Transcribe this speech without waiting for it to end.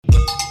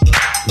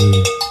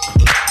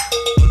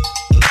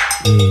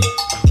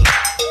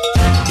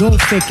Don't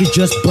fake it,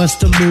 just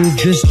bust a move.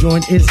 This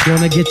joint is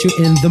gonna get you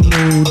in the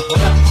mood.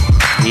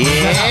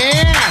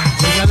 Yeah.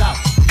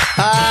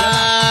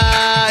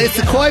 It's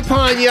the Koy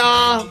Pond,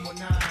 y'all.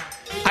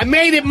 I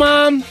made it,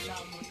 Mom.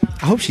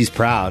 I hope she's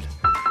proud.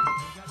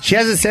 She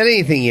hasn't said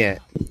anything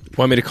yet.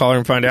 Want me to call her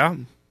and find out?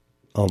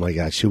 Oh, my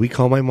God. Should we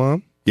call my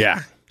mom?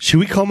 Yeah. Should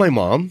we call my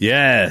mom?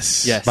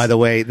 Yes. By the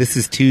way, this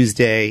is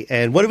Tuesday.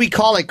 And what do we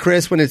call it,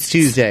 Chris, when it's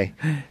Tuesday?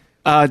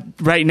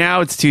 Right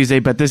now it's Tuesday,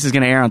 but this is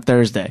going to air on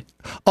Thursday.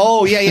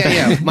 Oh,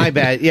 yeah. My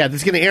bad. Yeah,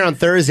 this is going to air on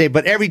Thursday.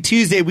 But every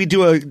Tuesday, we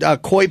do a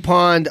Koy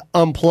Pond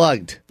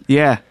Unplugged.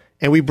 Yeah.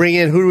 And we bring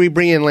in, who do we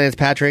bring in, Lance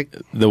Patrick?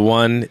 The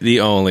one,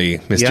 the only,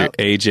 Mr.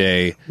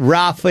 AJ.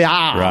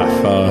 Rafael.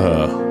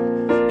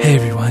 Hey,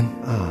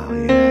 everyone. Oh,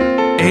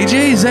 yeah. AJ,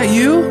 is that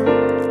you?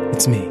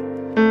 It's me.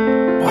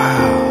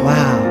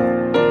 Wow.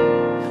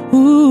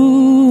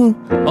 Ooh.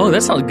 Oh,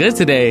 that sounds good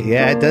today.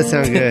 Yeah, it does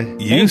sound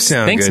good. You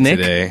sound Thanks, good Nick.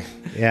 today.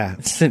 Yeah.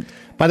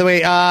 By the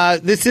way,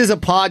 this is a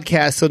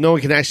podcast, so no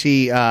one can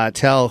actually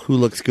tell who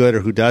looks good or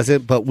who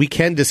doesn't, but we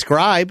can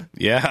describe.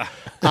 Yeah.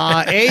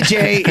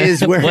 AJ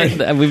is wearing...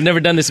 We've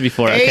never done this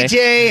before. Okay.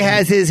 AJ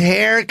has his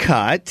hair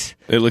cut.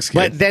 It looks good.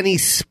 But then he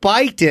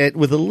spiked it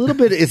with a little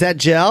bit... Is that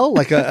gel?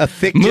 Like a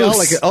thick gel?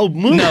 Mousse.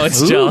 Mousse. No,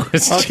 it's gel.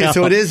 It's okay, gel.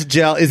 so it is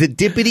gel. Is it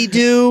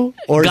dippity-doo?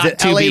 Or is it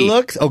to LA be.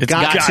 looks? Oh, It's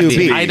got to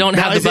be. I don't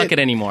have the bucket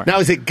anymore. Now,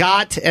 is it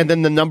got and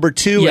then the number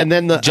 2 Yeah, and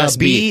then the just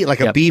bee? B.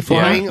 Like a Yep. bee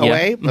flying Yeah.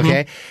 away? Mm-hmm.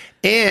 Okay.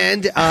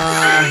 And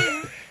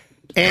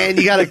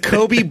you got a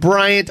Kobe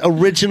Bryant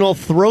original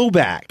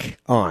throwback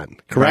on,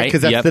 correct? Right,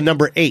 Because that's yep. the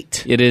number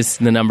 8. It is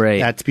the number 8.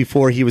 That's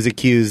before he was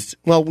accused.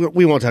 Well,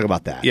 we won't talk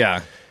about that.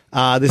 Yeah.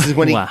 This is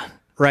when he Wow.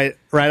 right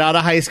out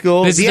of high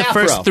school. This is the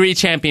afro. first 3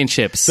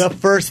 championships. The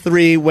first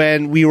 3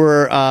 when we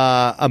were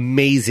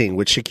amazing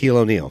with Shaquille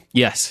O'Neal.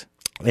 Yes.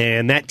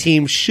 And that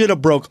team should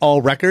have broke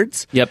all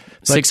records. Yep.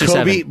 But 6 or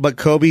Kobe, 7. But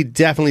Kobe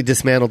definitely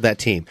dismantled that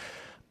team.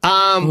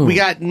 We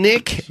got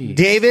Nick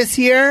Davis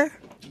here.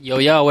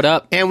 Yo, what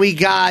up? And we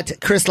got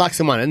Chris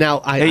Laxamana.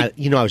 Now, I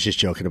was just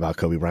joking about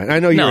Kobe Bryant. I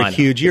know you're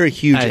you're a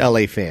huge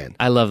LA fan.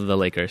 I love the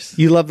Lakers.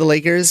 You love the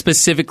Lakers?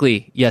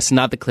 Specifically, yes,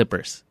 not the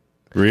Clippers.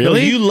 Really? No,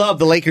 you love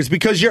the Lakers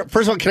because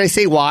first of all, can I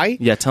say why?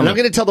 Yeah, tell and me. I'm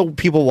going to tell the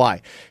people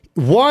why.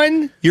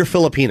 One, you're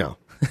Filipino.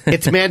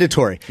 It's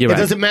mandatory. You're It right.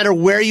 doesn't matter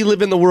where you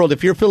live in the world.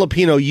 If you're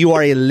Filipino, you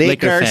are a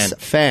Lakers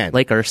fan.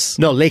 Lakers.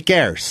 No,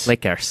 Lakers.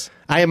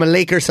 I am a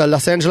Lakers, a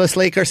Los Angeles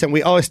Lakers, and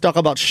we always talk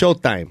about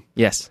Showtime.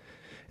 Yes.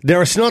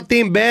 There is no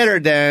team better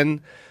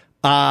than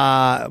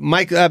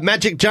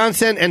Magic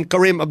Johnson and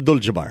Kareem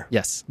Abdul-Jabbar.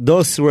 Yes.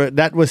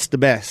 That was the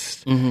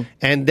best. Mm-hmm.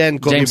 And then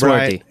Kobe James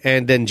Bryant Worthy.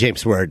 and then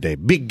James Worthy.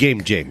 Big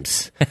game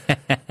James.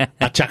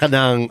 At saka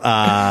ng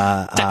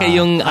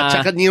yung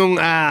Robert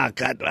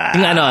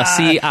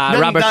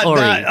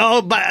Horry.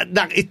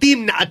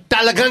 itim na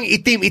talagang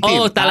itim.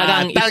 Oh,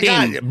 talagang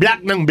itim.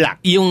 Black ng black.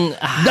 Yung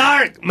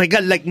Dark. My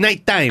God, like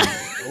nighttime.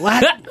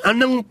 What?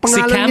 Anong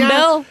si pangalan niya?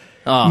 Campbell?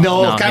 Oh,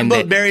 No, Campbell,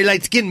 hindi. very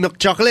light skin, milk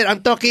chocolate. I'm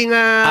talking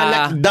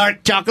like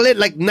dark chocolate,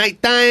 like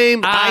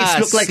nighttime, eyes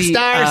look like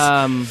stars.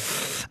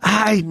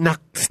 Ay,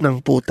 naks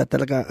ng puta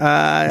talaga.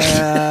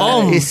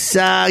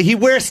 He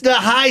wears the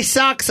high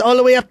socks all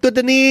the way up to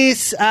the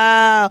knees.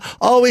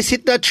 Always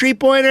hit the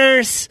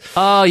 3-pointers.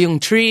 Oh, yung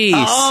trees.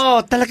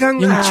 Oh, talagang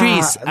Yung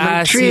trees.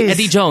 ng Si trees.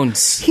 Eddie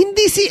Jones.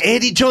 Hindi si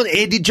Eddie Jones.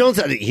 Eddie Jones,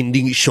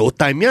 hindi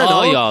Showtime yan,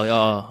 Oh,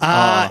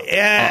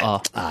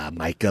 no?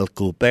 Michael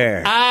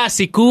Cooper.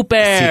 Si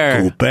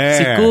Cooper.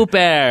 Si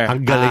Cooper.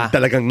 Ang galing Ah.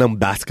 talagang ng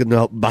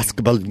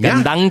basketball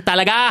niya. Gandang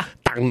talaga.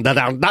 Dang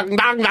dang dang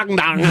dang dang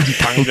dang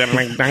dang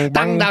dang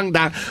dang dang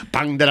dang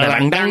pang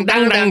dang dang dang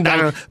dang dang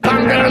dang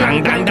pang dang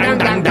dang dang dang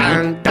dang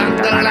dang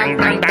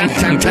dang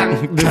dang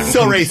dang. This is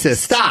so racist.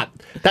 Stop.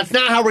 That's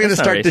not how we're going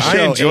to start the I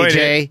show, enjoyed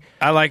AJ. it.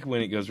 I like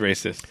when it goes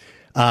racist.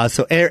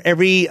 So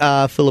every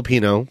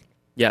Filipino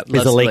Yeah,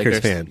 is a Lakers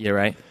fan. You're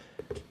right.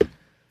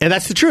 And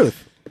that's the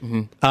truth.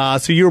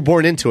 So you were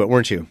born into it,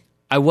 weren't you?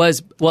 I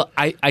was. Well,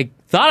 I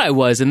thought I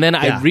was, and then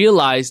I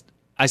realized.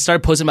 I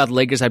started posting about the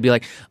Lakers. I'd be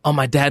like, "Oh,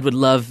 my dad would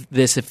love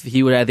this if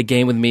he were at the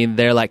game with me." And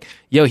they're like,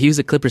 "Yo, he was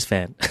a Clippers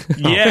fan."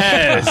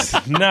 Yes,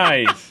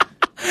 nice.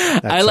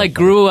 I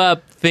grew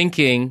up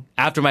thinking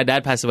after my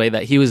dad passed away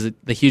that he was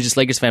the hugest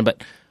Lakers fan, but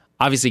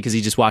obviously because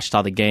he just watched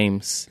all the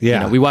games.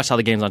 Yeah, we watched all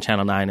the games on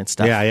Channel 9 and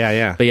stuff.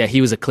 Yeah. But yeah,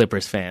 he was a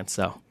Clippers fan,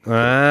 so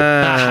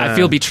I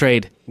feel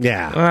betrayed.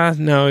 Yeah.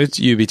 No, it's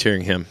you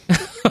betraying him.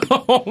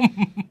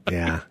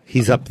 Yeah.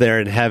 He's up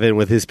there in heaven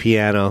with his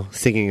piano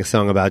singing a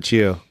song about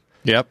you.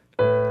 Yep.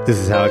 This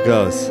is how it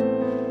goes.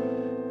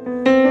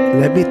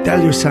 Let me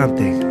tell you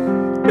something.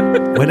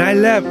 When I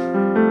left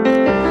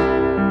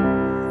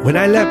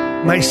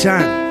my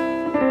son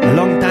a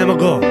long time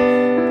ago,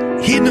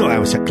 he knew I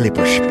was a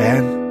Clippers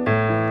fan.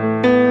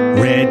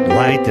 Red,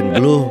 white, and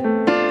blue.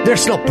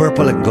 There's no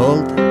purple and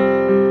gold.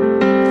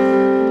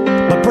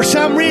 But for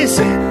some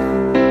reason,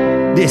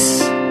 this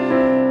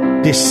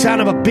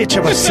son of a bitch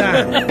of a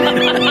son,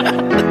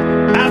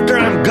 after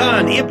I'm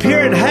gone, he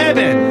appeared in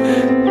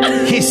heaven.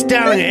 He's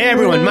telling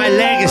everyone my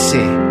legacy,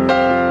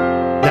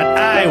 that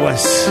I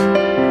was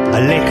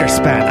a Lakers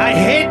fan. I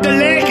hate the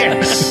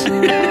Lakers.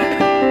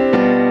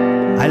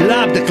 I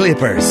love the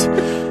Clippers.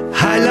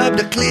 I love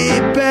the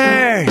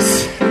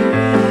Clippers.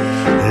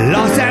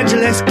 Los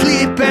Angeles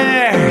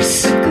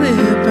Clippers.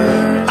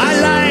 I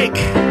like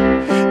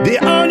the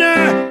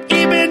owner,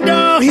 even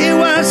though he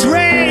was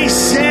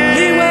racist.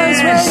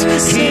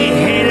 He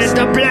hated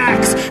the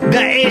blacks,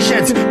 the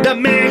Asians, the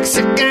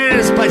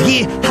Mexicans, but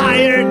he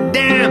hired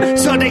them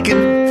so they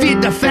could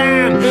feed the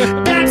fam.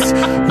 That's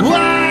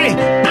why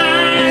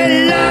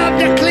I love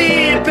the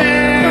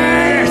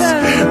Clippers.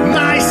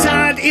 My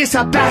son is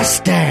a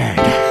bastard.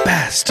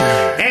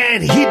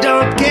 And he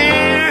don't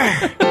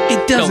care. He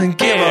doesn't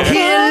give a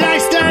He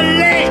likes the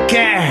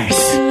Lakers.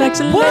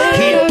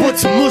 He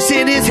puts mousse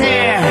in his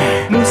hair.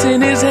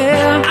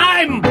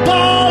 I'm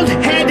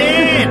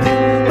bald-headed.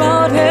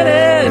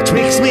 Which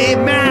makes me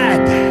mad.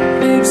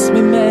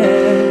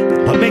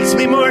 But makes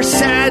me more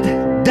sad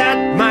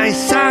that my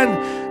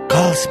son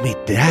calls me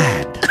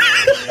dad.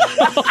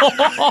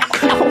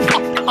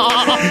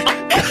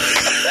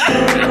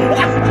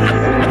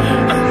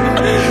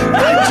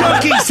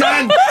 I'm joking,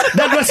 son.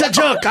 That was a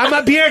joke. I'm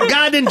a beer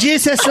god and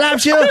Jesus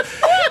loves you.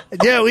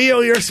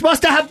 You're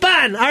supposed to have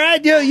fun, all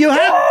right? You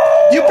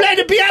play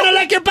the piano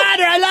like your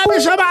father. I love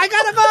you so much. I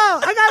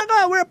gotta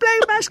go. We're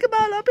playing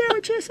basketball up here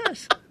with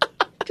Jesus.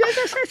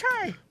 Jesus says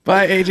hi.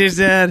 Bye, AJ's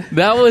dad.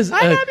 That was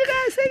I love you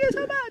guys. Thank you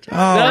so much.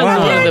 that was wow.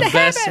 one of the Yeah,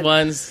 best heaven.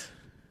 ones,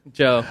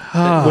 Joe.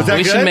 Was that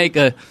we good? should make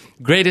a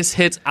greatest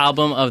hits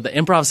album of the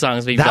improv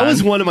songs we've That done.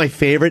 was one of my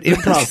favorite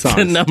improv the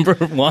songs. number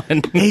one.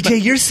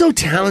 AJ, you're so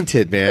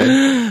talented,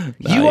 man.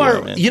 You yeah,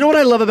 are. man. You know what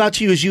I love about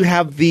you is you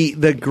have the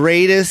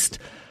greatest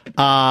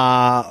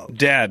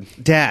Dad.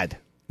 dad.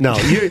 No,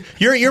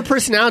 your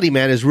personality,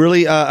 man, is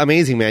really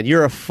amazing, man.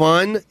 You're a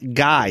fun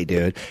guy,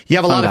 dude. You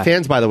have a lot of guy.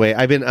 fans, by the way.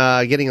 I've been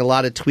getting a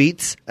lot of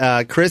tweets.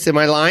 Chris, am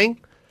I lying?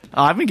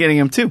 Oh, I've been getting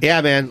them too.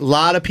 Yeah, man. A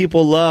lot of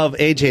people love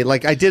AJ.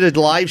 Like, I did a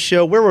live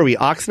show. Where were we?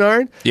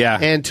 Oxnard? Yeah.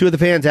 And 2 of the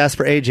fans asked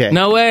for AJ.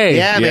 No way.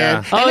 Yeah, Yeah.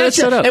 man. Oh, and that's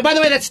so dope. And by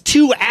the way, that's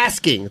 2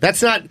 asking.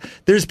 That's not.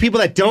 There's people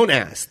that don't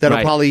ask that'll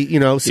Right. probably,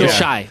 so They're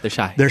shy. They're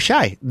shy. They're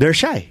shy.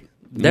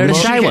 They're the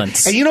shy Okay.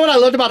 ones. And you know what I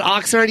loved about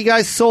Oxnard? You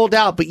guys sold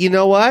out, but you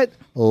know what?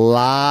 A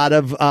lot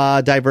of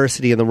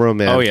diversity in the room,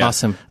 man. Oh, yeah.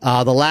 Awesome.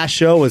 The last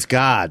show was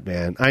God,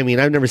 man. I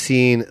mean, I've never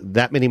seen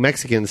that many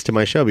Mexicans to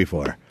my show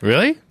before.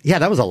 Really? Yeah,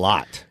 that was a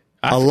lot.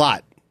 A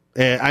lot.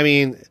 I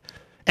mean,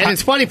 and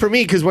it's funny for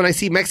me because when I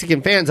see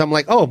Mexican fans, I'm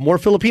like, oh, more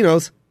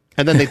Filipinos.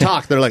 And then they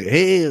talk. They're like,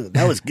 hey,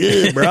 that was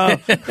good, bro.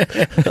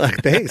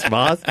 Like, thanks,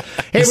 boss.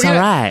 Hey, It's all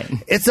right.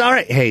 It's all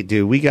right. Hey,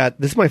 dude,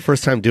 this is my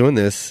first time doing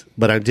this,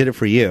 but I did it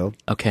for you.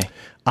 Okay.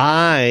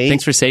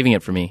 Thanks for saving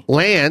it for me.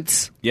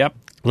 Lance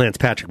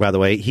Patrick, by the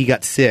way, he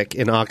got sick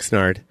in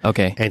Oxnard.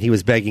 Okay. And he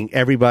was begging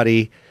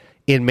everybody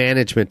in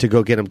management to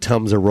go get him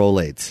Tums or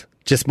Rolaids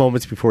just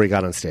moments before he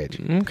got on stage.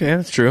 Okay,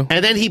 that's true.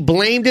 And then he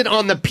blamed it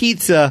on the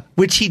pizza,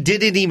 which he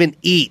didn't even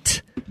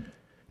eat.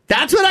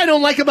 That's what I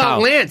don't like about How?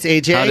 Lance,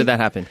 AJ. How did that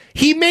happen?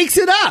 He makes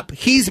it up.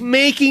 He's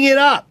making it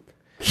up.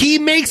 He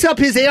makes up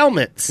his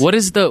ailments. What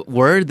is the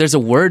word? There's a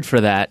word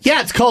for that.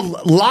 Yeah, it's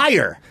called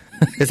liar.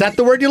 Is that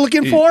the word you're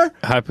looking for?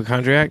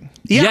 Hypochondriac?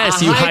 Yeah,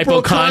 yes, a you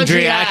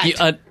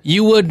hypochondriac.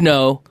 You would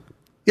know.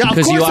 Yeah, of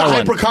because course you a are one.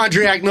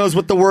 hypochondriac knows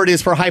what the word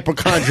is for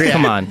hypochondriac.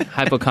 Come on,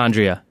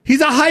 hypochondria.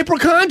 He's a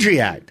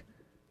hypochondriac.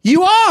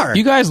 You are.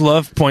 You guys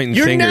love pointing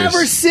You're fingers.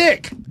 never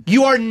sick.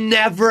 You are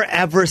never,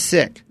 ever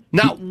sick.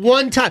 Not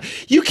one time.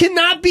 You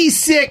cannot be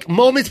sick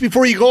moments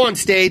before you go on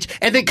stage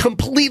and then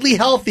completely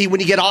healthy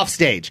when you get off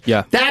stage.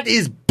 Yeah. That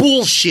is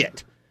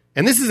bullshit.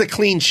 And this is a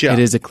clean show. It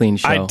is a clean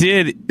show. I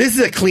did. This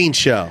is a clean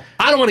show.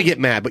 I don't want to get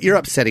mad, but you're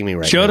upsetting me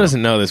right Joe now.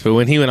 doesn't know this, but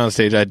when he went on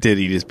stage, I did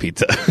eat his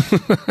pizza.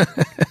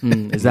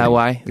 Is that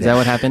why? Is that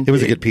what happened? It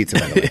was a good pizza,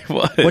 by the way. It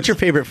was. What's your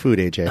favorite food,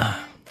 AJ?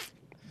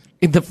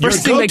 The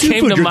first thing that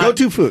came to your mind.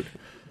 go-to food.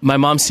 My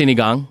mom's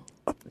sinigang.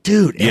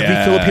 Dude, every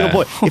Yeah. Filipino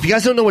boy. If you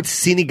guys don't know what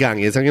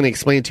sinigang is, I'm going to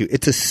explain it to you.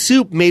 It's a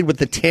soup made with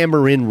the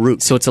tamarind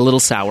root. So it's a little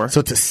sour.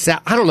 So it's I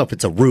don't know if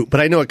it's a root, but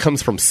I know it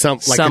comes from some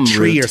Some a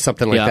tree root. or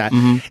something like Yeah,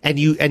 that. And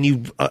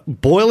you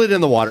boil it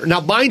in the water.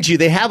 Now, mind you,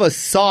 they have a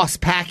sauce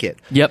packet.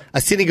 Yep. A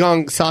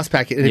sinigang sauce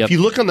packet. And Yep. if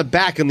you look on the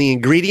back on the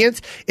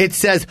ingredients, it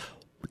says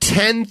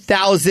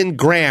 10,000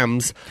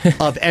 grams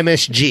of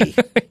MSG.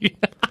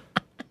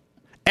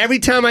 Every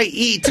time I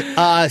eat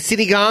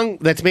sinigang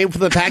that's made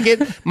from the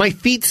packet, my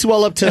feet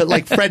swell up to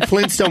like Fred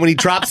Flintstone when he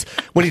drops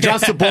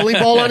the bowling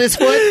ball on his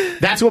foot.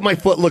 That's what my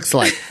foot looks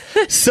like.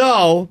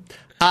 So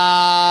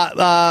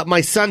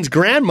my son's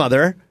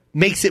grandmother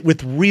makes it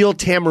with real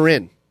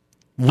tamarind,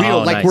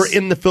 Oh, like nice. we're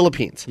in the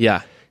Philippines.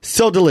 Yeah.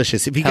 So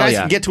delicious. If you Hell guys yeah.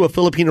 can get to a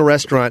Filipino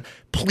restaurant,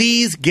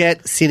 please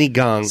get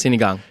sinigang.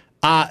 Sinigang.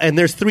 And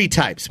there's 3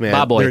 types, man.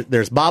 Baboy.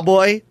 There's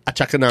baboy, at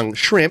saka ng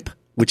shrimp,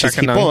 which is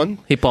hipon.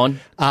 Hipon.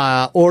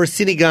 Or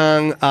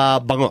sinigang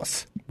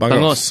bangos.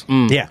 Bangos.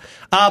 Mm. Yeah.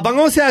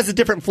 Bangos has a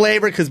different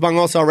flavor because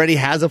bangos already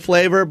has a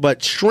flavor,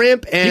 but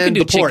shrimp and You can do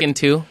the pork. chicken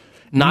too.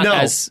 Not No,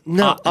 as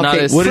no. not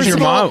Okay, as. What is first your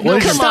of all, mom- what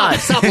is your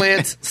Stop,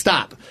 Lance.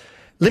 Stop.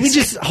 Let me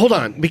just hold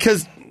on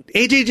because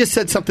AJ just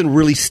said something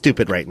really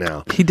stupid right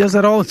now. He does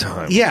that all the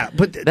time. Yeah,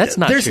 but That's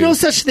not there's true. no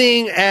such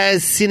thing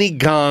as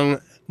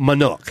sinigang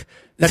manok.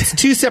 That's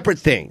two separate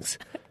things.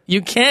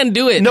 You can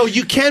do it. No,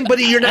 you can, but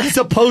you're not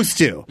supposed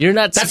to. You're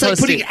not That's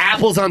supposed like putting to.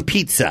 apples on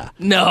pizza.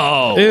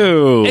 No.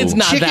 Ew. It's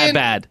not that Chicken-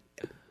 bad.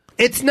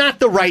 It's not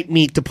the right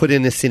meat to put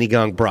in a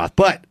sinigang broth,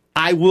 but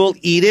I will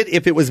eat it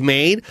if it was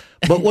made.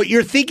 But what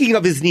you're thinking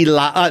of is not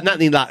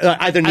nilaga,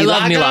 either I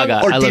love nilaga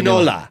nilaga. or I love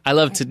tinola. nilaga. I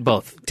love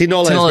both.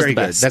 Tinola Tinola's is very the good.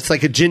 best. That's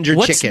like a ginger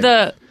What's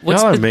chicken.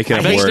 what's Y'all are the making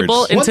up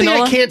vegetable words. in One thing I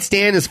tinola? can't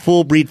stand is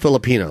full breed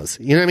Filipinos.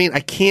 You know what I mean? I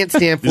can't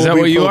stand full that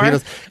breed what you are?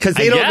 Filipinos because I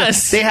they don't.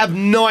 guess. They have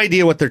no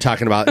idea what they're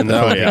talking about in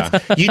the Oh,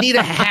 Philippines. You need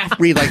a half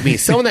breed like me,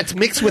 someone that's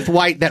mixed with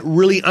white that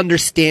really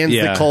understands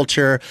the Yeah.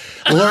 culture,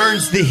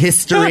 learns the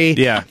history.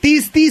 Yeah.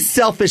 These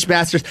selfish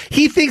bastards.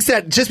 He thinks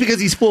that just because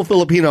he's full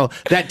Filipino,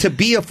 that to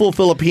be a full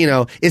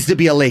Filipino is to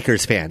be a Lakers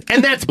fan,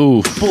 and that's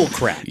Oof. bull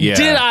crap. Yeah.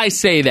 Did I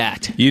say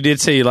that? You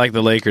did say you like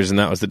the Lakers, and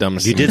that was the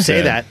dumbest You thing did say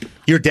said. that.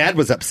 Your dad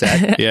was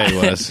upset. Yeah, he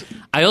was.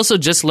 I also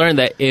just learned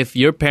that if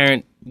your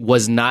parent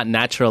was not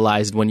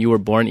naturalized when you were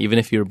born, even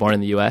if you were born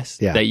in the U.S.,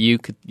 Yeah. that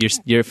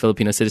you're a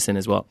Filipino citizen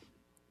as well.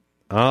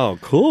 Oh,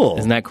 cool.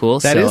 Isn't that cool?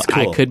 That so is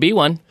cool. I could be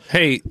one.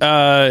 Hey,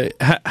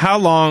 how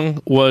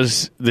long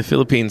was the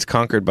Philippines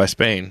conquered by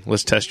Spain?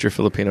 Let's test your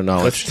Filipino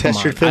knowledge. Let's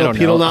test your I don't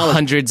Filipino know, knowledge.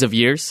 hundreds of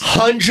years,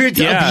 Hundreds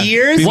Yeah. of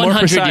years? Be more 100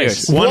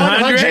 precise. years.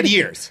 100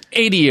 years.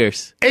 80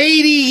 years,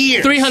 80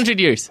 years. 300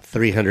 years.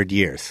 300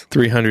 years.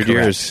 300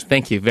 years.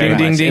 Thank you very Ding,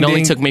 ding, much. ding, It only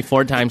ding. took me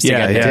 4 times to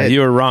Yeah, get yeah. there. did.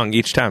 You were wrong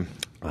each time.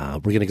 We're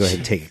going to go ahead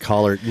and take a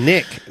caller.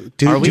 Nick,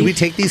 do Are we? we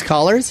take these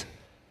callers?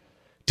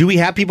 Do we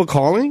have people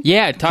calling?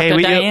 Yeah, talk to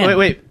we Diane. do.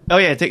 Wait. Oh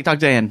yeah, talk to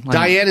Diane.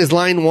 Diane is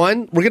line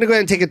 1. We're going to go ahead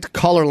and take a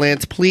caller,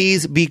 Lance.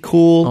 Please be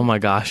cool. Oh my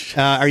gosh.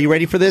 Are you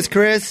ready for this,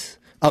 Chris?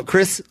 Oh,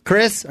 Chris,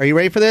 are you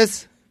ready for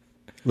this?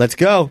 Let's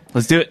go.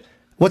 Let's do it.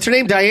 What's her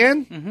name,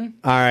 Diane? Mm-hmm.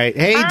 All right.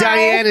 Hey, Hi.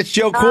 Diane, it's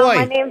Joe Coy.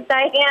 My name's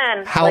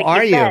Diane. How like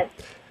are you? said.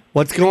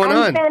 What's going I'm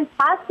on?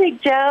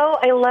 fantastic, Joe.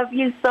 I love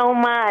you so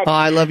much. Oh,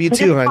 I love you I'm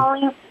too, just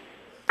hon.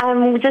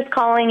 I'm just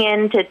calling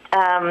in to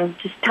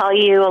just tell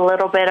you a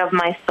little bit of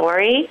my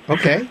story.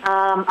 Okay.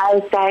 I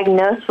was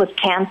diagnosed with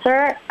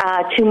cancer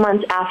 2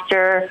 months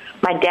after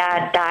my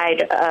dad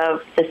died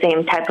of the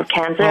same type of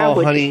cancer, Oh,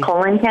 which honey. is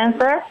colon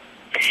cancer.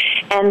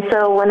 And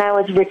so when I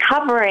was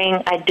recovering,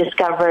 I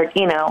discovered,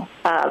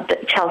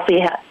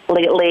 Chelsea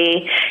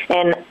lately,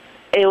 and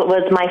it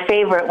was my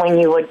favorite when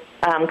you would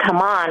come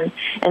on.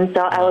 And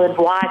so I would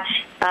watch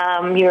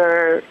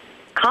your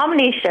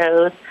comedy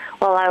shows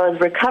while I was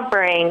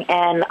recovering,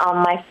 and on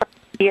my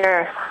first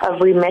year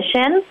of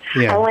remission,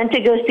 Yeah. I went to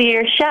go see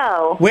your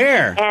show.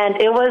 Where? And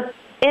it was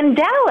in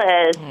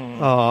Dallas.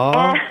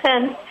 Aw.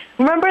 And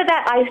remember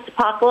that ice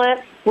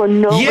apocalypse where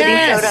nobody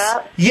showed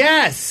up?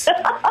 Yes.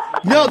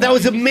 No, that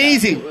was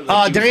amazing.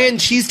 Diane,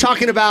 she's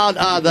talking about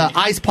the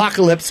ice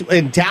apocalypse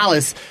in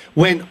Dallas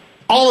when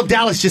all of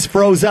Dallas just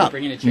froze up.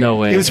 No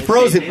way. It was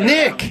frozen.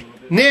 Nick,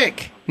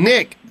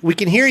 we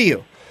can hear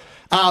you.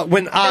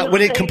 When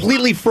it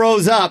completely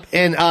froze up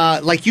and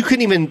like you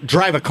couldn't even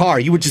drive a car,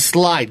 you would just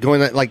slide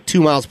going at like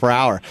 2 miles per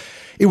hour.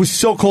 It was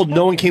so cold,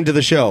 no one came to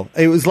the show.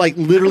 It was like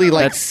literally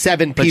like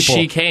 7 people. But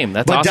she came.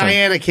 That's but awesome.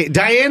 Diana came.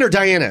 Diane or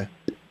Diana?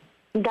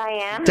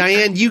 Diane?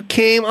 Diane, you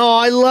came. Oh,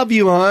 I love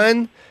you,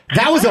 hon.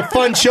 That was a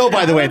fun show,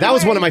 by the way. That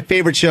was one of my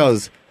favorite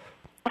shows.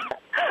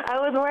 I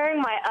was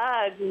wearing my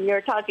Uggs, and you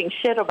were talking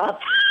shit about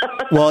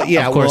that. Well,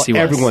 yeah. Of course he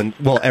was.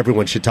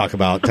 Everyone should talk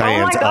about Oh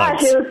Diane's my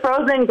gosh, Uggs. it was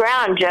frozen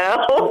ground,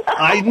 Joe.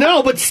 I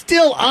know, but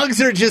still,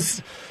 Uggs are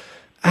just.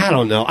 I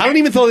don't know. I don't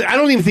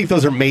even think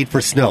those are made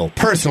for snow.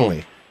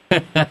 Personally,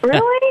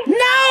 Really?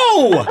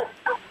 no.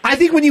 I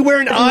think when you wear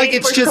an Ugg, made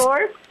it's for just.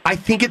 shorts? I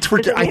think it's for.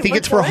 Is it I made think for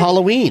it's for shorts?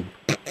 Halloween.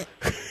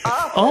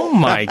 Oh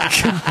my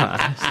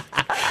god.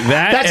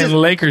 That That's and just-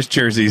 Lakers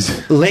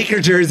jerseys. Laker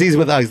jerseys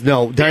with Uggs.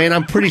 No, Diane,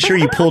 I'm pretty sure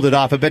you pulled it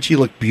off. I bet you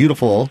looked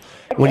beautiful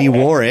when you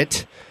wore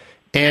it.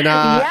 And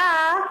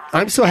Yeah.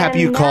 I'm so happy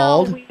And you now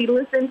called. We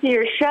listen to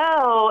your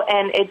show,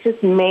 and it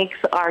just makes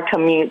our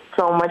commute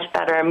so much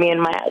better, me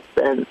and my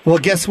husband. Well,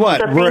 guess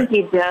what? So thank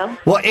you, Joe.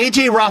 Well,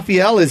 AJ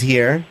Rafael is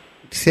here.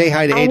 Say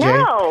hi to I AJ.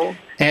 know.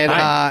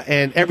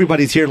 And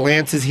everybody's here.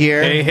 Lance is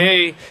here.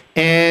 Hey.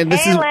 And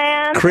this Hey, is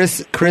Lance.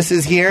 Chris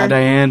is here. Hi,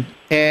 Diane.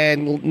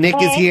 And Nick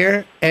is Hey.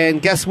 here.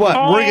 And guess what?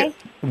 Hey.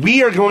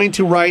 We are going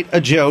to write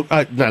a joke.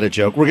 Not a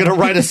joke. We're going to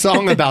write a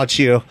song about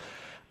you.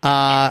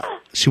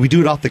 Should we do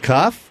it off the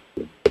cuff?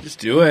 Just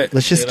do it.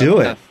 Let's just do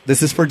it.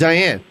 This is for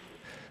Diane.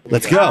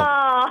 Let's go.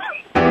 Aw.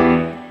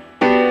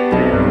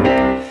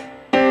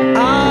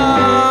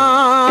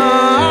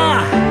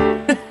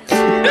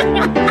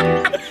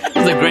 That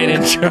was a great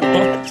intro.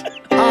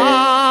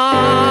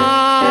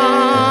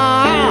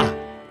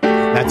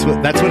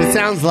 That's what it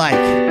sounds like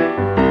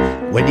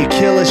when you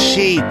kill a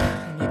sheep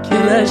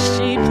Kill a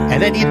sheep,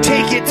 and then you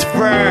take its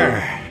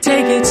fur,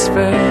 take its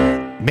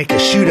fur. make a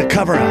shoe to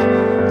cover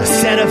a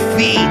set of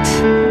feet.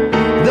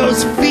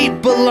 Those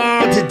feet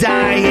belong to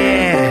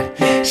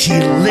Diane. She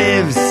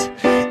lives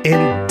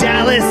in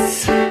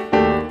Dallas.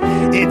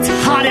 It's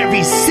hot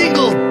every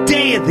single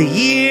day of the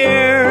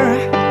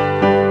year.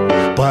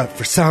 But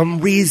for some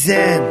reason,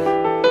 it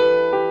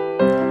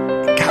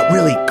got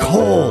really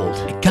cold.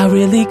 It got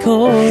really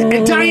cold.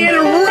 And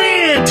Diana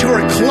ran to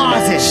her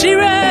closet. She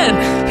ran.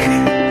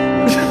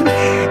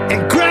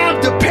 And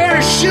grabbed a pair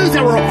of shoes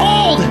that were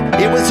old.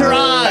 It was her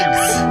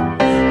Uggs.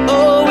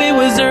 Oh, it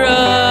was her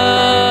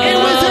Uggs. It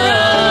was her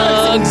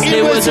Uggs.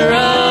 It was her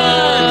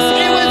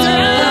Uggs. It was her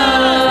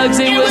Uggs.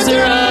 It was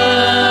her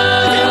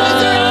Uggs. It was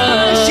her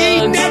Uggs. She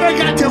never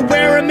got to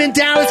wear them in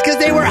Dallas because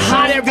they were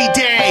hot every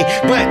day.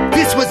 But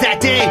this was that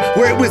day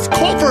where it was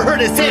cold for her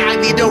to say, I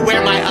need to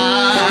wear my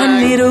Uggs.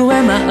 I need to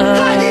wear my Uggs.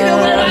 I need to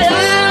wear my Uggs.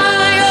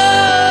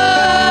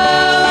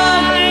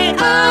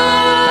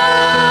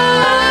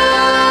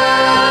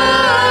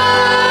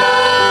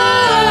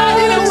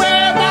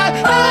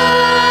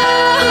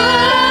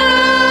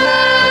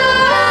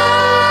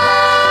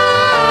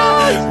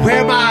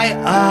 Wear my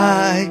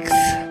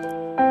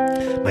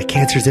Uggs. My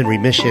cancer's in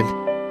remission.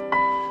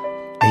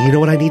 And you know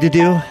what I need to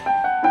do?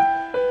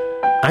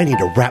 I need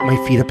to wrap my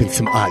feet up in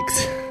some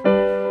Uggs.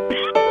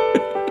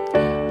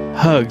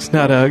 Hugs,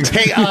 not Uggs.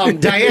 Hey,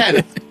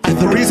 Diane,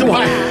 the reason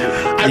why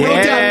I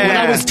wrote down when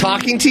I was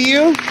talking to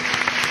you.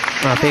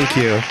 Oh, thank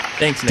you.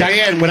 Thanks, Nick.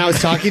 Diane, when I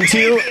was talking to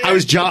you, I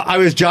was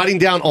jotting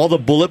down all the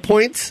bullet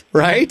points,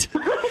 right?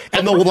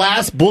 And the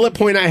last bullet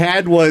point I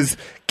had was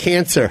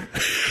cancer.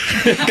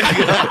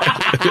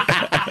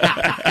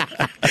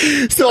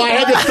 So I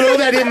had to throw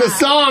that in the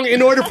song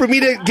in order for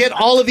me to get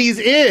all of these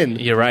in.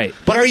 You're right.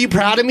 But are you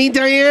proud of me,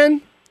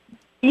 Diane?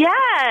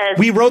 Yes.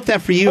 We wrote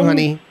that for you,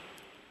 honey.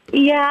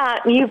 Yeah,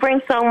 you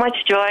bring so much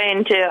joy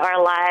into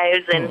our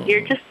lives, and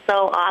you're just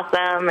so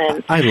awesome.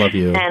 And I love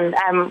you. And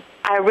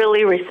I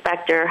really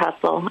respect your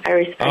hustle. I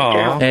respect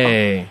your hustle.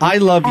 Hey. I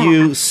love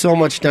you so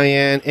much,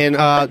 Diane. And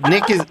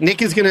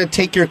Nick is going to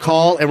take your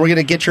call, and we're going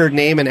to get your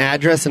name and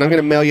address, and I'm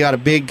going to mail you out a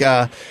big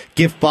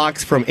gift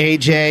box from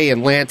AJ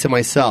and Lance and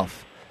myself.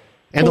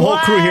 And the whole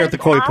crew here at the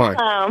Koy Pond.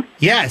 Awesome.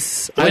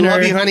 Yes. Winner. I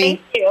love you, honey.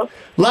 Thank you.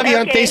 Love you,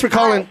 hon. Okay, Thanks for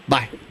calling.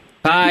 Bye.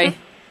 Bye.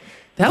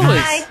 That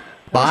was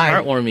Bye.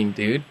 heartwarming,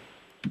 dude.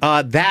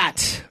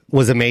 That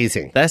was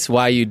amazing. That's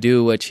why you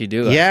do what you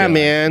do. I Yeah, feel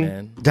man. like,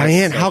 man.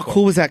 Diane, That's so how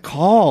cool was that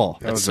call?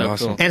 That's so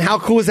cool. And how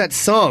cool was that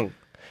song?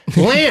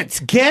 Lance,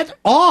 get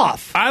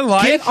off.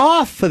 Get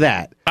off for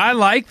that. I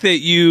like that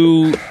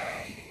you.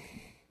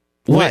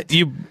 What?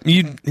 You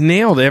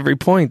nailed every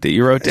point that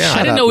you wrote down.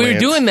 I didn't up, know we were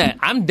Lance. doing that.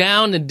 I'm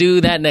down to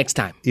do that next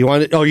time. You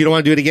want to, you don't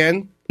want to do it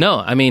again? No,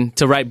 I mean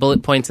to write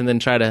bullet points and then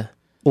try to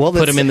Well,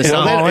 put them in the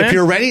song. then, if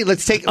you're ready,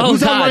 let's take. Oh,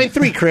 who's on God. line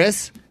 3,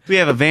 Chris? We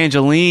have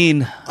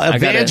Evangeline.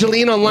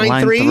 Evangeline on line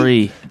Line 3?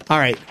 3. All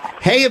right.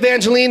 Hey,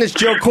 Evangeline, it's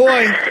Joe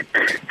Koy.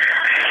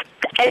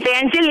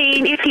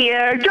 Evangeline is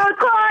here. Joe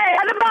Koy,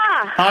 ano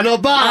ba? Ano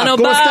ba? Ano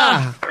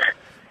ba?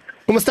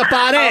 Kumusta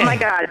pare? Oh my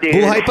God, dude.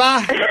 Buhay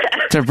pa?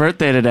 It's her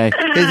birthday today.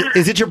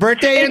 Is it your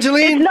birthday,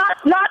 Angeline?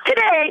 It's not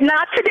today.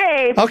 Not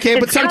today. Okay,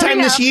 but It's sometime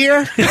coming this up.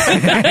 year?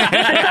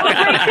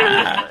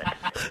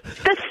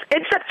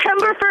 It's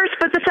September 1st,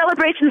 but the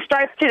celebration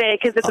starts today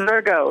because it's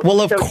Virgo.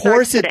 Well, of So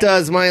course it starts today.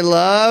 does, my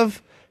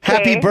love.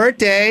 Happy Okay.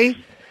 birthday,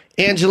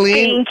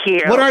 Angeline. Thank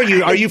you. What are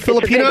you? Are you It's a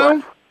big Filipino?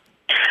 one.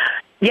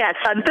 Yes,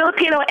 I'm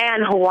Filipino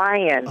and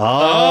Hawaiian.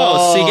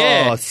 Oh,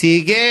 sige.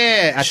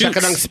 Sige. At saka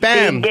ng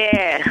spam.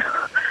 Yeah.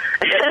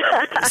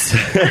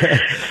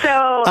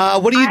 So,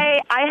 What do you-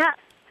 I have.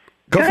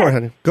 Go for it,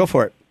 honey. Go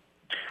for it.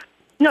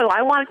 No,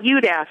 I want you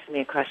to ask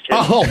me a question.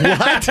 Oh,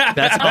 what?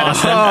 That's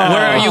awesome.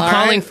 Where are you All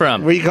calling right.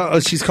 from? Where you go? Oh,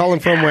 she's calling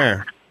from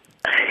where?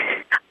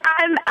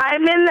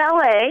 I'm in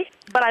LA,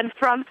 but I'm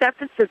from San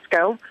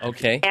Francisco.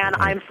 Okay. And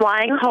I'm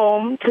flying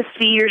home to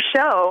see your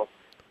show.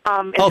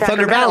 In Thunder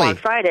Sacramento Valley on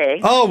Friday.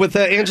 Oh, with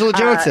Angela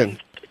Johnson.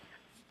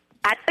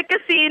 At the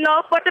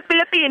casino for the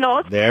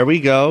Filipinos. There we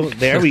go.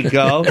 There we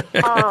go.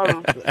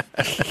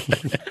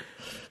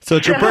 So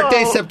it's your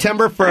birthday,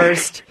 September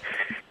 1st.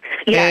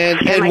 Yeah.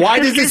 And my why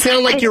does it sister's-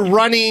 sound like you're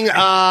running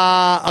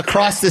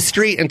across the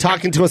street and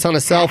talking to us on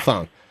a cell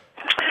phone?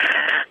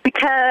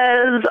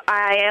 Because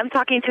I am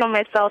talking to you on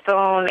my cell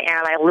phone,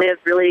 and I live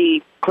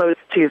really close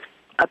to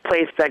a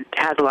place that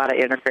has a lot of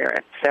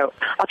interference. So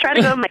I'll try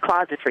to go in my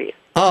closet for you.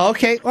 Oh,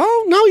 okay.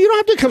 Oh, no, you don't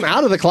have to come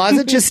out of the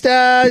closet. Just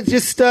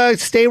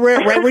stay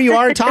right where you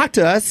are and talk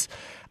to us.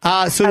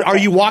 So are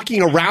you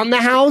walking around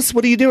the house?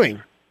 What are you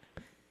doing?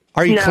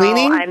 Are you No,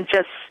 cleaning? I'm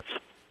just...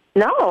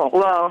 No,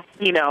 well,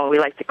 we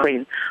like to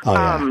clean. Oh,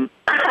 yeah. I'm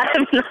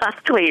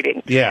not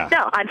cleaning. Yeah.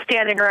 No, I'm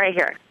standing right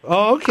here.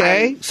 Oh,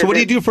 okay. So what do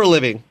you do for a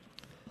living?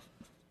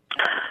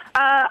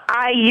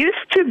 I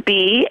used to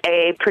be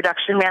a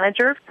production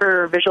manager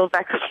for visual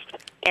effects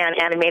and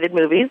animated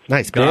movies.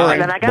 Nice, boring.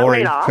 And then I got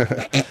boring. laid off.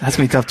 That's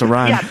gonna be tough to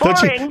rhyme. Yeah,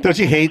 boring.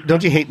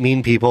 Don't you hate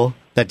mean people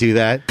that do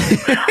that?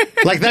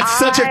 Like that's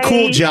such a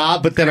cool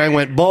job, but then I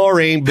went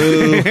boring,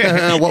 boo.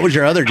 What was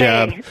your other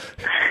job? Hey.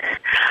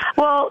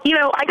 Well,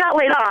 I got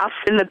laid off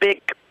in the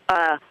big,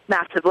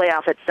 massive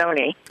layoff at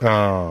Sony.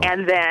 Oh.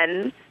 And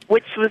then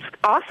which was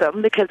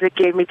awesome because it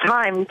gave me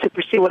time to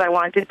pursue what I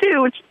wanted to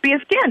do, which is be a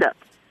stand-up.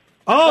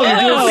 Oh, you're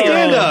doing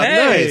stand-up.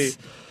 Hey. Nice.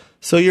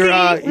 So you're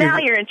now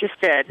you're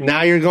interested.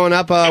 Now you're going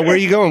up. Where are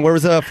you going? Where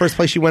was the first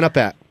place you went up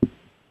at?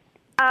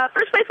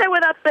 First place I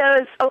went up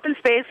was Open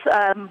Space,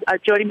 a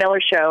Jody Miller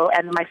show,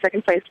 and my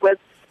second place was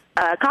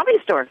Comedy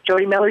Store,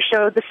 Jody Miller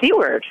show, The C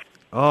Word.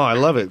 Oh, I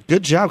love it.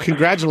 Good job.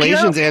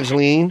 Congratulations,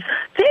 Angeline.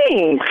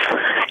 Thanks.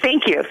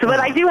 Thank you. So, but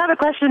I do have a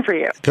question for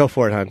you. Go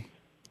for it, hon.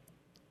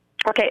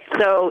 Okay,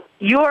 so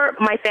you're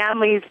my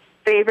family's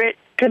favorite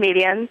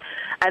comedian,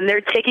 and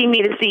they're taking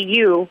me to see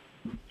you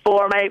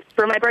for my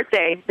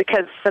birthday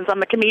because since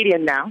I'm a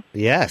comedian now.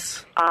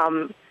 Yes.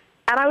 And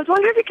I was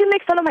wondering if you can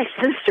make fun of my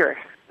sister.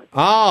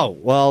 Oh,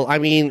 well, I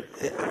mean,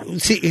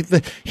 see,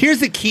 here's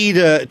the key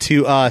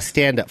to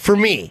stand-up. For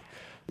me,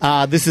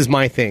 this is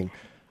my thing.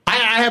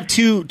 I have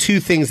two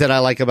things that I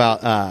like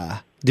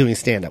about doing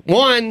stand-up.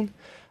 One,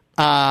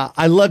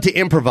 I love to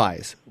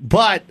improvise,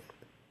 but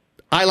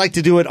I like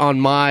to do it on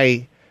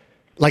my,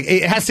 like,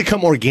 it has to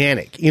come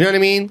organic. You know what I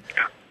mean?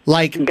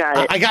 Like,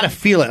 I got to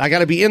feel it. I got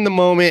to be in the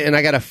moment, and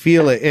I got to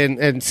feel it.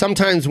 And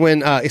sometimes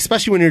when,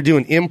 especially when you're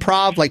doing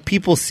improv, like,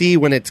 people see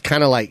when it's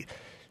kind of, like,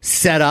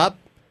 set up.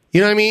 You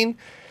know what I mean?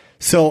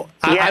 So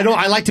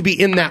I like to be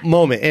in that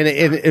moment,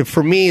 and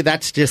for me,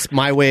 that's just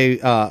my way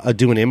of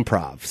doing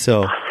improv.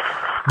 So,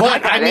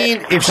 but I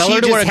mean, if Tell she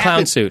her to just wear a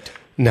clown suit.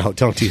 No,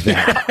 don't do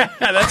that.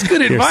 That's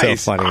good You're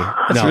advice. so funny.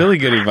 That's really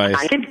good advice.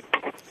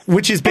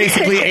 Which is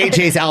basically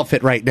AJ's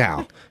outfit right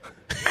now.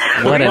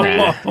 What an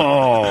ad.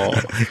 Oh,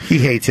 He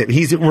hates it.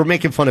 We're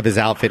making fun of his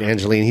outfit,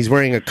 Angeline. He's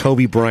wearing a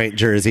Kobe Bryant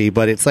jersey,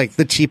 but it's like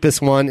the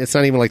cheapest one. It's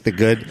not even like the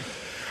good.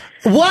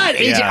 What?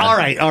 AJ? Yeah.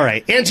 All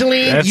right.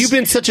 Angeline, you've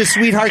been such a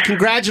sweetheart.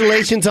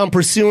 Congratulations on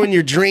pursuing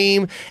your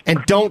dream,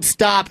 and don't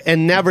stop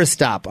and never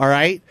stop, all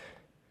right?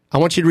 I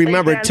want you to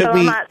remember it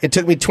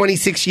took me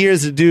 26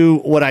 years to do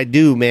what I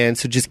do, man,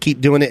 so just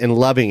keep doing it and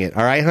loving it,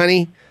 all right,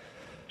 honey?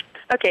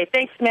 Okay,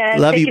 thanks, man.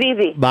 Love Take you. it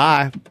easy.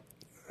 Bye.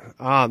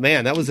 Oh,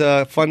 man, that was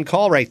a fun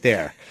call right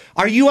there.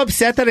 Are you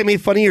upset that I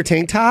made fun of your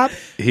tank top?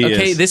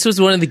 Okay, this was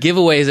one of the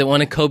giveaways at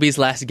one of Kobe's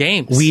last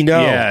games. We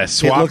know. Yeah,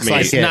 swap it looks meet.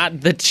 like It's it.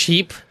 not the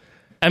cheap.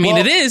 I mean,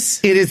 Well, it is.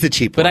 It is the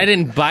cheap one. But I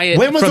didn't buy it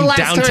When was the from last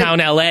downtown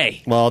time- LA.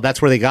 Well,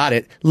 that's where they got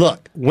it.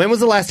 Look, when was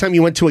the last time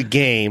you went to a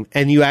game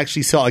and you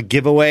actually saw a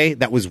giveaway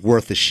that was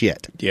worth the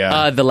shit?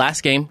 yeah. The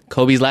last game,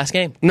 Kobe's last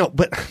game. No,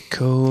 but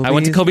I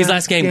went to Kobe's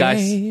last game,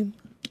 guys.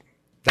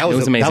 that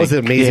was amazing. That was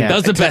amazing. Yeah. That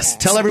was the best.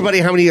 Tell everybody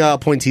how many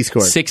points he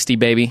scored. 60,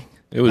 baby.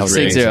 It was 6-0.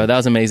 rigged. That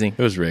was amazing.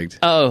 It was rigged.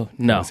 Oh,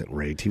 no. He wasn't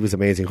rigged. He was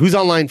amazing. Who's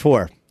on line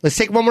 4? Let's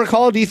take one more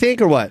call, do you think,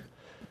 or what?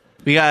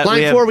 We got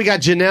Line 4, we got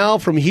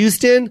Janelle from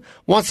Houston,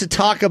 wants to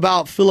talk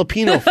about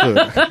Filipino food.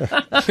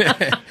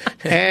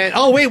 And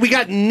oh, wait, we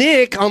got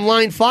Nick on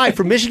line 5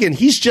 from Michigan.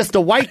 He's just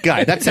a white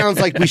guy. That sounds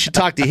like we should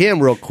talk to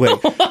him real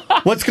quick.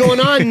 What's going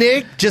on,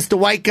 Nick? Just a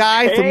white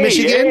guy from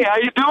Michigan? Hey, how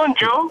you doing,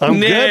 Joe? I'm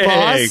good,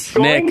 boss.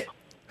 Nick.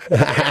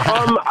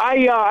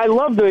 I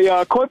love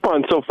the Koy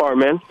Pond so far,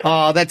 man.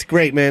 Oh, that's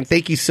great, man.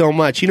 Thank you so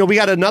much. You know, we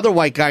got another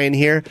white guy in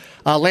here,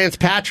 Lance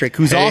Patrick,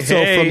 who's also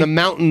from the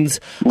mountains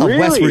of West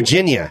Really?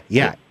 Virginia.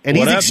 Yeah, and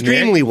What he's up,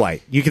 extremely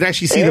white. You can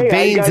actually see Hey, the how you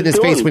veins guys in his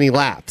face doing? when he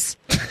laughs.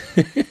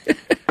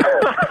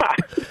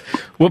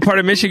 What part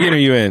of Michigan are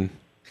you in?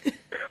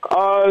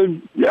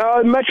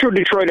 Metro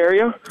Detroit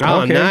area.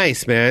 Oh, Okay.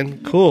 nice,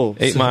 man. Cool.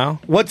 8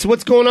 Mile. What's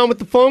going on with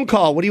the phone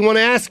call? What do you want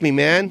to ask me,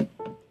 man?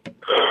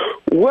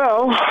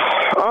 Well,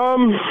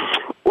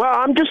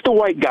 I'm just a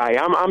white guy.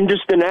 I'm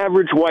just an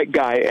average white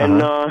guy,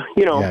 and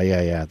you know.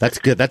 Yeah. That's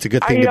good. That's a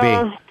good thing to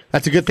be.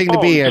 That's a good thing to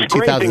be in it's a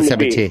great thing to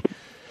be. 2017.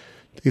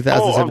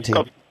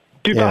 2017.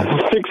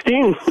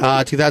 2016.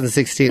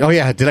 2016. Oh,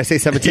 yeah. Did I say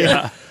 17?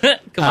 Come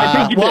on.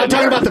 I'm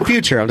talking about the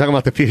future. I'm talking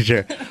about the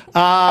future.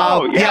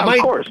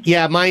 Of course.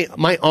 Yeah,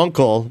 my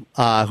uncle,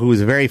 who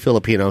was very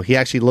Filipino, he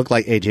actually looked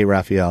like AJ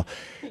Rafael.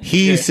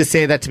 He used to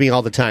say that to me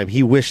all the time.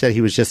 He wished that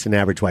he was just an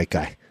average white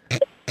guy.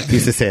 He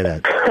used to say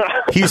that.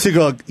 He used to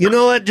go, you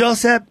know what,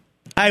 Joseph?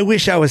 I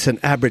wish I was an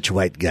average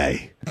white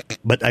guy,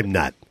 but I'm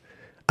not.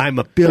 I'm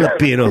a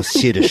Filipino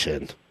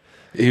citizen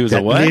He was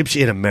that a what? lives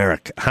in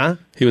America. Huh?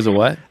 He was a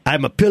what?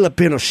 I'm a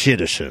Filipino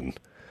citizen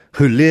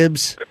who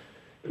lives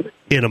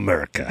in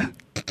America.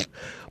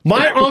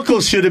 My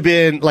uncle should have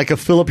been like a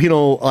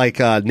Filipino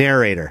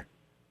narrator.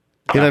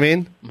 You know what I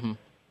mean? Mm-hmm.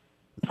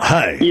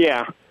 Hi.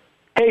 Yeah.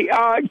 Hey,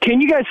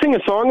 can you guys sing a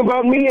song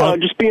about me?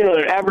 Just being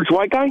an average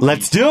white guy.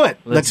 Let's do it.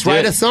 Let's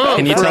write a song.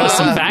 Can you for, tell us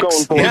some Going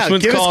facts? for it. Yeah, This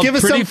one's give us called some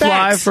Pretty Fly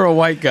facts. for a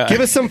White Guy.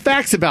 Give us some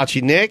facts about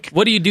you, Nick.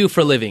 What do you do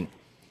for a living?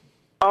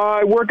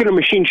 I work in a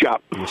machine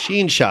shop.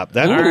 Machine shop.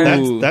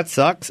 Ooh. That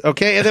sucks.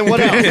 Okay, and then what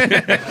else?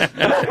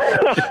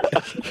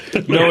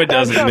 No, it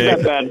doesn't, Not Nick.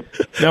 that bad.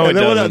 No, it And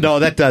then what else? doesn't. No,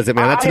 that doesn't,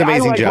 man. That's an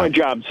amazing I like job. my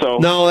job, so.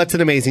 No, that's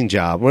an amazing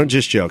job. We're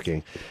just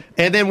joking.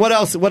 And then what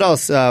else? What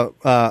else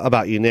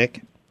about you,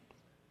 Nick?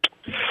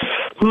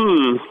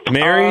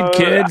 Married,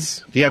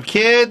 kids? Do you have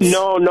kids?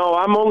 No,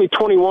 I'm only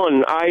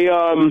 21.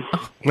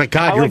 My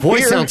God, I your like voice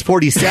beer. sounds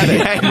 47.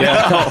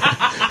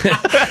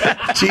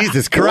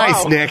 Jesus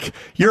Christ, Wow. Nick.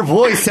 Your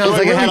voice sounds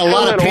like it had a really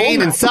lot sound of at pain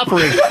home? and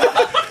suffering.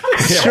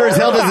 Sure as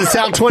hell doesn't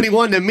sound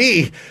 21 to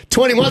me.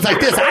 21's like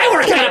this. I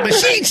work at a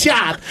machine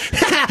shop.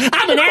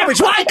 I'm an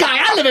average white guy.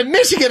 I live in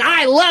Michigan.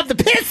 I love the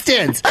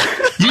Pistons.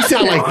 You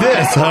sound like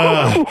this.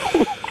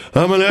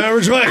 I'm an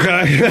average white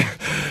guy.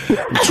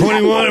 I'm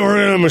 21 and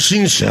we're in a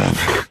machine shop.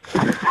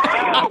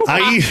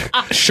 I eat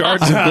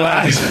Shards of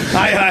glass.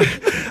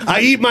 I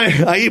eat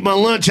my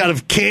lunch out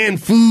of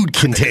canned food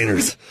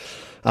containers.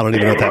 I don't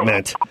even know what that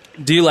meant.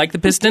 Do you like the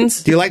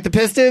Pistons? Do you like the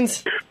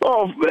Pistons?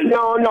 Oh,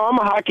 no, I'm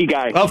a hockey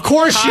guy. Of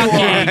course you are.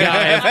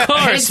 Of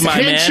course, Hence- my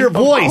hence man. your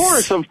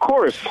voice. Of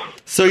course.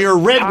 So you're a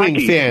Red Wing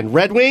Hockey. fan.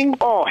 Red Wing?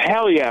 Oh,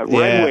 hell yeah.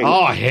 Red Wing.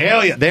 Oh,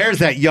 hell yeah. There's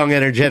that young,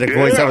 energetic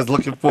voice I was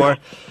looking for.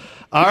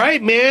 All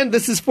right, man.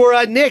 This is for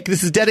Nick.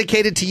 This is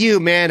dedicated to you,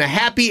 man. A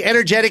happy,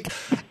 energetic,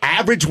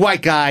 average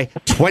white guy,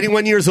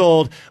 21 years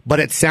old,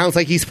 but it sounds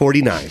like he's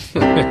 49.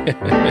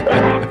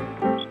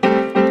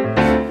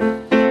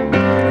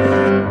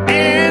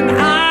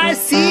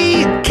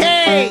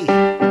 N-I-C-K.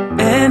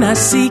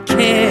 N-I-C-K.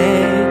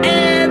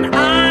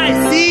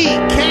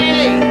 N-I-C-K.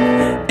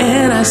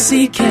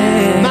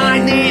 N-I-C-K. My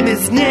name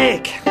is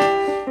Nick.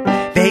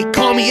 They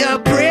call me a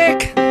prick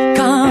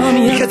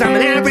because I'm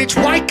an average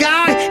white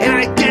guy and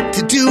I get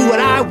to do what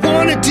I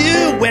want to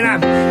do when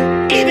I'm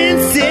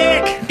even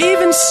sick.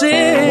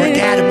 I work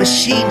at a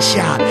machine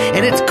shop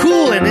and it's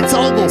cool and it's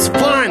almost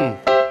fun.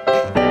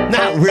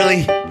 Not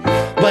really.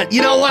 But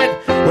you know what?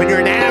 When you're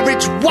an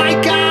average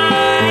white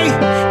guy,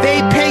 they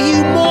pay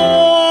you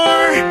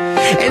more.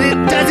 And it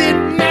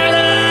doesn't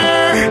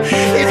matter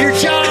if your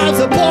job's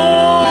a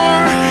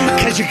bore.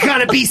 Because you're going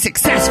to be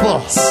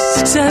successful.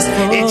 It's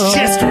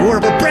just what we're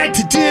bred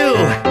to do.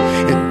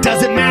 It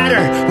doesn't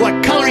matter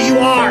what color you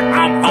are.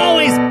 I'm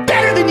always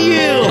better than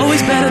you.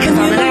 Always better than Because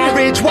I'm you. an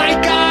average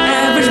white guy.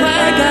 Average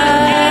white guy.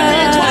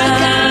 Average white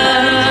guy.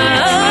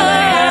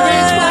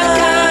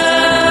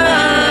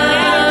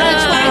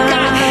 Average white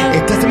guy.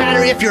 It doesn't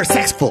matter if you're a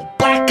sexful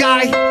black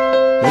guy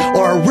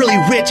or a really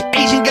rich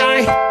Asian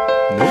guy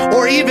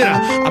or even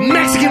a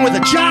Mexican with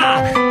a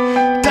job.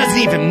 Doesn't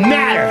even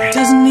matter.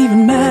 Doesn't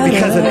even matter.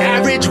 Because an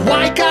average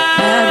white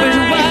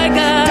guy,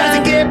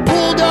 doesn't get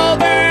pulled over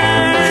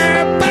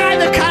by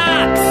the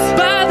cops.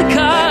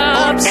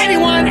 Or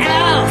anyone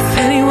else.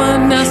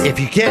 If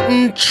you get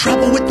in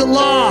trouble with the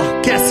law,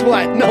 guess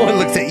what? No one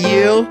looks at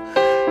you.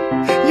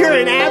 You're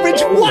an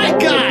average white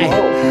guy.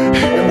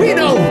 We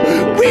know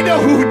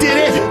who did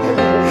it.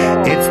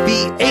 It's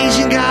the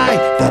Asian guy,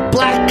 the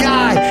black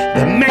guy,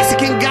 the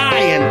Mexican guy,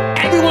 and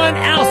everyone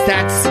else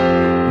that's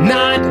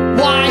not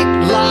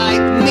white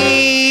like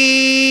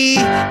me.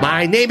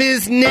 My name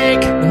is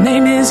Nick. And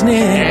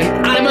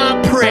I'm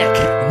a prick.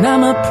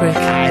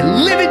 I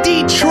live in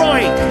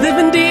Detroit.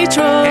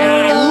 And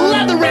I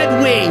love the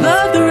Red Wings.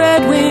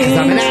 'Cause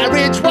I'm an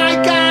average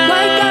white guy.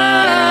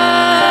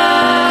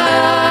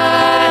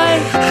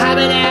 I'm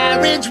an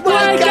average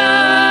white guy.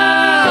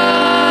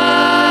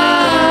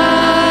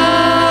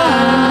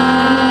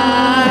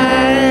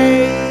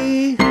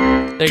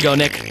 There you go,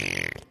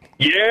 Nick.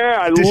 Yeah,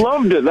 I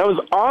loved it. That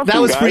was awesome.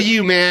 That was guys. for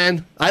you,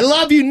 man. I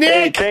love you, Hey,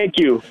 Nick. thank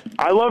you.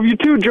 I love you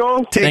too,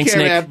 Joel. Take Thanks,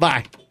 care, Nick. man.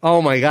 Bye.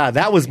 Oh my God,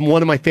 that was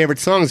one of my favorite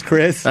songs,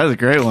 Chris. That was a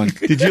great one.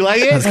 Did you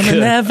like it? I'm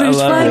an average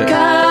white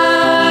guy.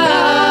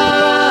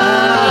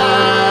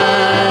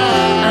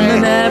 I'm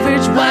an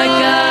average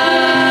white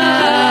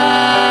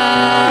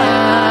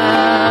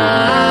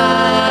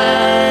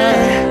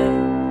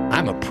guy.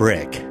 I'm a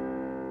prick.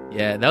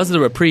 Yeah, that was the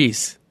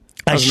reprise.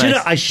 That was nice.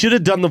 I should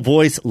have done the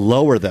voice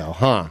lower though,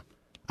 huh?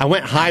 I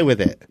went high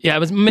with it. Yeah,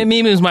 maybe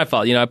it was my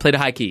fault. You know, I played a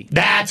high key.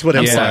 That's what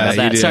I'm Yeah, Sorry saying. about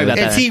that. you Sorry did. about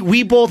And that. see,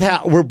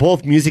 we're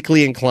both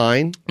musically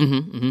inclined.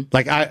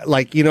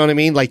 Like you know what I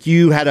mean. Like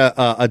you had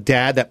a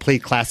dad that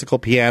played classical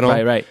piano,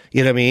 Right.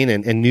 You know what I mean,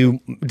 and knew.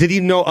 Did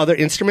he know other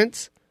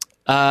instruments?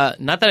 Not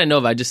that I know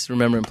of. I just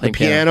remember him playing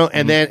Piano,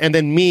 and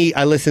then me,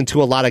 I listened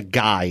to a lot of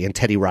Guy and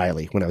Teddy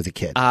Riley when I was a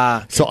kid.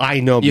 So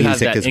I know You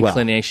music have that as well.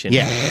 inclination.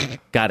 Yeah.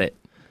 Got it.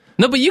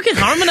 No, but you can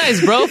harmonize,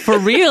 bro, for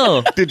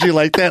real. Did you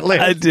like that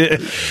lyric? I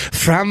did.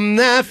 From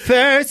the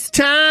first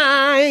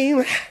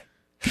time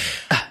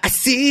I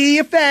see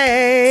your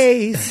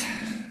face.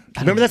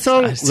 Remember that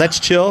song?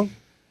 Let's Chill.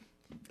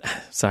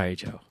 Sorry,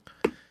 Joe.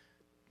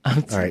 All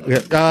right.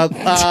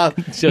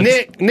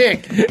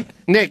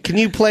 Nick, can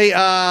you play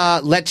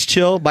 "Let's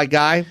Chill" by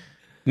Guy?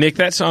 Nick,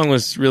 that song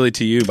was really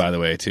to you, by the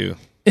way, too.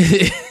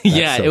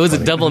 Yeah, so it was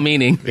funny. a double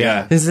meaning.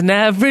 Yeah. There's an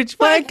average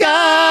white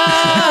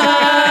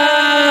guy.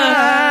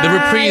 The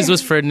reprise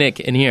was for Nick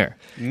in here.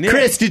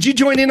 Chris, did you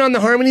join in on the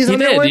harmonies He on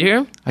that did. one? Did you hear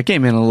him? I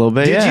came in a little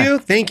bit. Did yeah. you?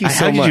 Thank you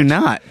so How much. did you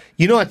not?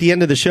 You know, at the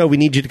end of the show, we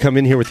need you to come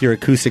in here with your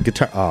acoustic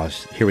guitar. Oh,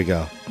 here we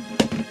go.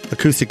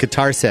 Acoustic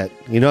guitar set.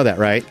 You know that,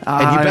 right?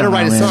 And you I better don't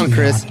write a know, man. song,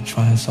 Chris. I'm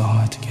trying so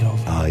hard to get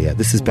over. Oh, yeah.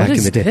 This is back in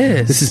is the day.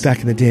 this? is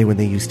back in the day when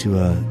they used to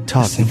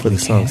talk before the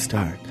song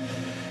started.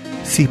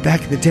 See,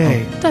 back in the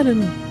day,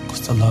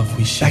 was the love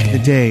we shared. Back in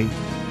the day,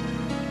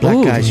 black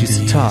Ooh. guys used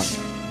to talk.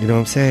 You know what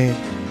I'm saying?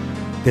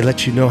 They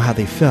let you know how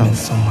they felt. Meant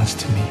so much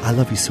to me. I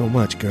love you so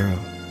much, girl.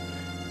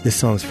 This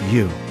song's for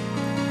you.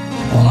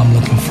 All I'm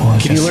looking for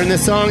is Can you just learn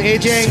this song, a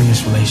AJ?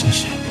 serious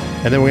relationship.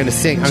 And then we're gonna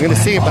sing. I'm gonna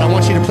sing it, but I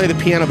want you to play the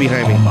piano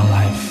behind me. All my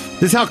life.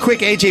 This is how quick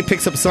AJ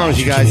picks up songs,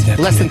 you guys.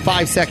 Less than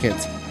 5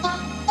 seconds.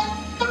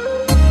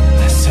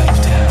 Let's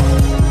settle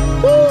down.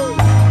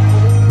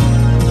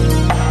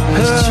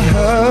 Let's chill.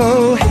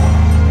 Oh.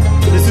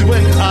 This is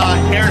when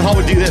Aaron Hall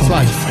would do this. Don't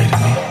Watch. be afraid of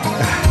me.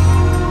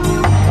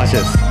 Watch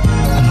this. I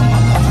know my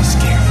love is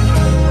scaring you.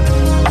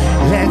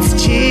 Let's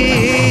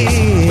chill,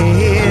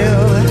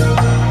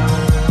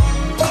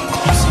 Come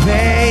closer.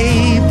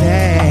 baby.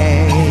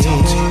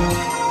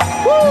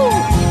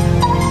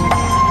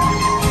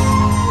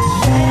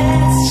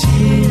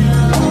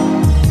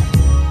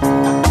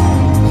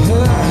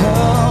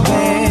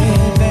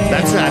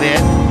 That's not it.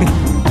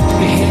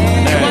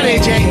 Come on,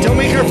 AJ.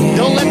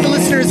 Don't let the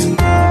listeners.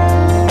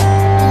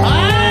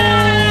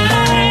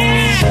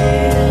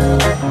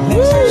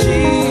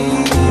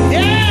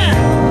 Yeah.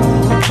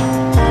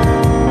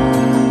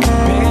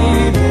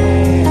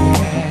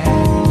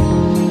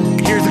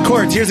 Here's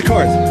the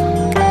chords.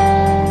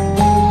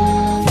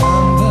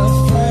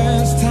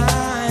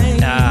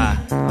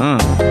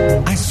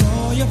 I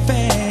saw your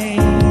face.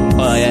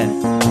 Oh yeah.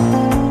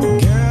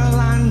 Girl,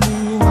 I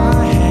knew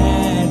I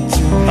had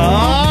to.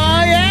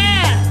 Oh,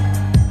 yeah.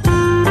 I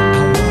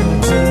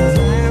wanted to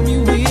wrap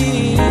you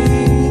in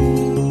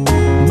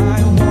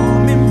my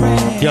warm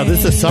embrace. Yo, this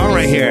is a song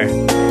right here.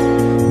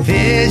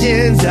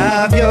 Visions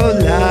of your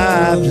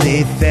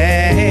lovely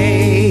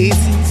face.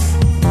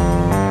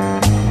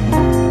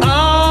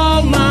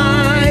 All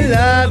my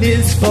love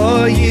is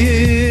for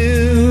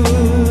you.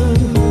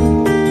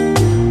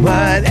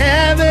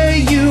 Whatever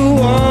you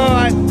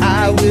want,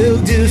 I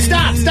will do.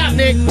 Stop,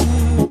 Nick.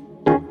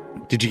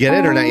 Did you get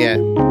it or not yet?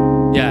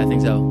 Yeah, I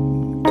think so.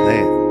 Play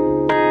it.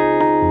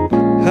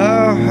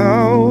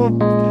 Oh.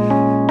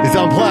 It's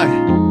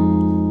unplugged.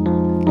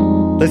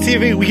 Let's see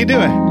if we can do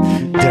it.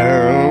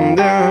 Dum,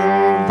 dum.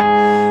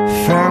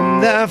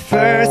 From the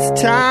first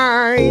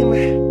time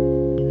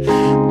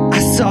I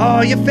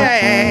saw your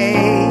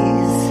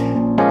face,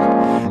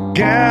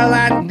 girl,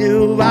 I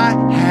knew I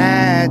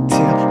had to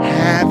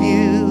have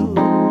you.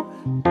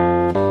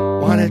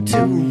 Wanted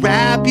to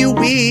wrap you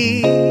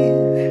in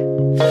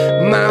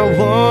my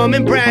warm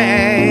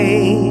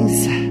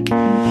embrace.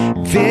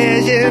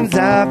 Visions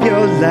of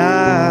your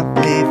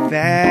lovely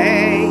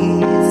face.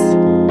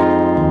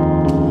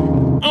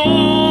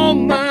 All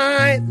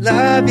my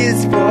love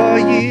is for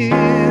you.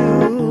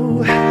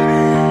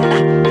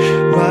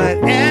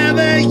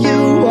 Whatever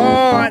you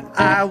want,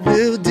 I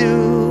will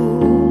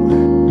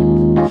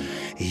do.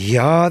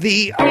 You're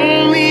the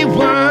only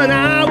one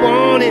I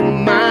want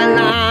in my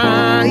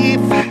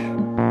life.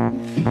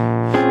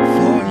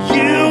 For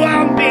you,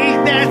 I'll make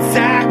that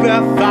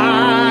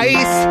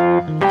sacrifice.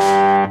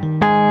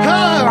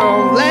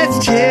 Oh,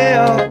 let's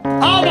chill.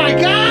 Oh my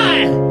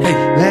God!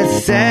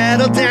 Let's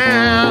settle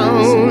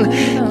down.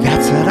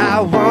 That's what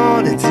I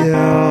want to do.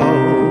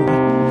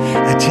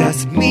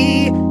 Just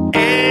me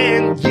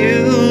and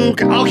you.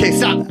 Okay,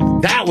 stop.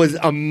 That was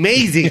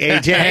amazing,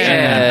 AJ.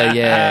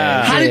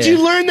 Yeah. How did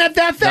you learn that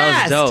fast?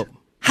 That was dope.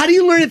 How do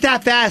you learn it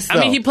that fast, though?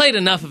 I mean, he played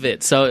enough of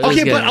it, so it was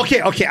Okay, good. but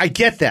okay, I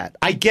get that.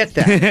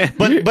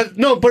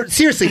 but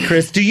seriously,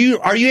 Chris,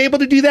 are you able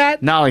to do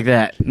that? Not like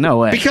that. No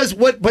way. Because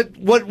what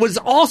was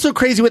also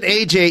crazy with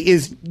AJ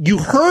is you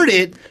heard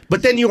it,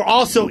 but then you were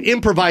also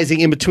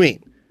improvising in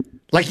between.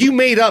 Like you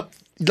made up,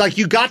 like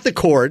you got the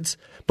chords,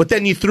 but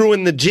then you threw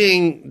in the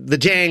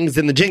jangs,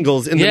 and the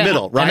jingles in the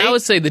middle, right? And I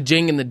would say the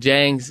jing and the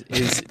jangs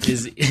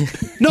is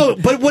No,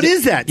 but what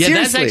is that? Yeah,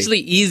 Seriously. that's actually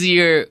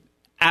easier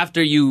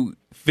after you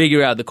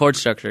figure out the chord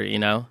structure, you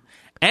know?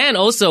 And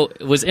also,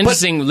 what's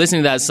interesting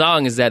listening to that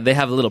song is that they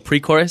have a little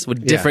pre-chorus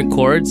with different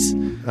chords,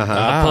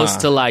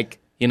 opposed to like,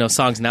 you know,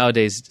 songs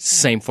nowadays,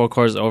 same 4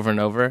 chords over and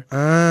over.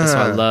 That's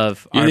what I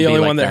love. You're R&B the only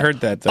like one that heard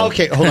that, though.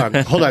 Okay,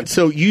 hold on.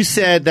 So you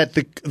said that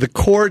the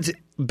chords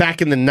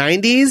back in the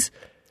 90s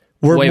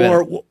were way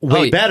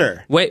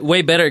better.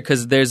 Way better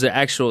because there's an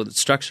actual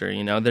structure,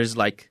 you know? There's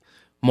like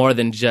more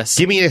than just...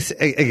 Give me an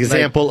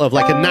example of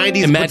like a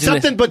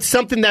 90s, but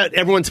something that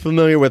everyone's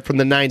familiar with from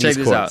the 90s Check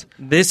this chords. out.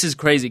 This is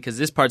crazy because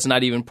this part's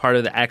not even part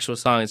of the actual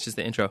song. It's just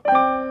the intro.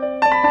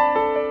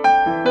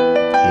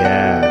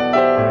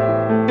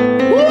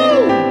 Yeah.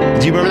 Woo!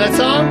 Do you remember that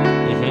song?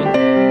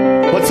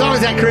 Mm-hmm. What song is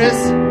that, Chris?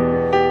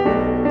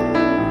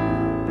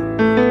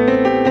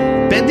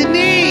 Bend the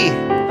knee.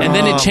 And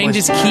then it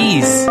changes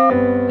keys.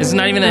 It's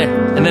not even there.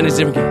 And then it's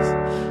different keys.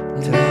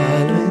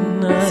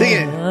 Sing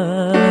it.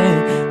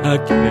 I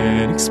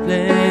can't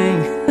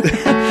explain.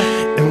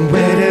 And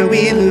where do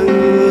we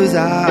lose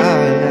our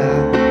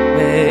love?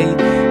 Hey,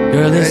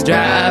 girl, it's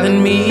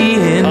driving me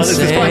insane. Oh, this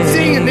is fun.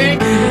 Sing it,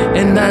 Nick.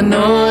 And I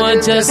know I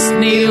just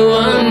need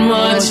one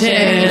more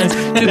chance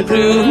to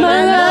prove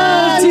my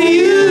love to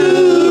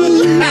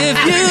you.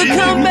 If you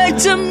come back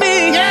to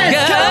me, Yes,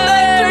 girl, come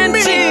back to me.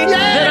 guarantee Yes.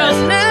 that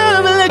I'll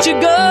never let you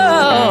go.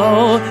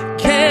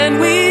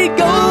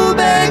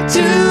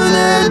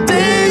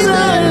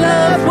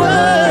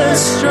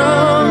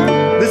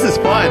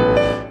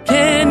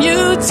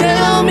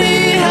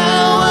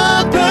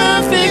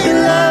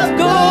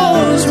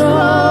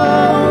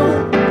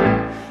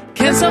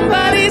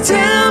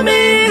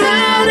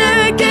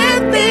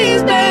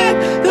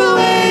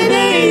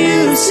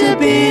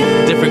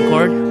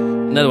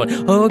 Another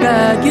one. Oh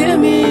God, give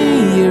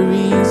me a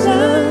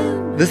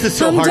reason. This is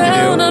so I'm hard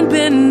down to on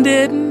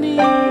bended knee.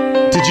 do.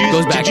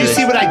 Did you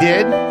see what I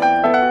did?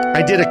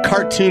 I did a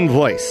cartoon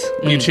voice.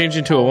 You changed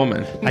into a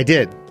woman. I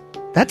did.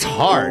 That's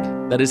hard.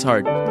 That is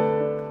hard.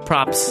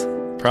 Props.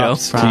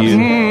 Props Joe. to you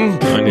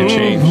on your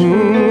change.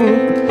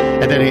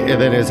 And then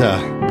there's a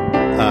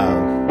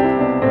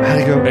how'd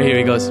it go? Right here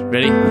he goes.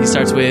 Ready? He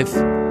starts with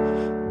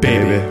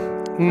Baby.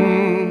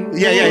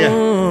 Yeah.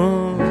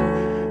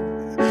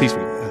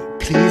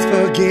 Please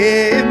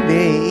forgive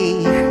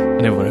me.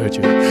 I never want to hurt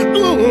you.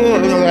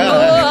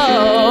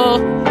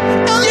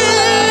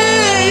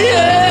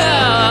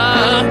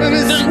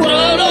 This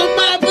world on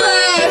my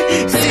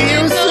blood. See,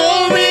 I'm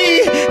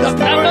sorry. The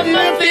power of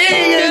my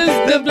fingers.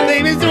 The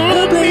blame is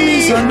on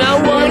me. So now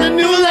I want a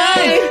new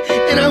life,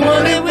 and I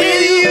want it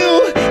with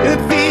you. It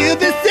feels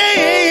the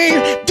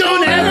same.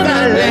 Don't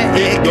ever let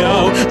it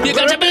go. You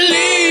got to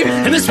believe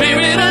in the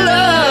spirit of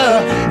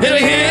love. It'll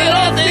heal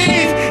all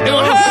things. It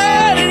won't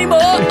hurt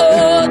anymore.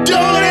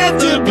 Don't have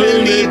to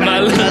believe My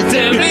love's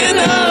tearing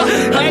up.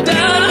 I'm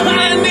down on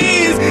my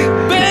knees,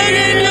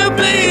 begging you,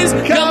 please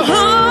come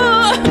home.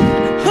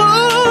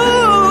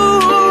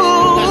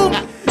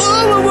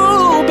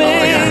 Oh,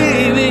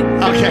 baby.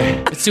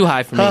 Okay. It's too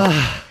high for me.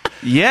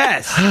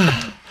 Yes.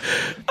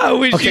 I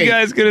wish Okay. you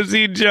guys could have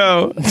seen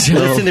Joe.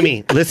 Listen to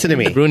me.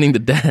 Ruining the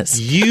desk.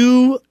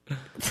 You,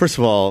 first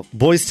of all,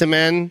 Boys to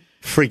Men,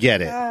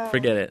 forget it.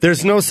 Forget it.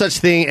 There's no such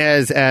thing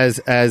as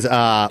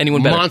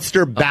Anyone better.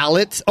 monster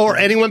ballots or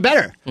anyone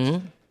better.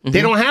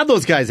 They don't have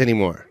those guys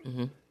anymore.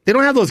 They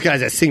don't have those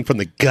guys that sing from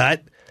the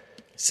gut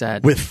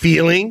Sad. with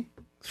feeling.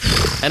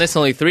 And it's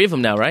only 3 of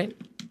them now, right?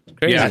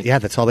 Crazy. Yeah,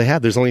 that's all they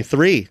have. There's only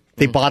 3.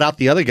 They bought out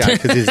the other guy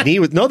because his knee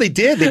was. No, they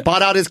did. They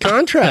bought out his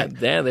contract.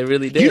 Damn, they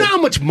really did. You know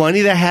how much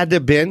money that had to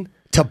have been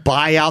to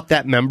buy out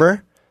that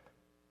member?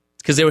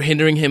 Because they were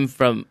hindering them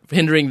from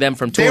touring and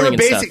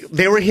stuff.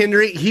 They were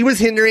hindering. He was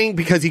hindering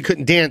because he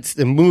couldn't dance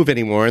and move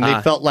anymore, and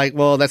they felt like,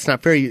 well, that's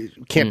not fair. You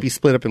can't be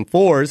split up in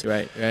 4s,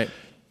 Right.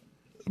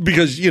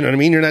 because you know what I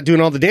mean. You're not doing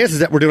all the dances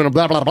that we're doing.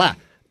 Blah blah blah.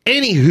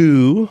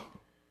 Anywho,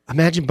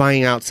 imagine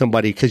buying out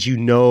somebody because you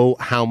know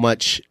how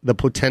much the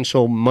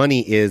potential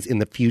money is in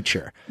the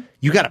future.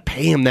 You got to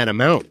pay him that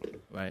amount.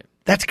 Right.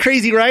 That's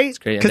crazy, right? It's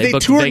crazy. Because And they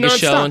booked tour Vegas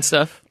show nonstop. and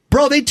stuff.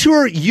 Bro, they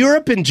tour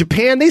Europe and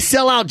Japan. They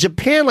sell out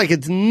Japan like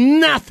it's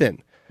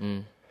nothing.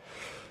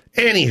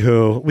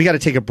 Anywho, we got to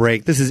take a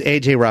break. This is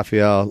AJ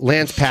Rafael,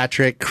 Lance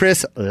Patrick,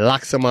 Chris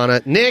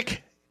Laxamana.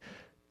 Nick,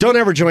 don't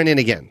ever join in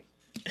again.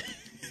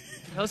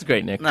 That was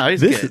great, Nick. No,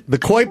 he's This good. is the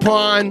Koy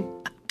Pond.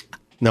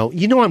 No,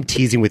 you know I'm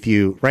teasing with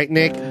you, right,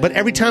 Nick? But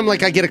every time,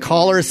 like, I get a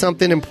call or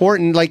something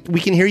important, like, we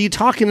can hear you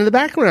talking in the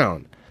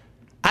background.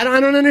 I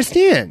don't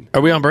understand. Are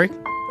we on break?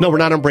 No, we're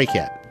not on break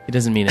yet. He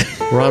doesn't mean it.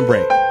 We're on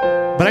break.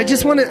 But I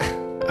just want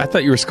to... I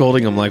thought you were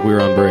scolding him like we were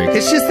on break.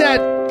 It's just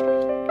that,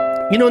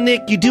 you know,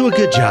 Nick, you do a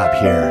good job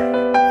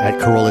here at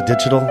Corolla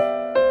Digital.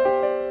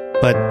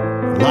 But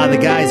a lot of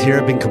the guys here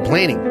have been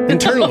complaining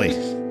internally.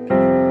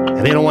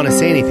 And they don't want to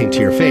say anything to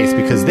your face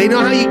because they know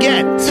how you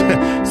get.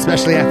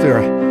 Especially after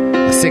a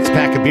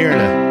 6-pack of beer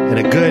and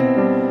a good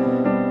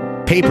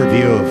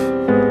pay-per-view of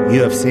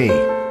UFC.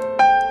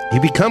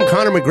 You become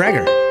Conor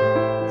McGregor.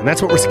 And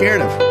that's what we're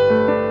scared of.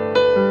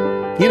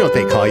 You know what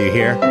they call you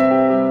here.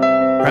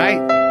 Right?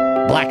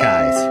 Black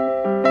eyes.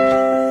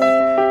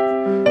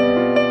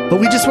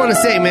 But we just want to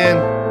say,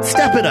 man,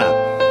 step it up.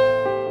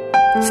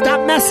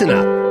 Stop messing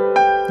up.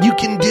 You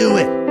can do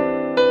it.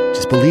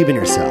 Just believe in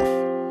yourself.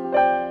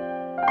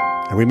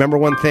 And remember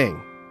one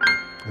thing,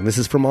 and this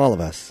is from all of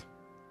us.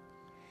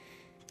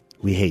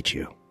 We hate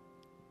you.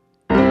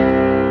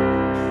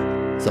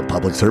 It's a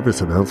public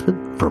service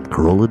announcement from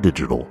Corolla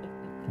Digital.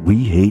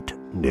 We hate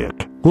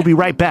Nick. We'll be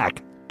right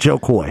back. Joe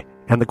Koy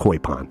and the Koy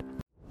Pond.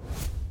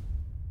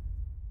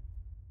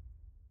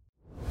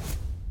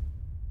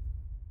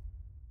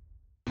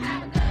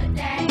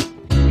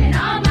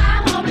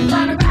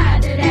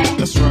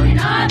 That's right. And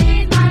all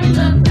these mommies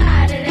look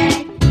fly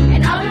today.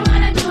 And all we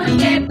wanna do is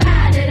get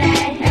by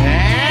today.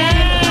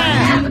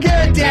 Have a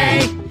good day.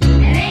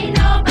 And ain't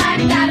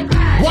nobody gotta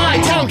cry. Why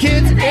tell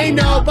kids ain't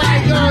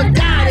nobody gonna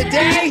die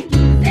today?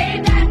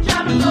 Save that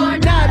trouble for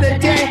Another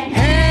day.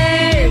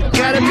 Hey,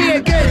 gotta be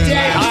a good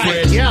day. All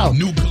right, yo,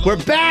 we're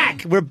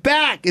back. We're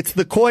back. It's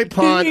the Koy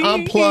Pond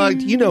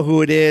Unplugged. You know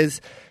who it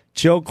is.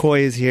 Joe Koy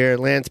is here.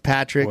 Lance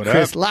Patrick, What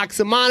Chris up?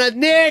 Laxamana,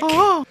 Nick,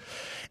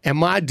 and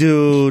my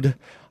dude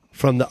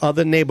from the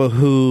other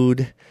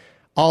neighborhood,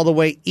 all the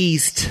way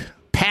east,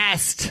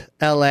 past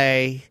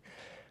L.A.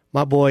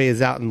 My boy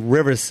is out in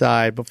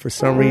Riverside, but for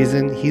some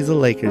reason, he's a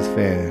Lakers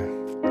fan.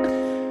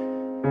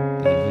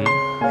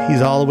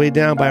 He's all the way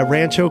down by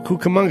Rancho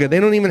Cucamonga. They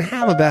don't even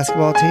have a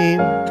basketball team.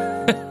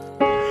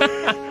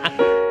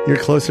 You're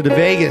closer to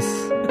Vegas.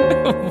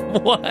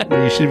 What?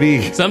 You should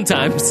be.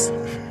 Sometimes.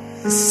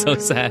 So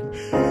sad.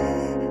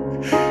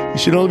 You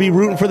should only be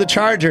rooting for the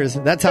Chargers.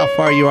 That's how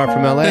far you are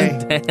from LA.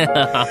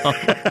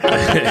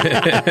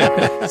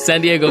 San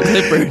Diego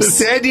Clippers.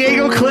 San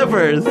Diego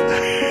Clippers.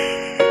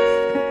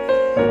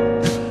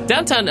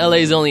 Downtown LA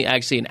is only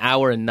actually an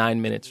hour and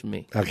 9 minutes from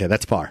me. Okay,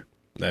 that's far.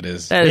 That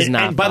is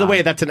not. And by the far.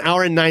 way, that's an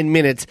hour and 9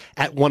 minutes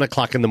at 1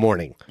 o'clock in the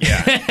morning.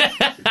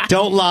 Yeah.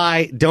 Don't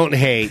lie. Don't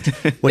hate.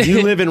 When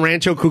you live in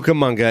Rancho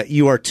Cucamonga,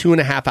 you are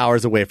 2.5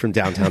 hours away from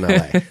downtown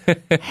LA.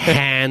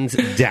 Hands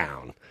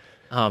down.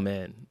 Oh,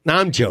 man. No,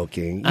 I'm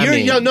joking. I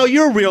mean-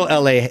 You're a real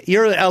LA.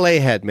 You're an LA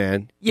head,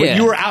 man. Yeah. But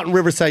you were out in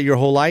Riverside your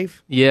whole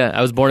life? Yeah,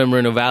 I was born in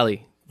Moreno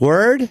Valley.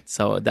 Word?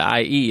 So the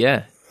IE,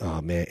 yeah. Oh,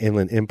 man.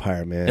 Inland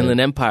Empire, man. Inland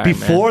Empire,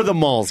 Before the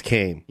malls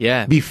came.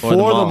 Yeah, Before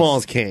the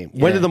malls came.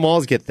 When Yeah. did the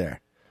malls get there?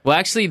 Well,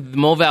 actually, the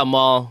Moval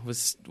Mall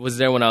was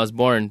there when I was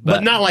born.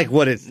 But not like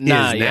what it is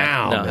Nah, yeah.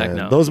 now. No, heck man.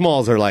 no. Those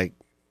malls are like,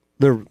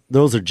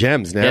 those are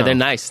gems now. Yeah, they're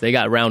nice. They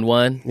got round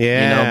one,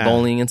 Yeah.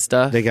 bowling and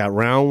stuff. They got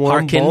round one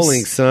Harkins.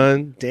 bowling,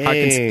 son. Dang.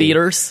 Harkins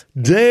Theaters.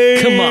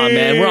 Dang. Come on,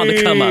 man. We're on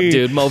the come up,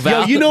 dude. Moval.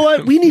 Yo, you know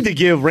what? We need to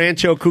give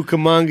Rancho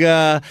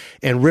Cucamonga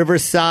and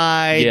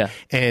Riverside Yeah.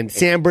 and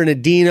San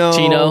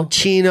Bernardino.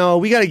 Chino.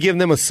 We got to give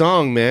them a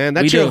song, man.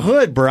 That's We your do.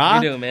 hood,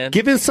 brah. We do, man.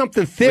 Give him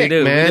something thick, do,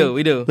 we man.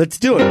 we do. Let's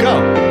do it.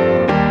 Go.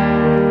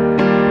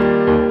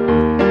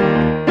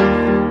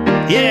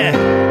 Yeah.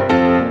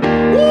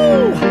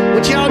 Woo!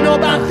 What y'all know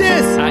about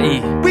this?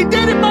 IE. We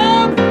did it,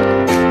 Mom!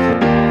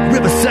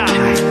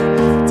 Riverside.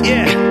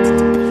 Yeah.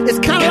 It's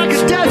kind of like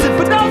a desert,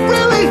 but not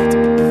really.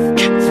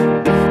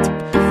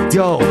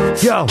 Yo.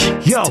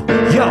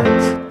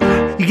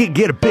 You can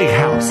get a big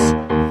house,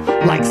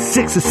 like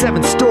 6 or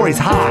 7 stories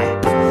high,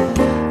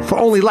 for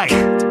only like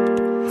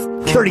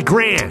 30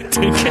 grand. It's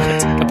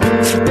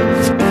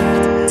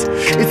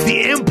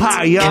the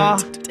Empire, y'all.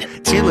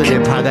 Inland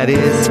Empire, that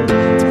is.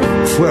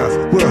 Where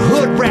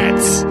hood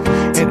rats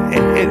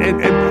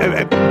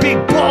and big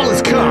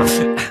ballers come.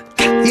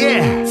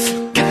 Yeah.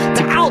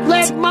 The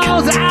outlet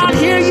malls are out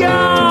here,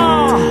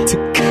 y'all.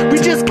 We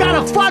just got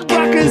a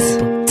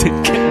Fuddruckers.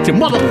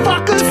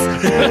 Motherfuckers.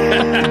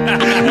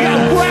 We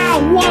got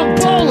round one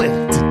bowling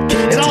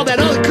and all that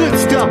other good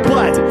stuff.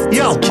 But,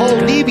 yo,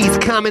 Old Navy's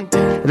coming.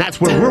 And that's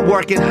where we're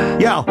working.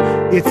 Yo,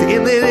 it's the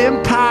Inland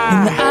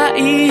Empire.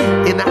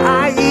 In the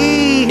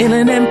IE.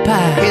 Inland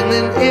Empire.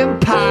 Inland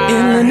Empire.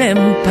 Inland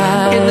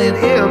Empire. Inland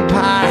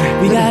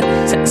Empire. We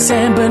got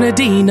San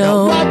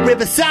Bernardino. What?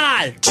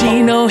 Riverside.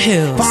 Chino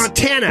Hills.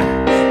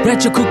 Fontana.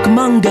 Rancho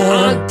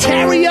Cucamonga.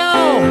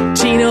 Ontario.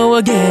 Chino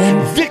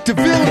again.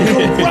 Victorville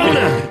and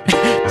Corona.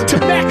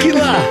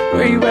 Temecula.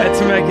 Where you at,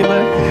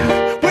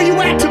 Temecula? Where you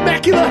at,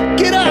 Temecula?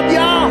 Get up,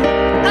 y'all.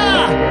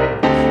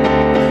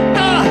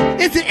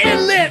 It's the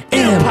Inland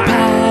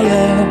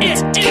Empire.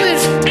 It's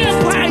Inland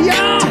Empire,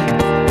 y'all.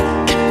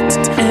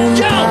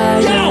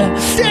 Yo,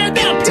 stand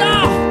up,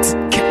 y'all.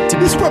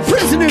 This is where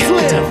prisoners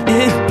live.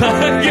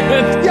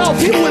 Yo,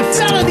 people with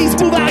felonies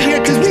move out here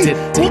because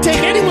we'll take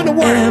anyone to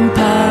work.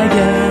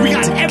 Empire. We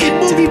got every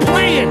movie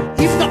playing,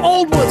 even the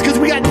old ones, because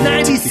we got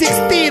 96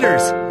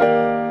 theaters.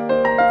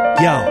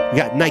 Yo, we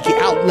got Nike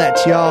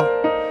outlets, y'all.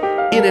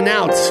 In and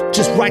outs,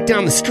 just right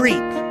down the street.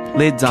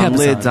 Lids on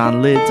lids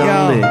on lids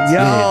on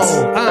lids.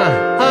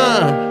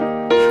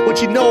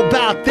 What you know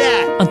about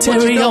that?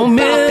 Ontario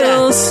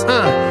Mills.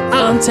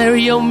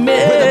 Ontario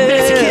Mills. Where the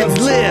Mexicans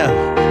live.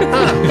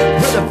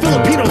 Where the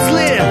Filipinos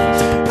live.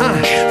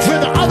 Where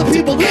the other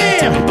people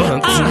live.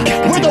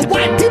 Where the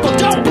white people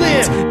don't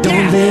live.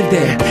 Don't live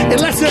there.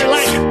 Unless they're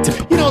like,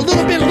 a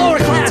little bit lower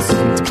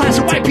class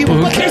of white people.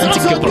 But there's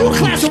also a new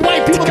class of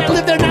white people that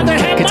live there now that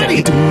have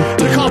money.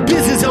 They're called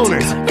business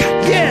owners.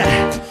 Yeah.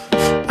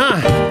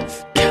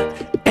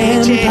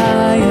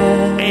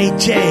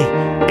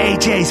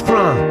 AJ's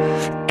from.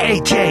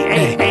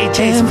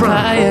 AJ's from.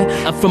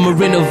 I'm from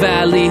Moreno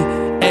Valley.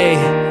 Hey,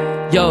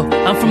 yo,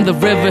 I'm from the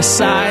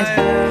Riverside.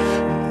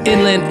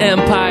 Inland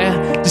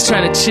Empire. Just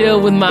trying to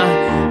chill with my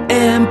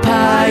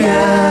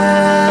empire.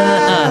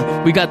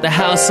 We got the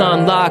house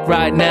on lock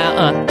right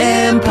now.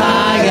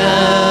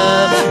 Empire.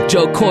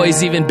 Joe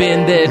Koy's even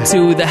been there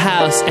to the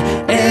house.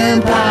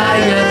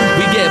 Empire.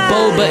 We get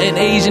boba and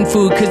Asian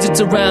food cause it's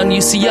around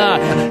UCR.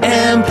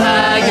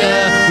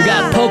 Empire. We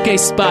got poke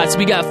spots.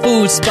 We got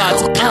food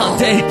spots all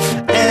day.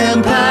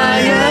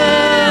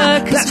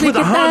 Empire. That's where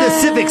the Honda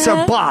Civics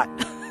are bought.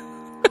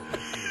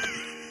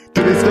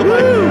 Do they still buy?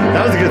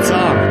 That was a good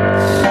song.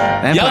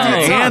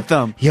 Empire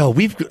anthem. Yo,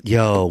 we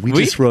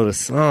just wrote a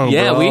song.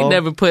 Yeah, bro. we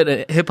never put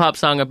a hip hop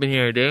song up in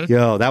here, dude.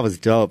 Yo, that was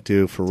dope,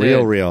 dude. For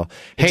Dude, real.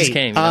 it Hey, just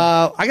came, you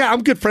know?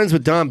 I'm good friends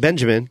with Don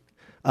Benjamin.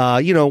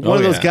 One of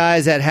those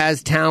guys that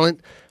has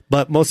talent,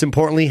 but most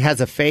importantly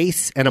has a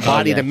face and a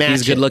body to match.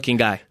 He's a it. good-looking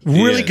guy.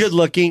 Really good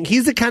looking.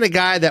 He's the kind of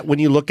guy that when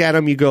you look at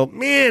him, you go,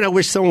 man, I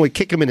wish someone would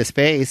kick him in his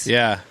face.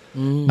 Yeah.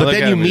 But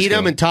then you meet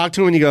him and talk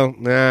to him and you go,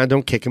 nah,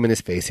 don't kick him in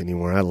his face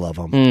anymore. I love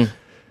him.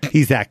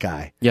 He's that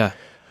guy. Yeah.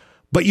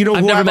 But you know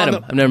I've who never I've met on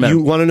him. I've never met You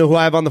him. want to know who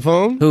I have on the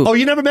phone? Who? Oh,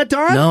 you never met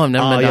Don? No, I've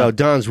never met Don. Yo,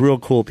 Don's real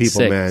cool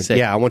people, Sick, man. sick.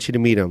 Yeah, I want you to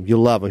meet him.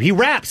 You'll love him. He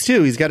raps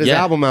too. He's got his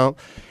album out.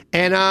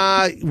 And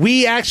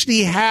we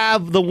actually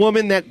have the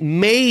woman that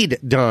made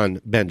Don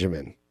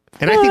Benjamin.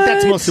 And I think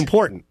that's most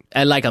important.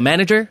 And like a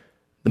manager?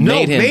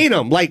 Made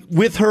him. Like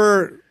with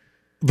her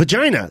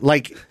vagina.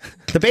 Like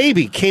The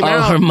baby came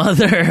out. her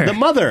mother. The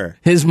mother.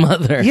 His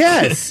mother.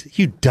 Yes,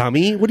 you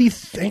dummy. What do you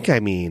think I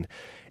mean?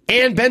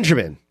 Ann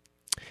Benjamin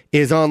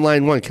is on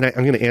line 1. I'm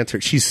going to answer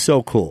it. She's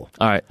so cool.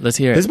 All right, let's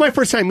hear it. This is my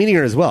first time meeting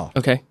her as well.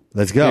 Okay.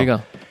 Let's go. Here you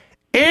go.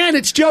 And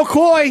it's Joe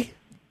Koy.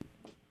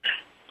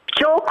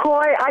 Joe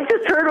Koy, I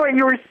just heard what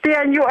you were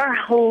saying. You are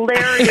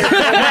hilarious. Oh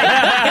my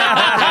God.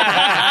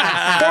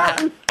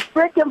 That was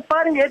freaking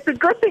funny. It's a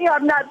good thing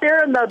I'm not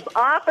there in the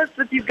office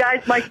with you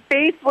guys. My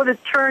face would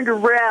have turned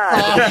red.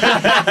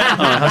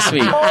 How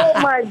sweet. Oh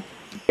my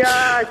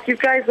gosh, you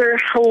guys are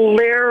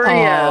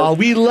hilarious. Oh,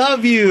 we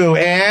love you.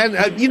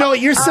 And you know what?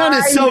 Your son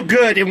is so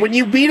good. And when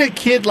you meet a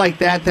kid like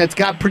that, that's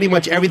got pretty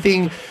much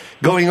everything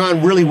going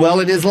on really well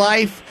in his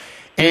life,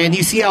 and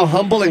you see how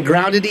humble and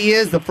grounded he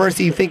is, the first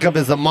thing you think of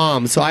is a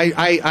mom. So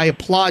I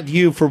applaud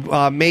you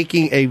for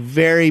making a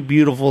very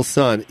beautiful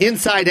son,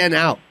 inside and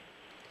out.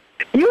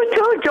 You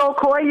too, Joe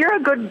Koy. You're a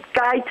good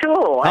guy, too.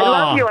 I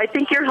love you. I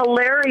think you're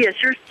hilarious.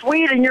 You're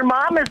sweet, and your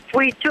mom is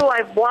sweet, too.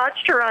 I've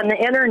watched her on the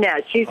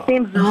Internet. She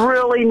seems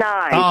really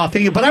nice. Oh,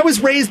 thank you. But I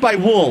was raised by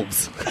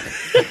wolves.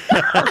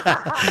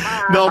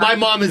 No, my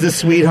mom is a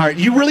sweetheart.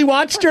 You really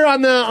watched her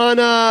on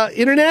the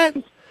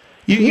Internet?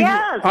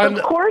 Yes, of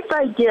course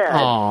I did.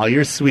 Oh,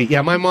 you're sweet.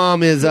 Yeah, my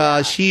mom is,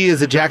 she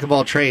is a jack of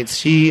all trades.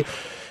 She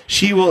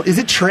will, is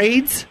it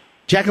trades?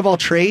 Jack of all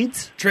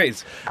trades?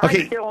 Trades.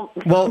 Okay,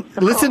 well,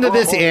 listen to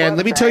this, Ann.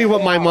 Let me tell you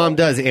what my mom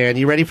does, Ann.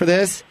 You ready for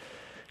this?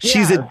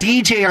 She's a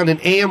DJ on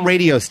an AM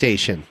radio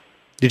station.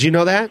 Did you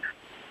know that?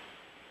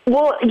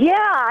 Well, yeah,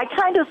 I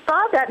kind of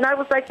saw that, and I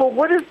was like, well,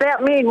 what does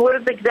that mean?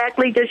 What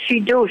exactly does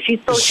she do? She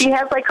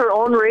has, like, her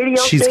own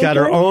radio She's station? got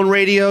her own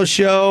radio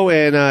show,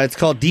 and it's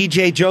called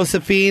DJ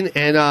Josephine,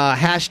 and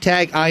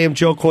hashtag I am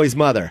Joe Koy's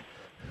mother.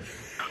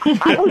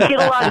 I would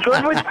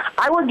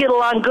get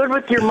along good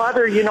with your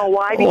mother. You know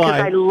why? Because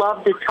I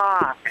love to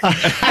talk.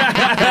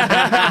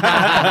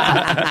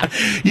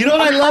 You know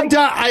what I love,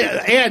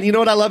 Ann? You know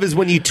what I love is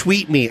when you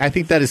tweet me. I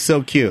think that is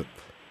so cute.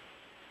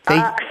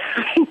 And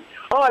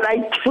I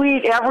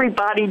tweet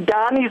everybody.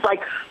 Donnie's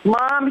like,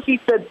 Mom, he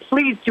said,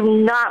 please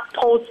do not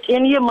post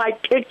any of my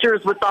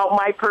pictures without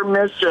my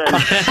permission. I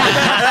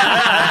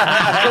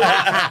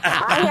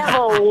have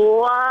a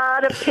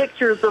lot of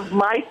pictures of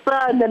my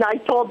son, and I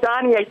told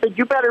Donnie, I said,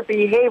 you better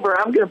behave or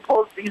I'm going to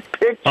post these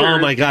pictures. Oh,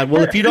 my God.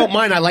 Well, if you don't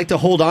mind, I'd like to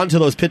hold on to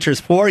those pictures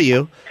for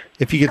you.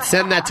 If you could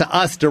send that to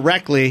us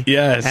directly.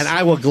 Yes. And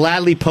I will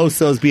gladly post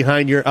those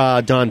behind your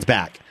Don's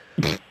back.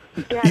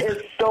 That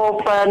is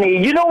so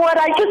funny. You know what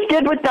I just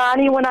did with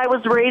Donnie when I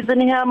was raising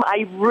him?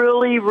 I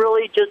really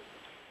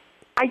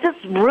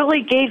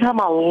gave him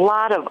a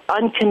lot of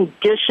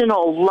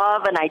unconditional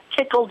love, and I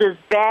tickled his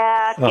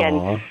back.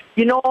 Aww. And,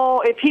 you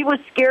know, if he was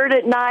scared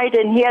at night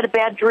and he had a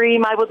bad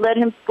dream, I would let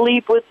him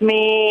sleep with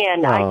me.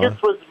 And I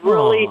just was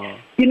really,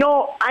 you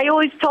know, I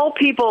always tell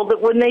people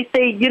that when they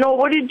say, you know,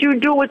 what did you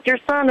do with your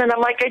son? And I'm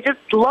like, I just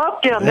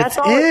loved him. That's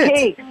all it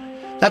takes.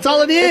 That's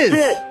all it is.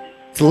 That's it.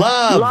 It's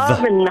love.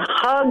 Love and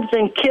hugs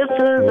and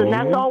kisses, and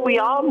that's all we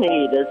all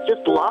need. It's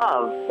just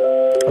love.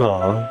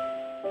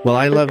 Aw. Well,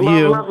 I love love,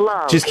 you.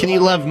 Love. Just can you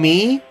love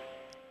me?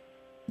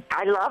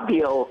 I love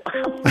you.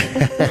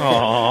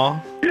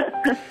 Aw.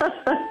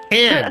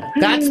 And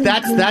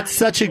that's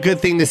such a good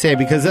thing to say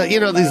because you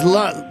know these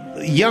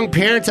young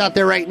parents out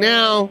there right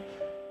now.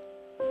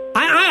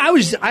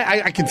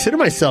 I consider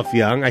myself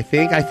young. I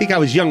think I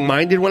was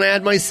young-minded when I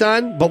had my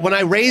son, but when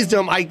I raised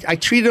him, I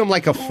treated him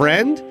like a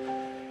friend.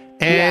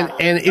 And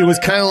it was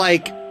kind of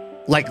like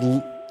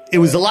it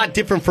was a lot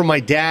different from my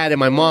dad and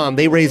my mom.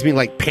 They raised me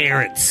like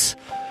parents,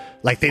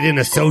 like they didn't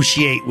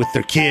associate with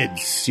their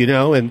kids, you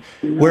know. And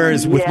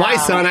whereas with my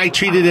son, I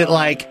treated it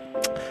like,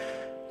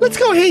 let's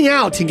go hang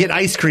out and get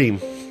ice cream,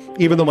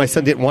 even though my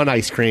son didn't want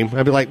ice cream.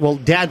 I'd be like, well,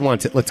 Dad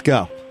wants it, let's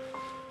go.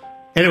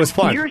 And it was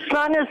fun. Your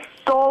son is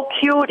so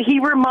cute.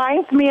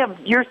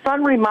 Your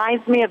son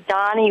reminds me of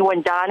Donnie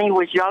when Donnie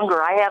was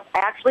younger. I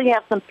actually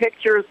have some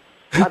pictures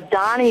of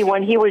Donnie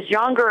when he was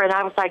younger, and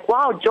I was like,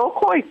 wow, Joe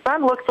Koy's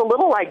son looks a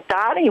little like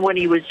Donnie when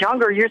he was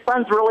younger. Your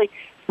son's really,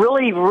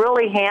 really,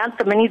 really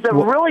handsome, and he's a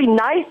really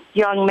nice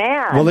young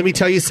man. Well, let me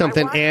tell you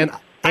something, Ann.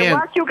 I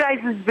watch you guys'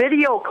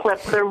 video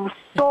clips. They're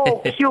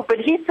so cute, but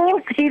he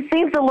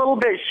seems a little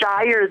bit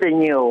shyer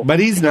than you.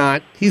 But he's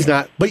not. He's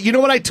not. But you know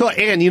what I told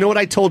Ann? You know what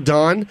I told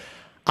Don?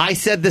 I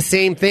said the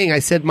same thing. I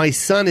said, my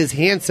son is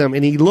handsome,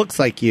 and he looks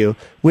like you,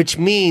 which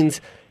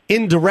means,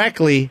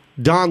 indirectly,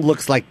 Don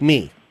looks like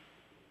me.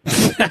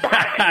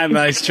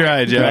 Nice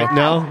try, Joe. Right?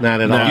 No,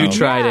 not at all. You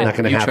tried it. Not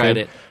going to happen. Tried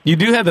it. You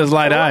do have those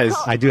light eyes.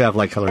 I do have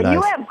light-colored eyes.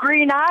 You have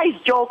green eyes,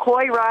 Joe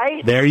Koy,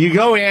 right? There you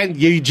go, Ann.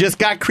 You just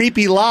got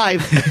creepy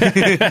live.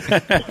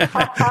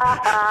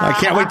 I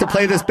can't wait to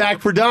play this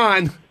back for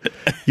Don.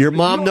 Your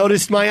mom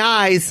noticed my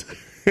eyes.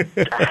 Connie's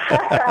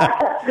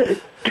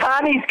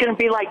going to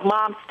be like,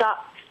 Mom,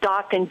 stop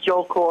stalking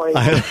Joe Koy.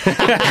 Ann,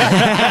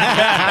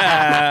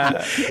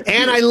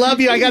 I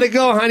love you. I got to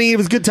go, honey. It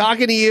was good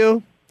talking to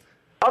you.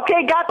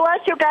 Okay, God bless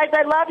you guys.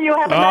 I love you.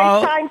 Have a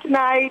nice time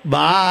tonight.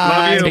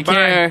 Bye. Take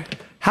care.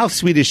 How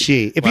sweet is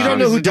she? If you Wow. don't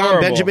know He's who Don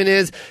adorable. Benjamin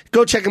is,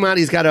 go check him out.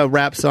 He's got a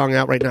rap song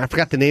out right now. I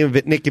forgot the name of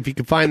it. Nick, if you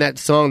can find that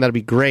song, that'd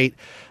be great.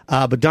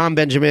 But Don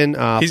Benjamin.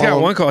 He's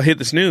got one called Hit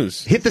the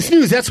Snooze. Hit the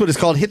Snooze. That's what it's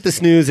called. Hit the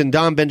Snooze. And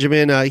Don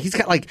Benjamin, he's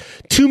got like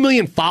 2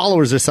 million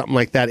followers or something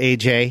like that,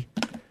 AJ.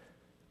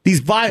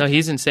 No,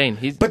 he's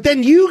insane. But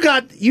then you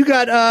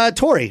got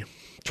Tori.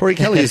 Tori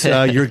Kelly is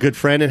your good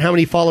friend. And how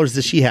many followers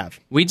does she have?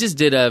 We just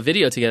did a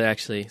video together,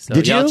 actually. So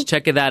Did y'all you?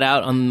 check that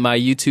out on my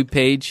YouTube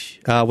page.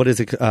 What is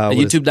it?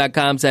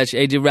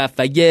 YouTube.com/AJ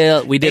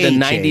Rafael. We did a AJ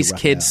 90s Rafael.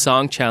 kids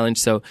song challenge.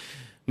 So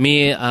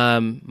me,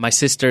 my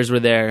sisters were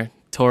there,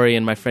 Tori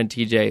and my friend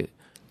TJ,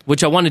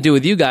 which I want to do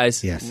with you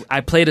guys. Yes.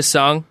 I played a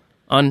song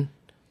on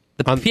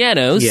the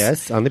pianos.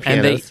 Yes, on the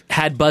And pianos. they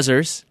had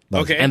buzzers.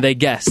 Okay. And they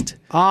guessed.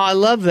 Oh, I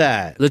love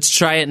that. Let's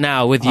try it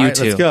now with All you right,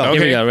 two. let's go. Here we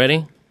Okay. go.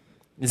 Ready?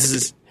 Here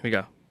we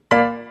go.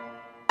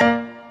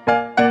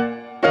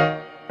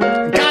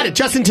 Got it.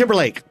 Justin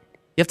Timberlake.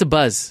 You have to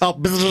buzz. Oh,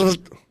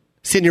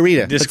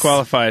 Senorita.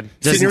 Disqualified.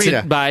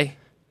 Senorita. Bye.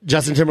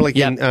 Justin Timberlake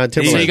Yep. and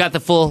Timberlake. So you got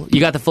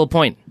the full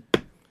point.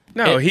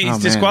 No, he's man.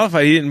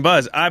 disqualified. He didn't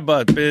buzz. I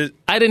buzzed.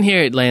 I didn't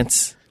hear it,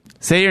 Lance.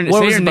 Say your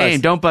What was the name.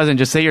 buzz? Don't buzz and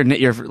just say your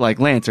like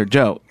Lance or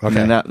Joe. Okay. And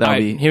then that'll All right,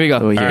 be. here we go.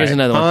 that'll be Here's it.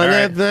 another one. On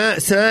right.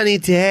 a sunny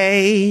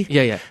day.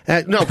 Yeah.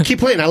 No, keep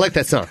playing. I like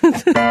that song.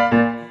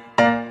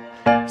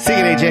 Sing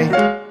it,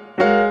 AJ.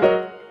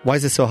 Why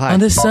is it so high? On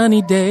this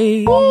sunny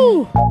day,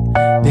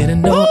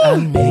 didn't know I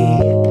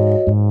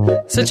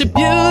made such a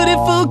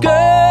beautiful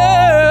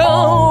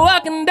girl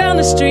walking down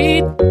the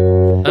street.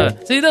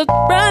 See those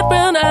bright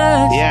brown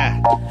eyes,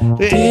 Yeah.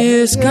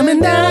 tears coming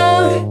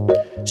down.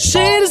 She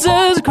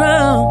deserves a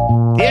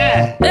crown.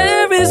 Yeah.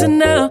 There is a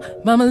now,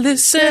 mama,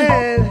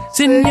 listen,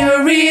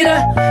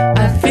 senorita,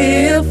 I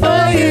feel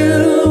for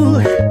you.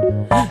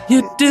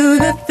 You do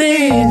the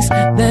things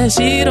that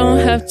she don't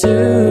have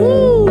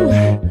to.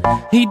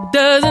 He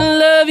doesn't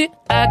love you,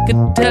 I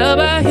could tell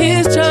by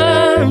his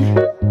charm.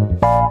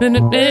 And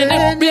it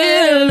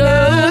real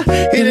love,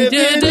 and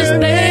you just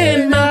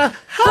made my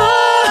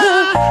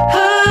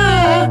heart.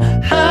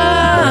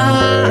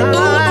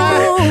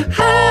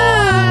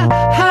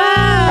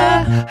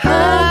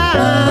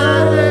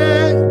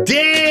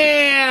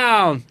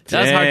 Damn.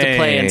 That was hard to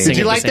play and Dang. sing. Did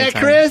you at the like same that,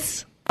 time.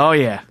 Chris? Oh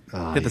yeah.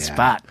 Hit the yeah.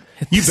 spot.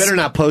 You better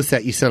not post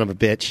that, you son of a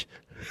bitch.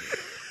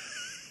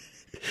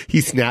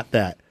 He snapped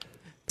that.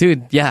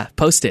 Dude, yeah,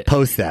 post it.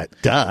 Post that.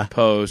 Duh.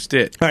 Post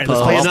it. All right,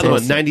 let's play Post another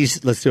one. it.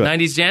 90s. Let's do it.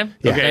 90s jam?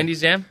 Yeah. Okay.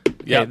 90s jam?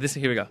 Yeah. Okay,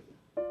 here we go.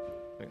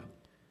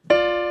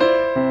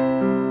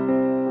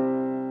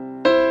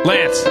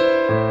 Lance.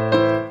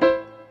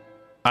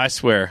 I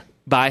swear.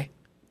 Bye.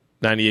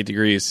 98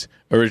 Degrees.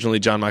 Originally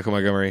John Michael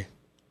Montgomery.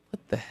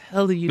 What the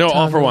hell are you No, all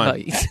talking for one.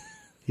 about?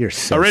 You're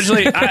so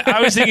Originally,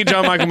 I was thinking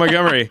John Michael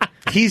Montgomery.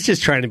 He's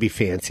just trying to be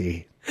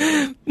fancy.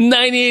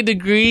 98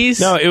 degrees?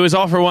 No, it was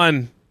all for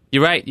one,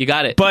 You're right. You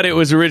got it. but it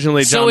was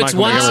originally So John it's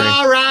Michael one- Montgomery.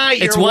 All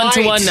right, It's you're 1 to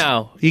white. 1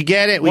 now. You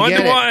get it. We 1 get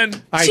to it. 1. All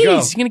right, Jeez, go.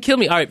 you're going to kill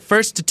me. All right,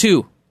 first to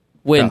 2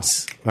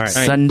 wins. All right.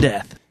 Sudden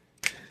death.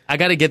 I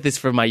got to get this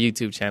for my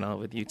YouTube channel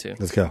with you two.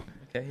 Let's go.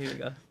 Okay, here we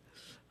go.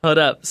 Hold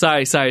up.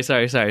 Sorry. Yeah, get I in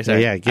got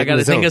the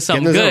to think zone. of Get in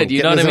something the zone. good. You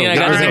Get know in what I the mean? I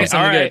zone. got to All think right, of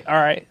something good. All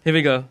right. Here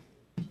we go.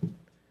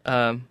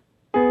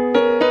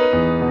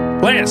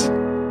 Lance.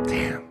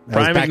 That was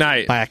Prime back,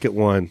 Ignite. Back at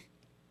 1.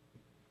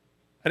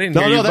 I didn't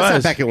No, hear you that's not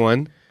buzz. back at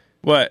 1.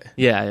 What?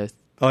 Yeah.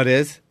 Oh, it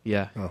is?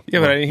 Yeah. Oh, Yeah,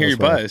 but I didn't hear you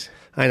that's fine. buzz.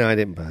 I know, I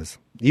didn't buzz.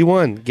 You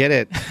won. Get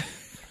it.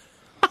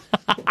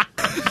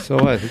 So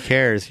what? Who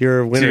cares? You're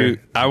a winner. Dude,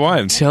 I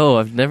won. Joe,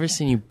 I've never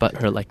seen you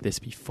butt her like this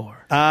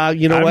before.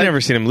 You know I've what?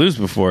 never seen him lose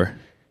before.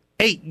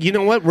 Hey, you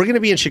know what? We're going to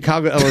be in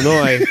Chicago,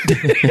 Illinois,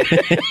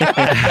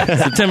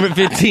 September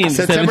 15th.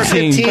 September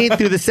 17th. 15th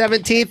through the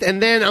 17th,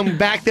 and then I'm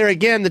back there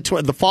again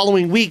the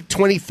following week,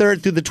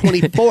 23rd through the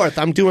 24th.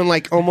 I'm doing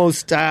like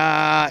almost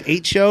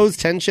 10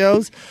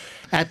 shows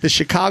at the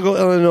Chicago,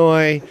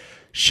 Illinois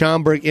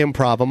Schaumburg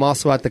Improv. I'm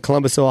also at the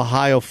Columbus,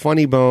 Ohio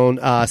Funny Bone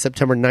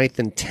September 9th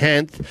and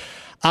 10th.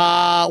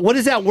 What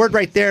is that word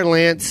right there,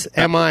 Lance?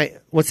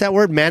 What's that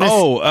word? Manus?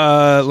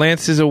 Oh,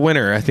 Lance is a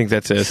winner. I think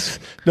that says.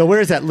 No,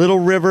 where is that? Little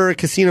River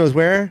Casino is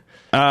where?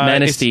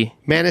 Manistee.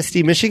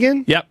 Manistee,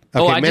 Michigan? Yep.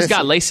 Oh, Okay, I just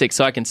got Manistee- LASIK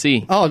so I can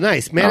see. Oh,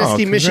 nice.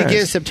 Manistee, congrats.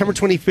 Michigan, September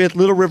 25th,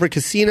 Little River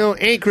Casino.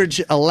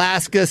 Anchorage,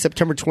 Alaska,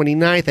 September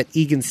 29th at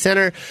Egan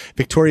Center.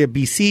 Victoria,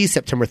 BC,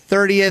 September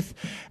 30th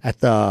at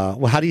the,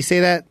 well, how do you say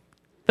that?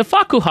 The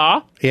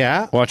Fakuha.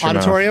 Yeah. Watch your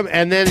Auditorium.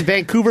 And then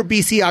Vancouver,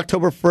 BC,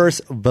 October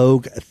 1st,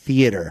 Vogue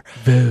Theater.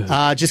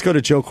 Just go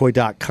to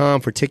joekoy.com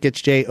for tickets,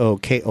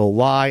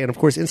 JOKOY. And of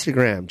course,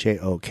 Instagram,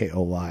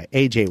 JOKOY.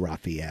 AJ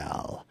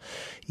Raphael.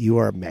 You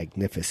are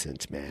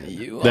magnificent, man.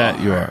 That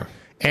you are.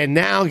 And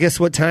now, guess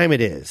what time it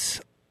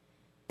is?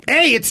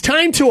 Hey, it's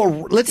time to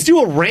let's do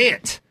a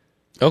rant.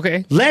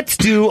 Okay. Let's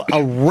do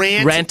a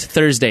rant. Rant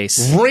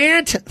Thursdays.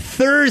 Rant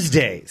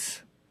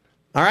Thursdays.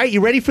 All right,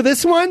 you ready for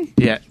this one?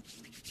 Yeah.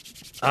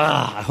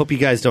 I hope you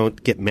guys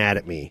don't get mad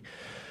at me.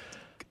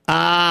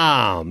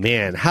 Oh,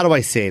 man. How do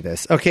I say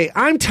this? Okay,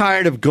 I'm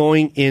tired of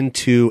going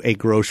into a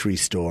grocery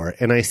store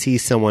and I see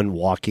someone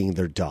walking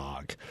their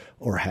dog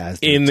or has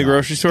their In the dog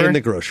grocery store? In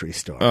the grocery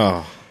store.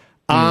 Oh.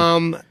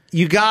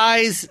 You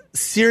guys,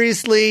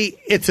 seriously,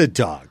 it's a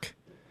dog.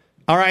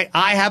 All right,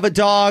 I have a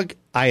dog.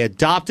 I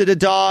adopted a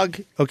dog,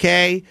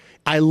 okay?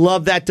 I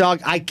love that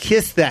dog. I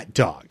kiss that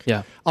dog.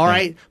 Yeah. All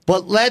right,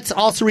 but let's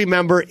also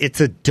remember it's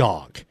a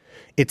dog.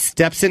 It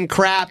steps in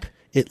crap.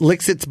 It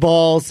licks its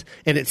balls,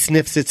 and it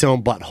sniffs its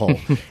own butthole.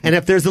 And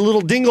if there's a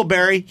little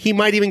dingleberry, he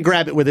might even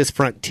grab it with his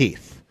front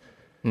teeth.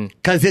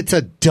 Because it's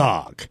a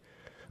dog.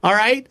 All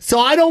right? So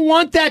I don't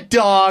want that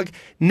dog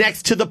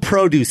next to the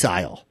produce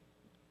aisle.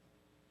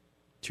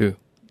 True.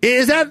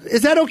 Is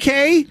that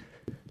okay?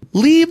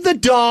 Leave the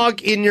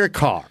dog in your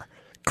car.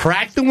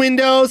 Crack the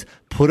windows.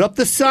 Put up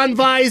the sun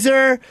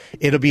visor.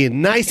 It'll be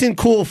nice and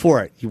cool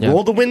for it. You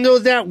roll the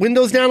windows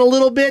down a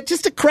little bit,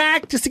 just a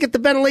crack, just to get the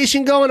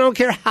ventilation going. I don't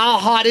care how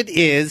hot it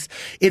is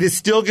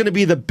still going to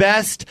be the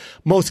best,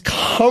 most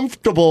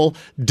comfortable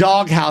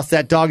doghouse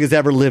that dog has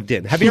ever lived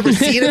in. Have you ever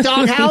seen a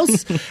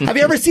doghouse? Have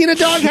you ever seen a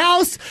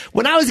doghouse?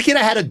 When I was a kid,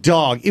 I had a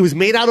dog. It was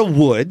made out of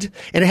wood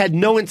and it had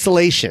no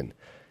insulation.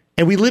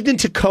 And we lived in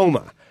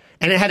Tacoma.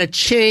 And it had a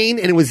chain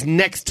and it was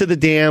next to the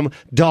damn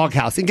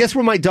doghouse. And guess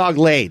where my dog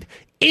laid?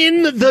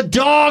 In the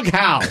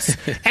doghouse.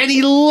 And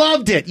he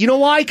loved it. You know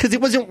why? Because it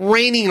wasn't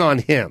raining on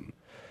him.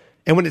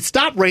 And when it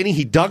stopped raining,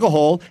 he dug a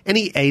hole and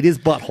he ate his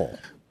butthole.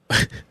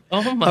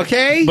 Oh my.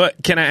 Okay?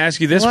 But can I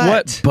ask you this? What?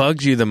 What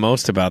bugs you the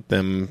most about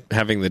them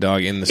having the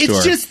dog in the store?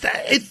 It's just,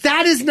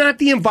 that is not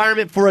the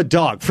environment for a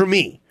dog, for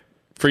me.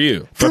 For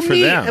you. But for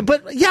me, them.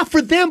 But yeah, for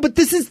them. But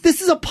this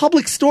is a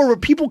public store where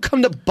people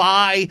come to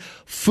buy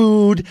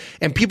food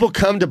and people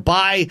come to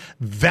buy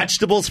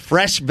vegetables,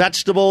 fresh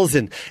vegetables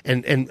and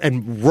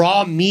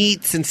raw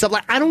meats and stuff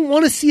like. I don't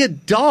want to see a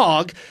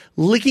dog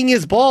licking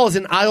his balls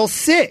in aisle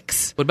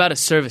 6. What about a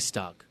service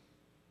dog?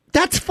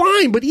 That's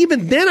fine, but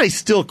even then, I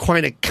still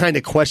kind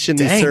of question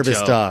these Dang, service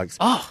Joe. dogs.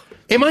 Oh.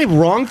 Am I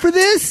wrong for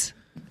this?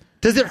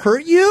 Does it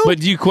hurt you? But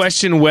do you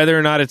question whether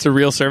or not it's a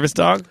real service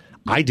dog?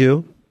 I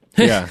do.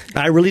 Yeah.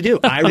 I really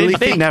do. I really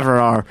They think never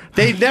are.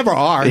 They never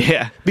are.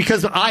 Yeah.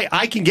 Because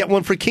I can get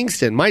one for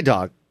Kingston, my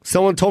dog.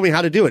 Someone told me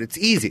how to do it. It's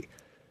easy.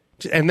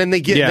 And then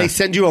they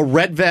send you a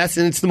red vest,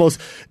 and it's the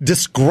most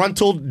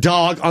disgruntled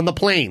dog on the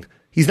plane.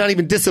 He's not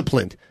even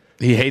disciplined.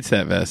 He hates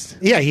that vest.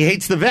 Yeah, he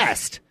hates the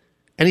vest.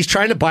 And he's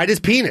trying to bite his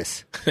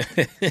penis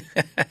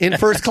in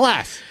first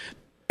class.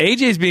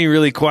 AJ's being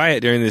really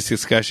quiet during this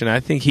discussion. I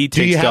think he takes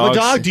Do you have a dogs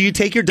dog? Do you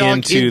take your dog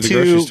into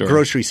the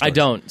grocery store. I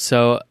don't.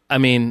 So, I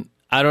mean,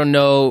 I don't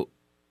know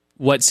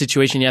what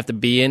situation you have to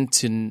be in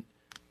to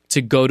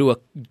go to a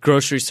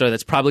grocery store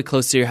that's probably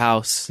close to your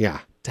house. Yeah.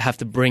 To have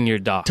to bring your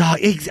dog. I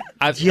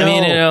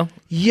mean, you know.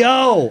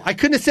 Yo, I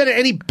couldn't have said it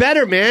any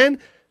better, man.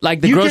 Like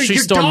the grocery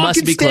store dog must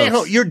can be stay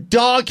close. home. Your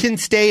dog can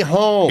stay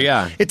home.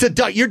 Yeah. It's a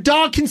dog. Your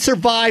dog can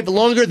survive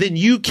longer than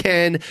you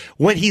can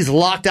when he's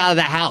locked out of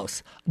the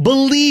house.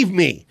 Believe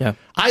me. Yeah.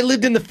 I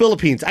lived in the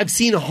Philippines. I've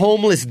seen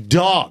homeless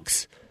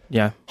dogs.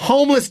 Yeah.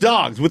 Homeless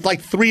dogs with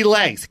like 3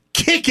 legs.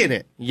 Kicking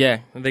it. Yeah.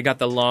 They got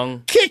the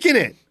long Kicking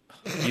it.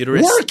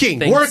 uterus.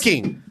 things.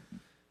 Working.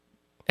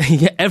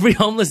 Yeah, every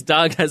homeless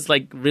dog has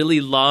like really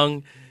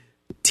long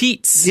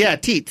teats. Yeah,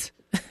 teats.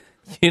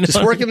 You know?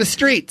 Just working the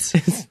streets.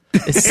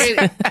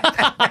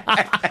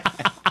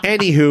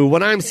 Anywho,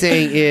 what I'm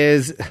saying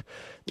is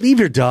leave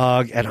your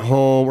dog at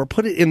home or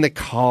put it in the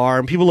car.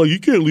 And people are like, you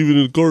can't leave it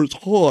in the car. It's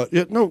hot.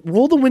 Yeah, no,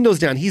 roll the windows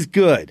down. He's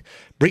good.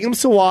 Bring him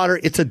some water.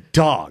 It's a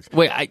dog.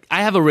 Wait, I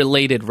have a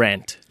related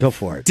rant. Go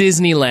for it.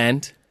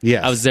 Disneyland.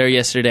 Yes. I was there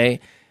yesterday.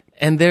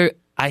 And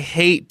I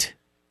hate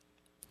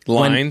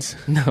Lines?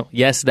 No,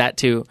 yes, that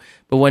too.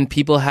 But when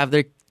people have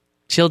their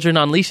children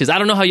on leashes, I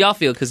don't know how y'all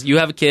feel because you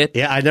have a kid.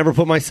 Yeah, I never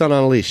put my son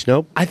on a leash.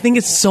 Nope. I think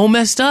it's so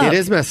messed up. It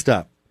is messed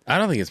up. I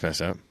don't think it's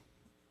messed up.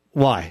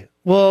 Why?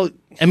 Well,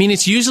 I mean,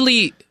 it's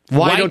usually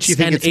Why whites don't you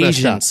think and it's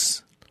messed up?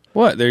 Asians.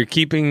 What? They're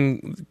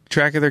keeping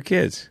track of their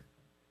kids.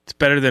 It's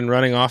better than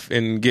running off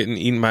and getting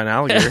eaten by an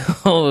alligator.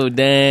 Oh,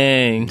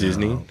 dang.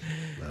 Disney.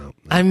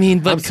 I mean,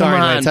 but I'm sorry,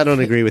 come on. Lance. I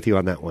don't agree with you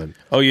on that one.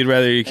 Oh, you'd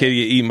rather your kid get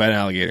eaten by an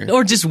alligator?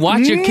 Or just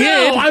watch your kid.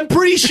 No, I'm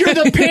pretty sure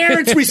the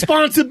parent's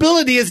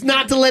responsibility is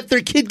not to let their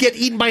kid get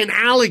eaten by an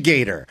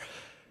alligator.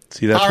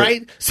 See, that's All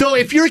right? So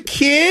if your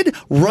kid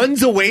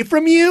runs away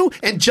from you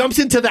and jumps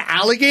into the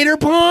alligator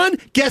pond,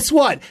 guess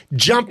what?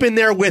 Jump in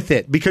there with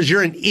it because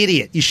you're an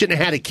idiot. You shouldn't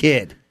have had a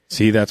kid.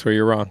 See, that's where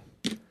you're wrong.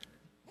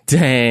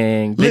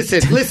 Dang.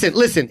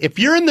 Listen. If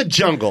you're in the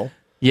jungle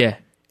Yeah.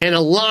 and a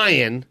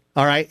lion,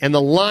 all right, and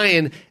the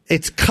lion,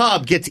 its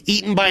cub gets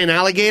eaten by an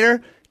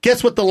alligator,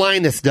 guess what the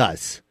lioness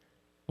does?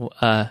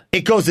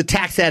 It goes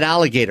attacks that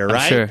alligator,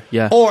 right? Sure,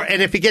 yeah.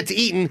 And if it gets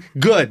eaten,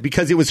 good,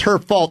 because it was her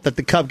fault that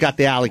the cub got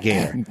the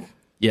alligator.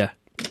 Yeah.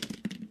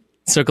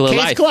 Circle of Case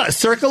life. closed.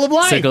 Circle of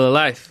life. Circle of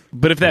life.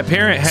 But if that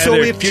parent had So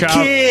their if your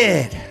child...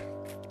 kid...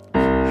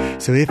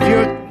 So if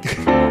you're...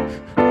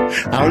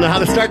 I don't know how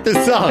to start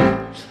this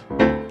song.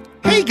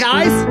 Hey,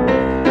 guys.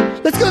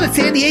 Let's go to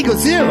San Diego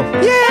Zoo.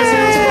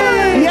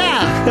 Yeah.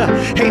 Yeah.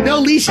 Hey, no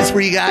leashes for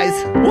you guys.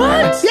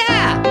 What?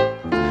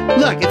 Yeah.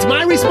 Look, it's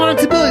my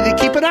responsibility to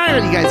keep an eye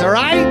on you guys, all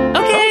right?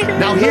 Okay.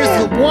 Now, here's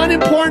the one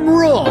important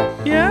rule.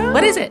 Yeah.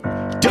 What is it?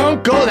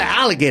 Don't go to the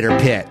alligator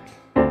pit.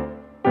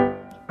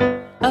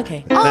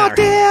 Okay. Oh,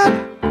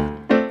 damn.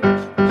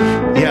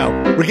 Yo,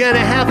 we're going to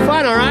have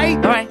fun, all right?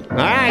 All right. All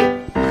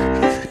right.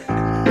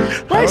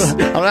 I don't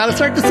know how to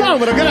start the song,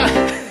 but I'm going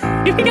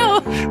to. Here we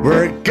go.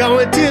 We're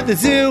going to the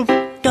zoo.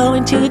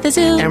 Going to the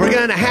zoo. And we're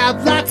gonna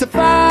have lots of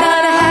fun.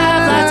 Gonna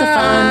have lots of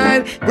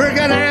fun. We're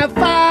gonna have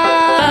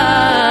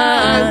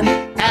fun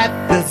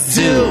at the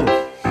zoo.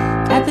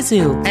 At the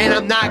zoo. And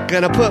I'm not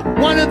gonna put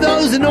one of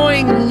those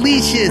annoying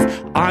leashes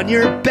on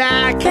your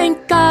back.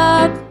 Thank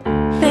God.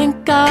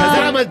 Thank God. 'Cause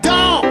I'm an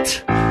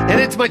adult.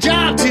 And it's my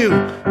job to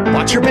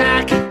watch your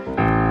back.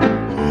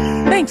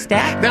 Thanks,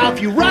 Dad. Now,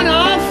 if you run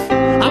off,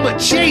 I'm gonna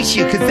chase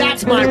you, 'cause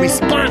that's my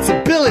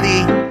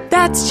responsibility.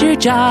 That's your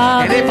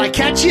job. And if I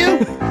catch you,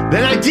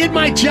 then I did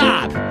my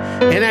job.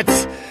 And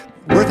that's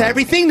worth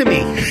everything to me.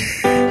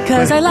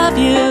 'Cause I love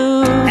you.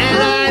 And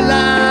I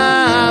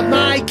love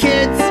my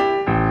kids.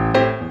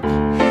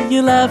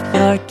 You love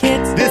your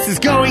kids. This is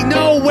going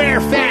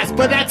nowhere fast,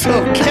 but that's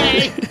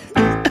okay.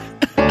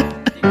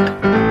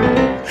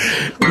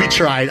 We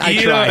tried. I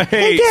tried.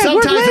 Hey, Dad,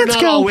 sometimes where'd they're Lance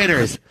not go? all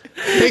winners.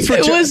 Thanks for,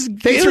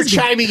 thanks for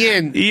chiming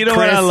in. You know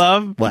Chris. what I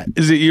love? What?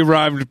 Is that you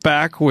rhymed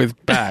back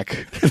with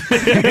back. Oh,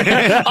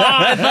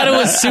 I thought it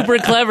was super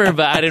clever,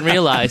 but I didn't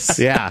realize.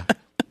 Yeah.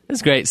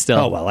 It's great still.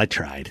 Oh, well, I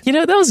tried. You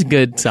know, that was a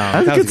good song.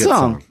 That was a good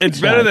song. It's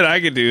better than I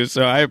could do,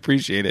 so I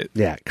appreciate it.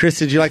 Yeah. Chris,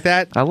 did you like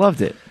that? I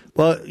loved it.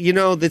 Well, you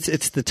know,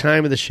 it's the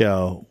time of the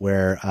show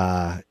where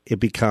it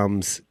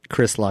becomes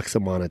Chris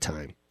Luxamana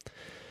time.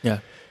 Yeah.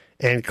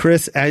 And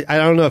Chris, I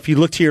don't know if you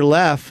look to your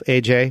left,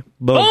 AJ.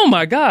 Boom. Oh,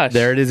 my gosh.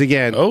 There it is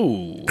again.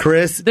 Oh.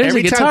 Chris, There's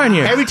a guitar in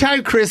here. Every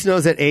time Chris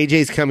knows that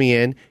AJ's coming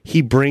in,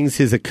 he brings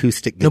his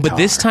acoustic guitar. No, but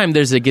this time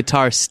there's a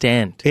guitar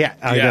stand. Yeah,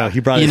 I Yeah. know. He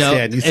brought You a know,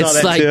 stand. You saw it's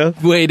that like too?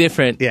 way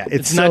different. Yeah,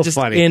 it's not so just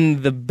funny.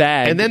 in the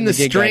bag. And then the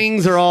gig bag.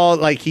 strings are all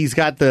like he's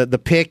got the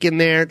pick in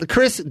there.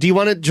 Chris, do you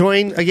want to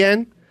join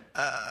again?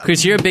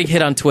 Chris, you're a big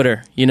hit on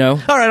Twitter, you know?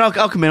 All right, I'll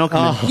come in. I'll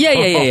come in. Yeah.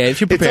 If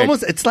you're prepared.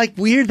 It's like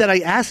weird that I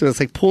asked him. It's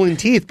like pulling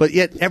teeth, but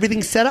yet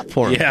everything's set up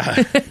for him.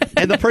 Yeah.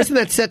 And the person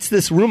that sets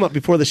this room up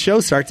before the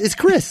show starts is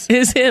Chris.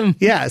 It's him.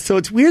 Yeah, so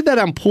it's weird that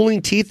I'm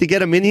pulling teeth to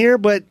get him in here,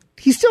 but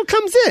he still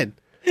comes in.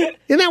 Isn't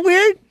that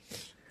weird?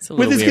 It's a With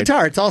little his weird.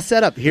 guitar, it's all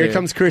set up. Here Yeah.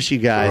 comes Chris, you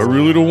guys. I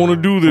really don't want to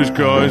do this,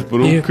 guys,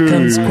 but Here okay.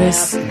 comes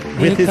Chris.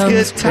 With his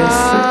comes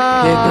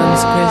guitar. Here comes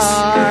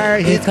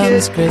Chris. Here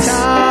comes Chris.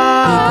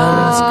 Here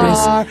comes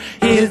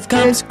Chris. Here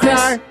comes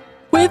Chris.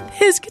 With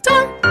his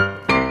guitar.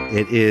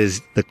 It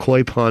is the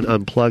Koy Pond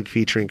Unplugged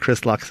featuring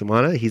Chris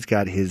Luxamana. He's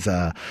got his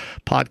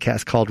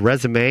podcast called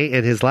Resume,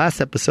 and his last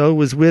episode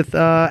was with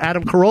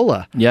Adam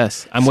Carolla.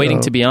 Yes, I'm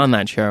waiting to be on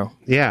that show.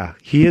 Yeah,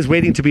 he is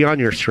waiting to be on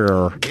your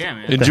show. Yeah,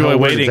 man. Enjoy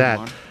waiting.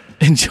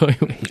 Enjoy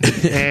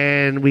waiting.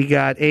 And we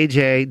got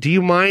AJ. Do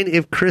you mind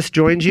if Chris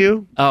joins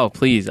you? Oh,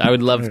 please. I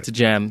would love to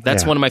jam.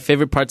 That's Yeah. one of my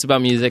favorite parts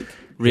about music.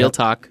 Real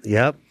talk.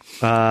 Yep.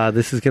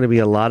 This is going to be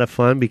a lot of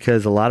fun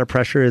because a lot of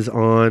pressure is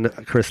on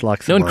Chris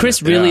Luxamana. No, and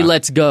Chris really Yeah.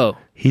 lets go.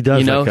 He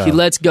does You know, let go. he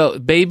lets go.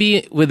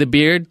 Baby with a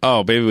beard.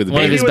 Oh, Baby with the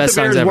One of Baby. his Baby with best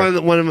the Bear songs is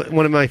ever.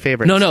 one of my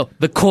favorites. No,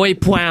 the Koy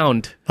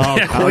Pond. Oh,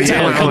 Koy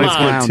yeah, Pond. come Koy on.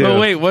 Pond, too. Oh,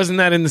 wait, wasn't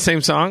that in the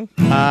same song?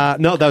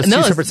 No, that was two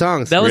No, separate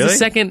songs. That was the Really?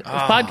 second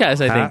podcast,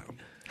 I think.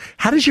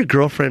 How does your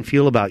girlfriend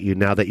feel about you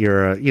now that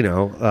you're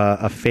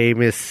a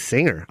famous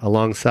singer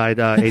alongside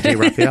AJ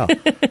Rafael?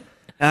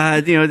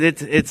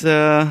 It's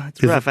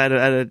rough. I had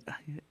to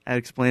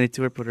explain it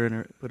to her. Put her in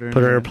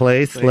her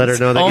place. Let her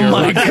know that Oh you're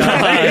my alive.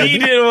 God. He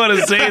didn't want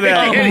to say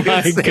that. Oh my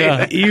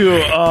God. You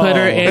Put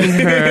her in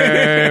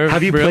her.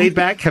 Have you room. played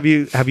back? Have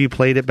you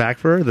played it back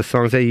for her? The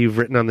songs that you've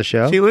written on the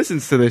show? She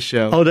listens to this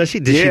show. Oh, does she?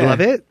 Did she Yeah. love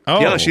it?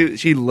 Oh. Yeah,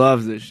 she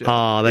loves this show.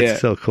 Oh, that's Yeah.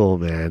 so cool,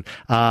 man.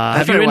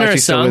 That's you probably written why her a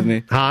she's still song? with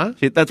me. Huh?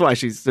 That's why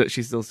she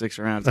still sticks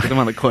around. Because I'm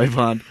on the Koy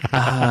Pond.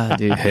 Ah,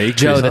 dude. Hey,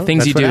 Joe, Chris. the things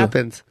That's you what do.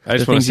 happens. I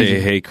just The want to things you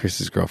say, do. hey,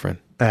 Chris's girlfriend.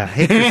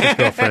 Hey, Chris's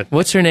girlfriend.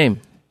 What's her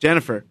name?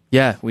 Jennifer.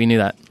 Yeah, we knew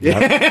that.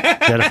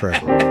 Jennifer.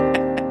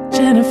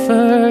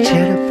 Jennifer,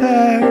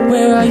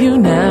 where are you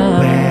now?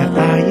 Where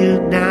are you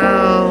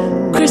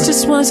now? Chris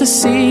just wants to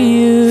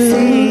see you.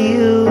 See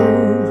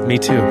you. Me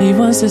too. He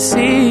wants to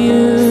see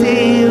you.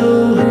 See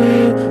you.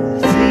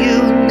 See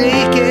you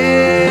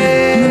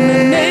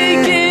naked.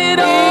 Naked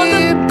on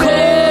the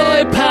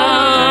Koy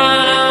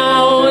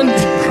Pond.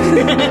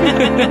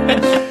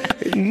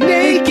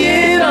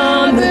 Naked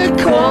on the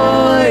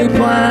Koy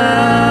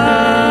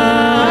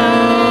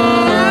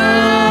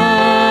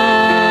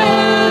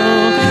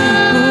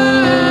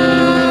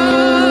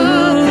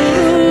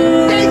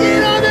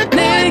Naked on the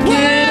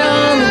Naked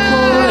on the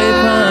Koy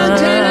Pond.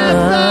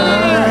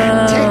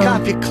 Jennifer, take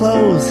off your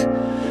clothes.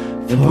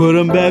 And put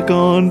them back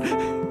on.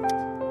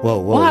 Whoa,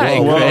 Why,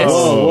 whoa, Chris?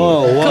 whoa,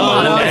 whoa, whoa. Come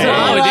on,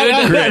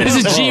 Hey. dude. This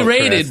is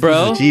G-rated,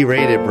 bro. This is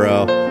G-rated,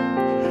 bro.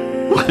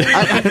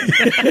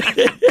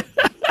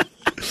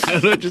 I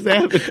don't know what just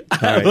happened.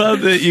 I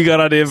love that you got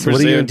on him So for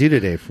what are you saying. going to do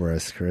today for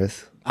us,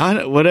 Chris?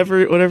 Whatever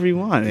you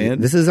want, man.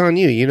 This is on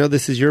you. You know,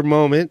 this is your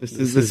moment. This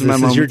is my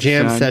moment your to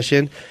jam shine.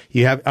 session.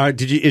 You have.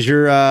 Is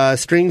your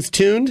strings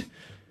tuned?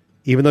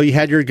 Even though you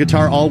had your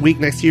guitar all week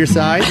next to your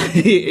side,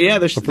 yeah.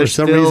 but for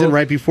some reason,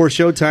 right before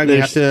showtime, you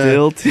have to.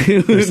 Still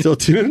tuned. They're still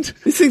tuned.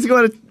 These things go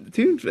out of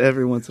tune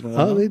every once in a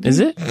while. Oh, they do?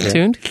 Is it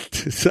tuned?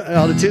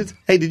 All the tunes.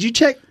 Hey, did you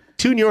check?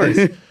 Tune yours.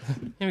 Here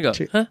we go.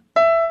 Huh?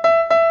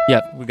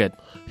 Yep, we're good.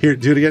 Here,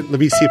 do it again. Let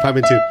me see if I'm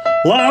in tune.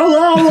 La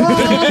la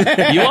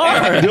la. You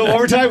are. Do it one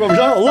more time. La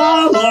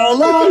la la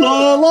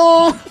la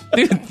la.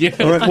 Dude, you're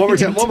All right, one more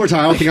time.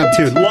 I don't think I'm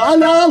tuned. La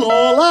la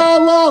la la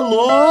la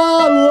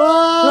la la.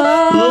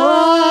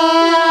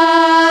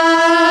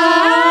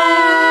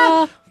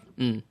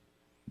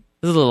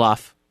 This is a little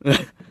off.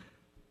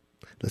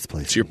 Let's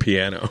play. It's your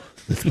piano.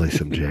 Let's play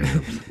some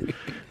jams.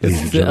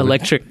 It's the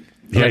electric.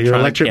 Yeah, your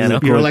electric piano.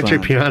 your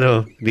electric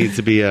piano needs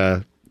to be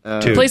tuned.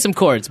 Play some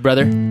chords,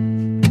 brother.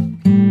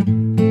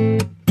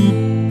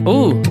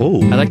 Ooh,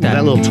 I like that.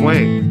 That little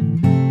twang.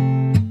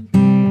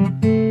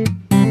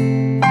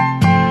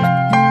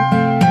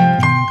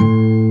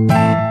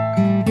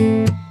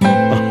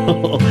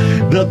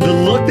 The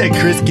look that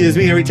Chris gives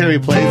me every time he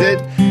plays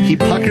it, he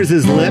puckers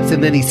his lips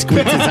and then he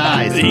squints his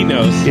eyes. He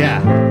knows. Yeah.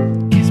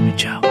 Kiss me,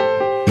 Joe.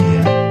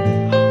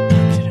 Yeah.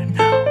 I want you to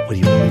know. What do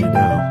you want me to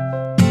know?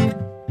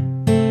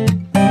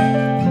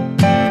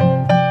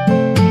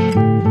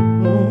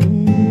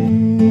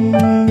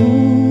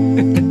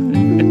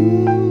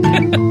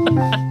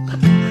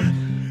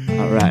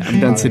 All right, I'm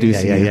done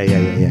seducing.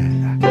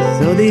 Yeah.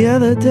 So the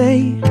other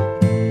day,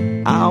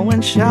 I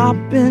went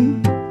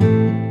shopping.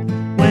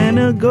 When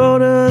I go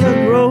to the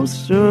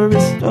grocery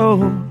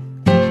store,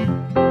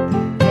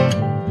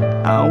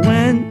 I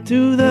went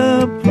to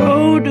the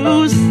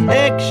produce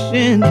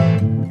section,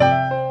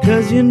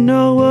 'cause you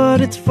know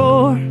what it's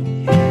for.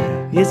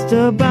 It's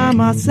to buy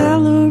my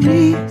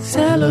celery,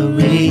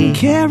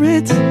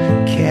 carrots,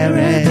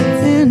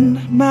 and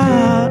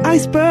my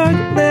iceberg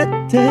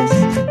lettuce,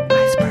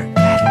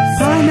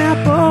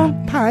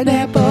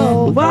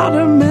 pineapple,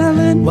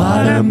 watermelon,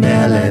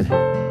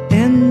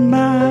 and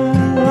my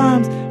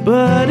limes.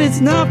 But it's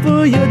not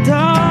for your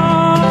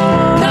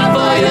dog. Not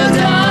for your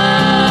dog.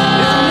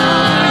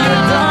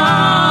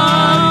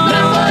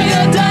 Not for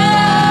your dog.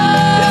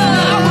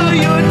 Not for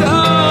your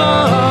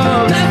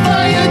dog. Not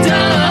for your dog.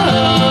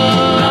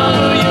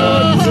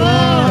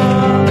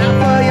 Not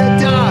for your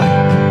dog.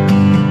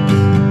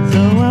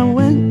 So I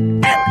went.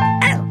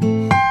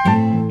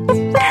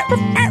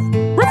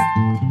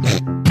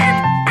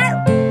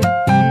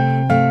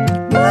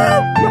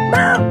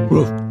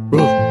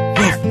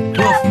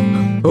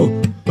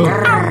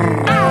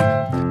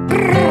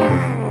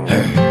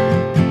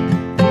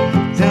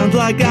 Sounds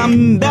like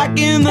I'm back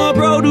in the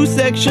produce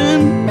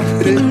section.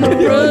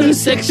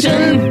 Produce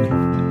section.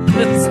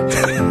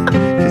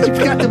 You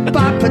forgot to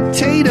buy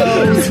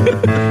potatoes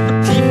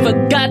She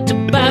forgot to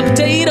buy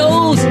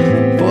potatoes.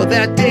 for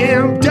that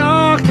damn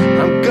dog.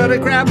 I'm gonna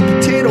grab a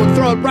potato and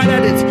throw it right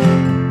at its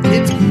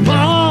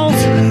balls.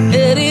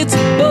 And it's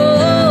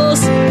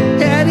balls.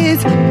 At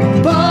its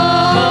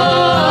balls.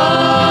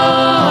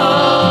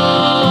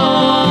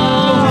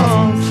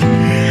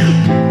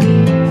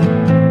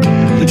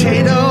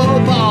 Potato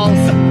balls.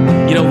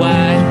 You know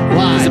why?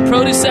 Why? 'Cause the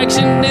produce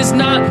section is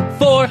not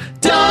for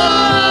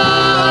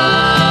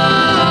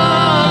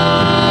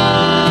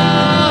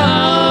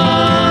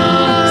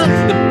dogs.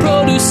 The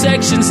produce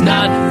section's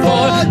not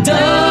for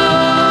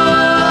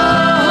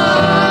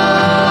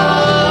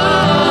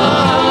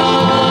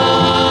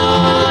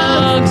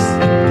dogs.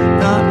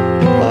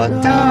 For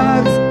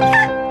dogs.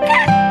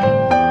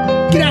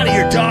 Get out of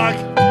here, dog.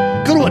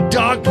 Go to a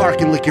dog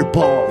park and lick your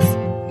balls.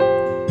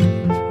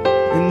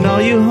 And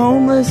all you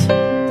homeless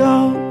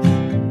dogs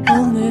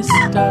On this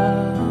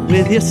dog.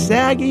 with your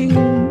saggy.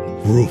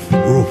 Roof.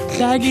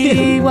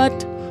 Saggy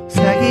what?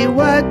 Saggy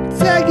what?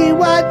 Saggy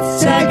what?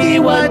 Saggy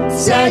what?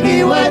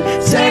 Saggy what?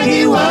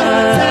 Saggy what?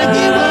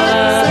 Saggy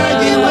what?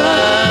 Saggy what?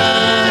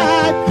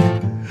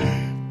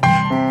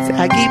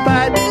 Saggy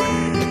butt.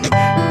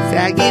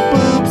 Saggy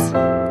boobs.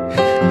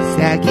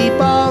 Saggy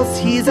balls.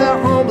 He's a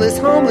homeless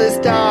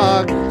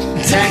dog.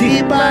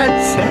 Saggy butt.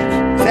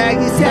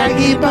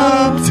 Saggy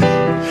boobs.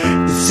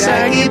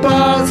 Saggy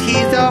balls.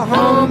 He's a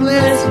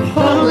homeless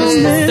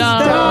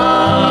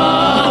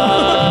dog.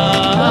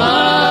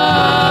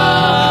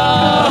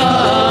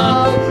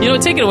 You know,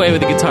 take it away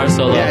with the guitar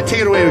solo. Yeah,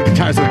 take it away with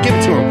guitar. So give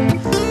it to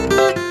him.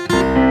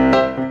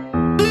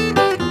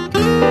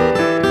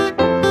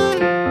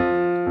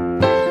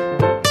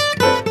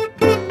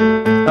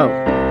 Oh,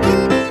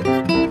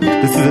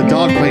 This is a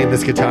dog playing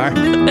this guitar.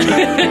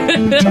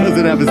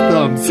 Doesn't have his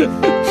thumbs.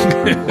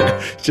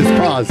 Just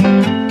paws.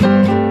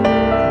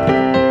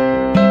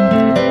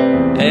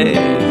 Hey.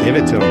 Give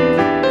it to him.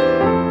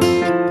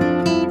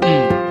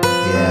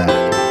 Yeah.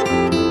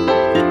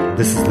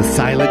 This is the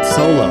silent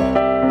solo.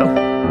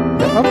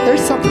 Oh,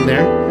 there's something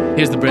there.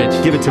 Here's the bridge.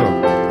 Give it to him.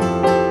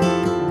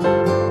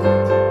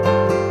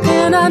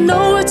 And I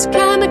know it's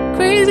kind of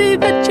crazy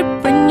that you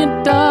bring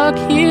your dog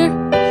here.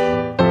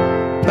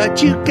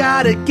 but you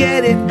gotta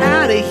get it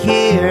out of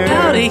here.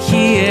 Out of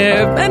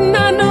here. And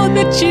I know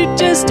that you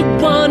just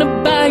wanna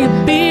buy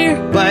a beer.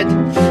 But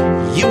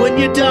you and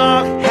your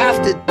dog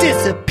have to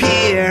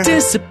disappear. We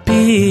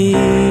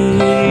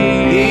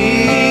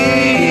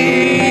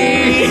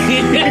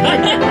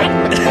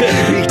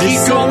keep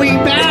going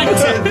back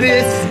to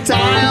this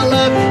style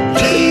of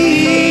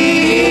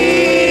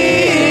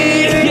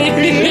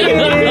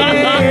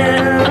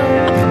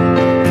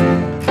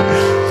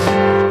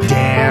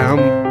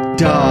Damn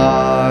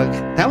dog.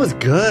 That was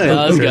good.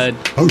 That was good.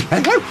 That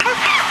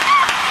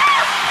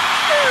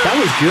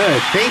was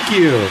good. Thank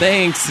you.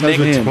 Thanks, That was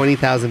Nick. with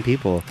 20,000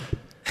 people.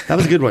 That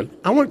was a good one.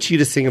 I want you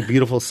to sing a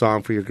beautiful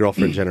song for your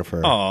girlfriend,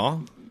 Jennifer. Aw.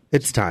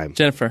 It's time.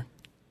 Jennifer.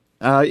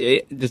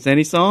 Just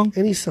any song?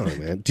 Any song,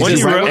 man. What do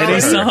you wrote?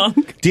 Any song?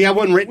 Do you have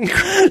one written,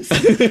 Chris?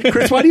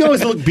 Chris, why do you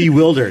always look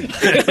bewildered? And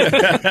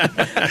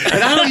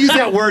I don't use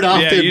that word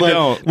often, Yeah, you but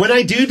don't. when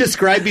I do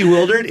describe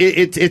bewildered,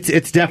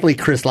 it's definitely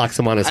Chris locks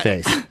him on his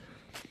face.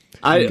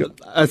 A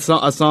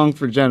song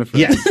for Jennifer.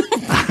 Yes.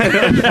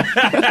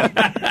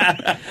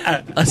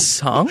 A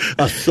song?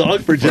 A song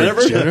for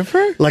Jennifer?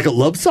 Jennifer? Like a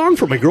love song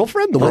for my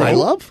girlfriend? The one I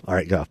love? All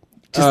right, go.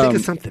 Just think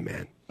of something,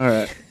 man. All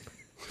right.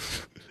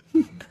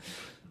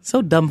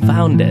 So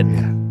dumbfounded.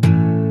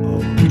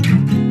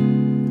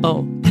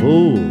 Oh.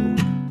 Oh.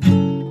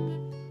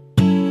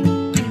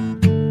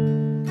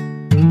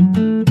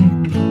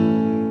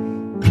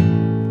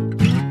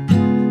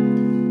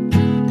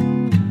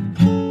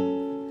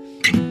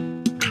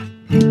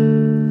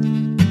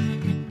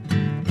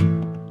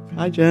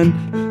 Hi, Jen.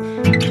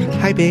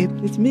 Hi, babe.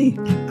 It's me.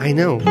 I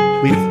know.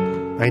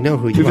 I know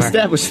who you We've are.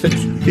 established this.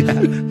 Yeah.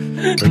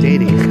 We're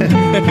dating.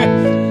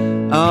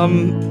 I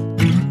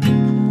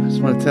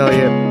just want to tell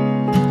you.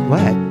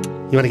 What?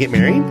 You want to get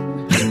married?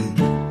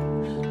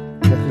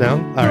 No?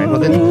 All right, well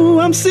then. Oh,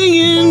 I'm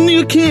singing.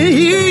 You can't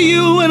hear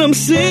you when I'm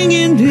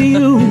singing to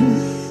you.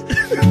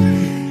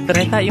 But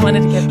I thought you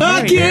wanted to get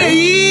married. I can't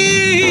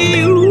hear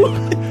you.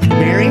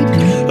 Married?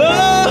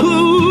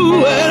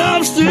 Oh, and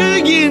I'm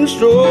singing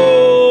so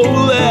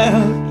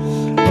loud.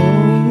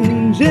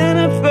 Oh,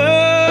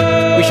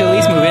 Jennifer. We should at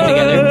least move in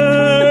together.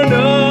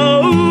 No,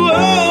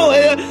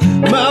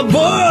 my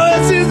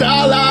voice is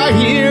all I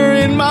hear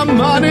in my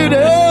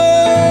monitors,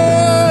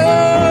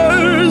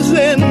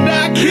 and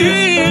I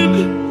can't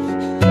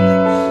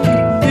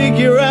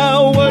figure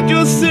out what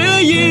you're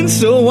saying.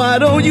 So why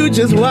don't you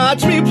just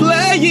watch me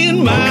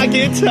playing my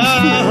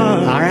guitar?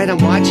 All right, I'm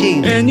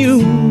watching. And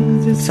you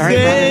just Sorry,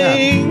 brought it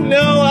say,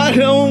 no, I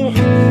don't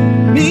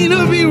mean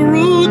to be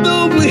rude,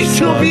 though. Please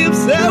don't be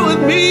upset with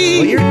me.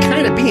 Well, you're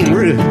kind of being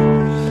rude.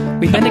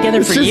 We've been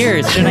together for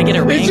years. Shouldn't I get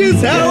a ring? It's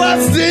just how I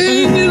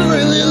sing is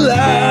really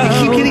loud.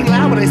 You keep getting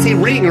loud when I say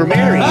ring or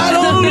marry. I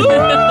don't know.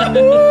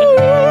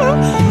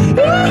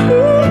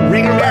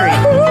 Ring or marry.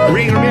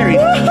 Ring or marry.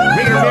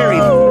 Ring or marry.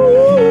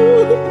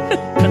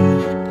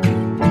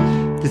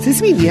 Does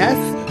this mean yes?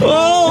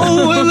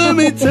 Oh, well, let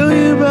me tell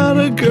you about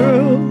a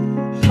girl.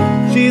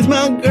 She's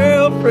my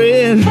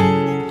girlfriend.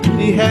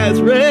 She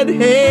has red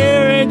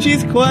hair and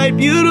she's quite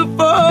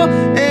beautiful.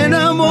 And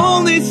I'm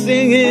only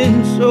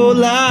singing so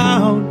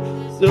loud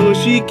so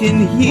she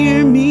can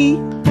hear me.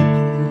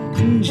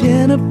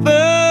 Jennifer.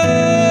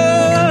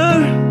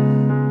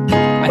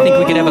 I think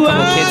we could have a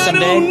couple kids I someday.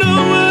 don't know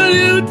what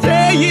to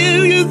tell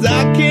you, 'cause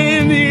I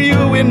can't hear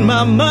you in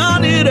my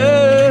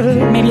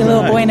monitor. Maybe a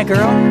little boy and a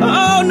girl?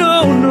 Oh,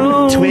 no,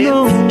 no. Twins?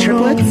 no,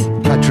 Triplets?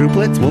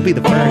 Quadruplets? We'll be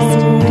the first.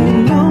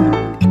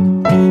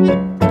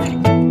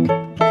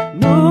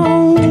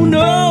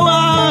 No,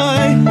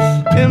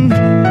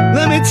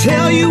 let me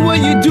tell you what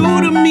you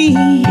do to me.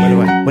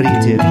 What do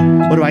you do?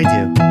 What do I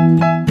do?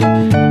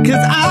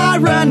 'Cause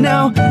right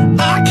now,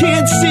 I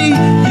can't see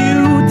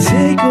you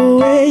take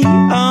away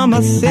all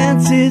my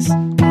senses,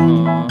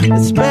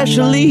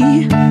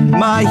 especially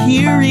my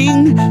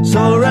hearing.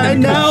 So right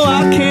now,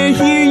 I can't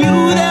hear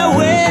you that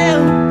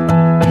well.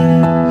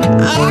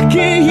 I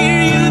can't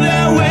hear you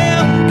that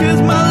well,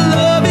 'cause my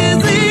love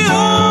is the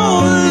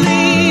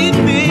only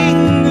thing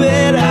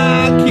that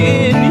I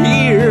can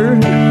hear.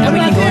 And we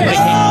can go on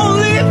vacation.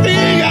 Only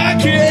thing I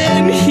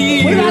can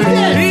hear. What about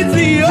this? It's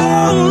the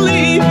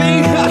only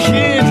thing I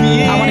can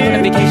hear. I want to go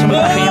on vacation with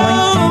my family.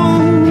 Oh.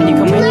 Can you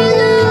come with?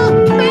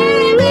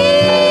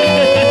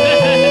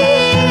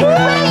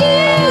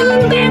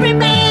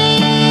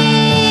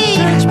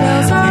 Church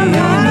bells are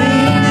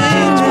ringing,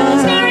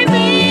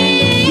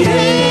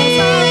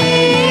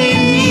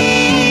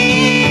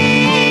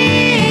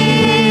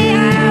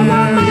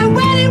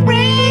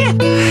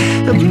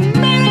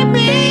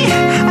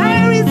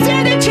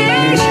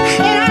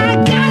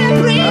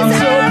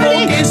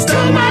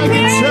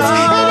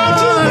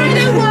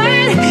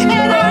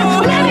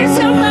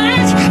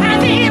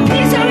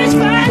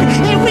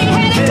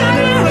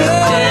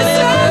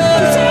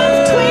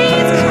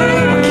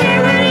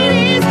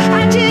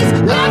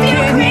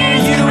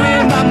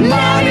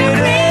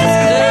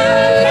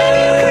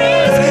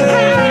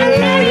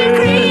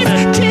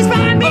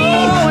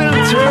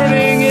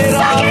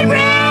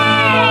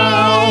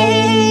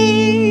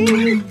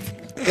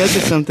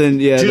 something.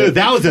 Yeah, Dude,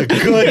 that was a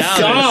good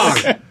song.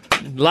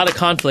 A lot of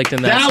conflict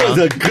in that That song. was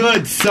a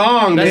good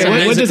song, That's man. a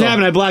what just musical.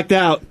 happened? I blacked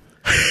out.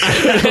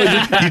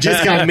 You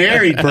just got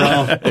married,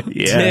 bro.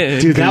 Yeah.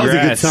 Dude, that was a good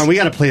Congrats. song. We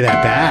got to play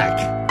that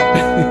back.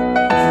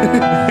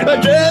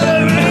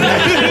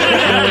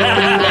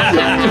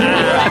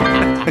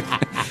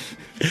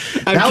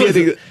 I'm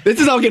kidding. This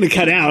is all going to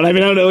cut out. I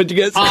mean, I don't know what you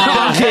guys.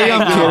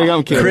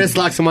 I'm kidding. Chris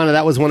Laxamana,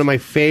 that was one of my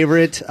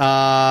favorite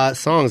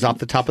songs off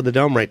the top of the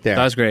dome right there.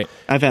 That was great.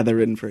 I've had that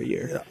written for a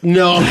year.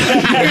 No. You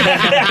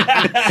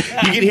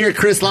can hear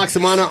Chris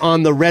Laxamana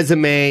on the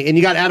resume, and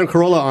you got Adam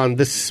Carolla on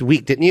this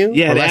week, didn't you?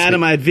 Yeah, Or last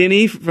Adam, week? I had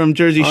Vinny from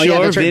Jersey Shore. Oh, yeah,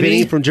 that's right.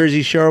 Vinny from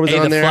Jersey Shore was Hey,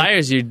 on the there.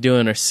 flyers you're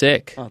doing are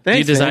sick. thanks, Do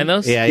you design man.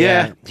 those?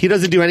 Yeah. He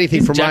doesn't do anything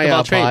He's for jack my of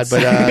all pod, trades.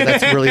 but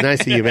that's really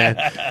nice of you, man.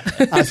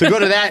 So go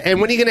to that.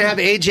 And when are you going to have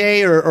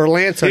AJ or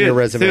Lance on your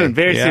resume? Soon,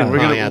 very Yeah. soon. We're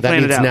Oh, going yeah, to that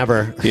plan it means out.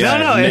 never. Yeah,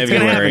 No, it's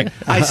going to February. happen.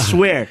 I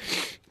swear.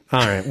 All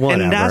right,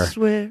 whatever. And I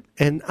swear.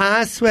 And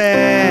I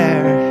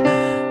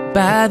swear.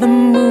 By the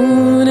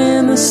moon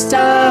and the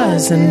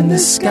stars in the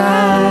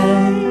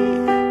sky,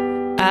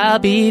 I'll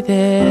be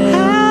there.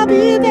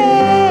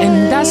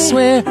 And I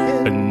swear,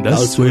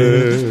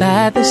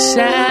 by the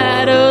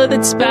shadow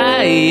that's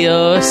by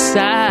your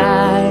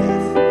side,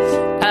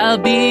 I'll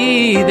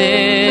be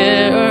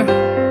there.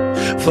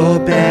 For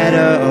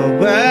better or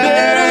worse,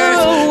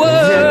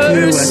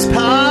 to us part.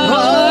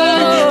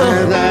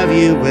 I love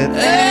you with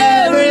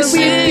every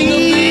single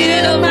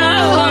beat of my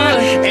heart.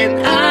 and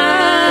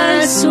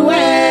I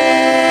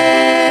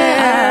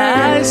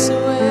I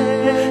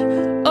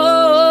swear,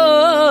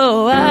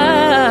 oh,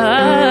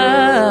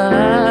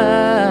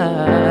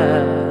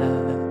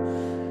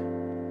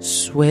 I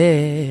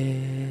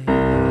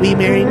swear. Will you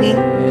marry me,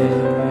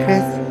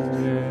 Chris?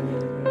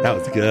 That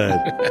was good.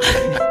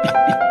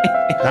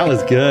 That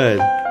was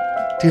good.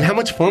 Dude, how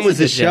much fun was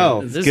this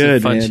show? This is good,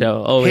 a fun man.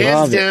 show. Oh, yeah.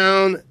 Hands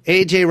down,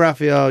 AJ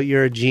Rafael,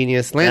 you're a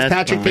genius. Lance That's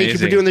Patrick, thank you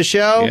for amazing. doing the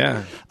show.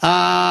 Yeah.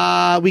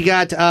 We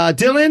got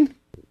Dylan.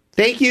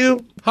 Thank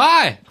you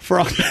Hi. for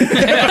all. Thank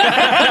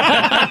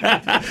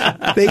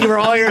you for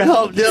all your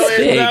help,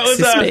 Dylan.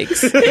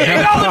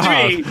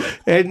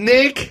 And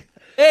Nick.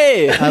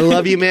 Hey. I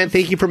love you, man.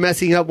 Thank you for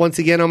messing up once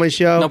again on my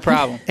show. No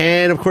problem.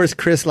 And of course,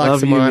 Chris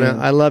Love you, Laxamana. man.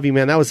 I love you,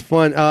 man. That was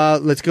fun.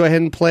 Let's go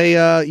ahead and play.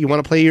 You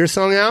want to play your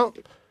song out?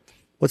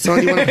 What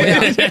song do you want to play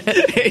out?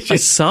 A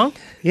song?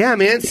 Yeah,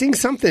 man. Sing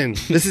something.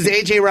 This is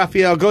AJ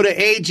Rafael. Go to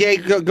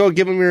AJ. Go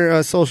give him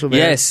your social, man.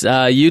 Yes,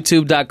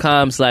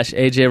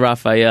 youtube.com/AJ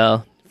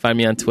Rafael. Find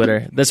me on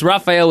Twitter. That's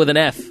Rafael with an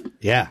F.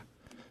 Yeah.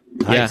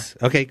 Nice.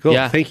 Yeah. Okay, cool.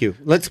 Yeah. Thank you.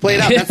 Let's play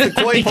it out. That's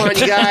the Koy Pond,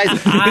 you guys. Go to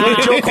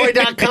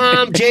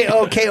joekoy.com,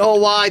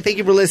 JOKOY. Thank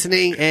you for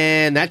listening,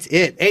 and that's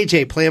it.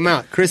 AJ, play them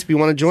out. Chris, if you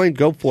want to join,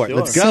 go for it.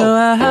 Let's go. So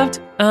I hopped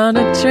on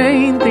a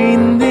train 3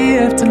 in the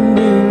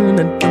afternoon.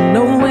 I don't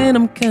know when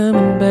I'm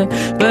coming back,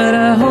 but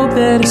I hope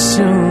that it's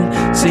soon.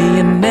 See,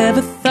 I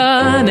never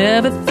thought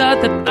that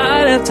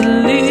I'd have to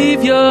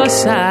leave your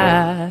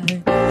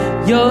side.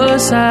 Your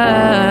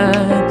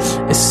side.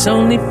 It's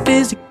only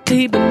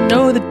physically, but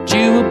know that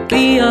you will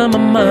be on my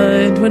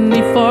mind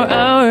 24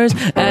 hours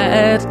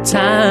at a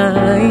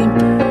time.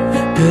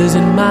 'Cause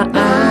in my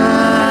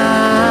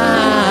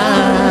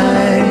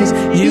eyes,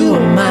 you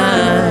are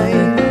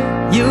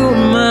mine. You are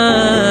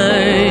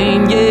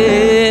mine,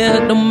 yeah.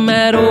 No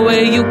matter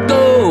where you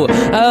go,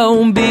 I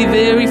won't be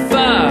very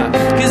far.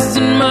 'Cause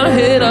in my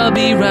head, I'll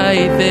be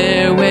right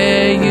there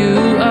where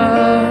you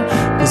are.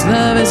 'Cause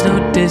love is no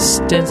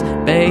distance,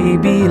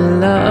 baby,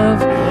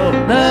 love.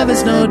 Love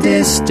is no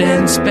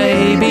distance,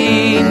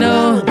 baby,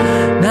 no.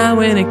 Not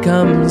when it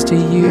comes to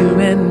you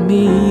and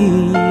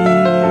me.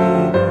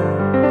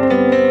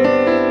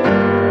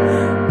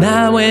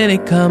 Not when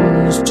it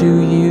comes to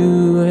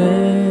you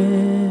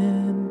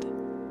and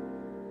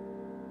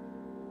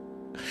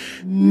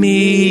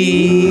me.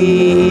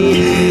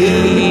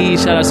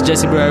 Shout out to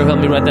Jesse Barrera who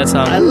helped me write that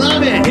song. I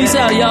love it. Peace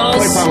out, y'all.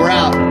 Koy Pond, we're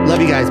out.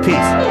 Love you guys. Peace.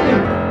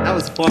 That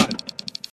was fun.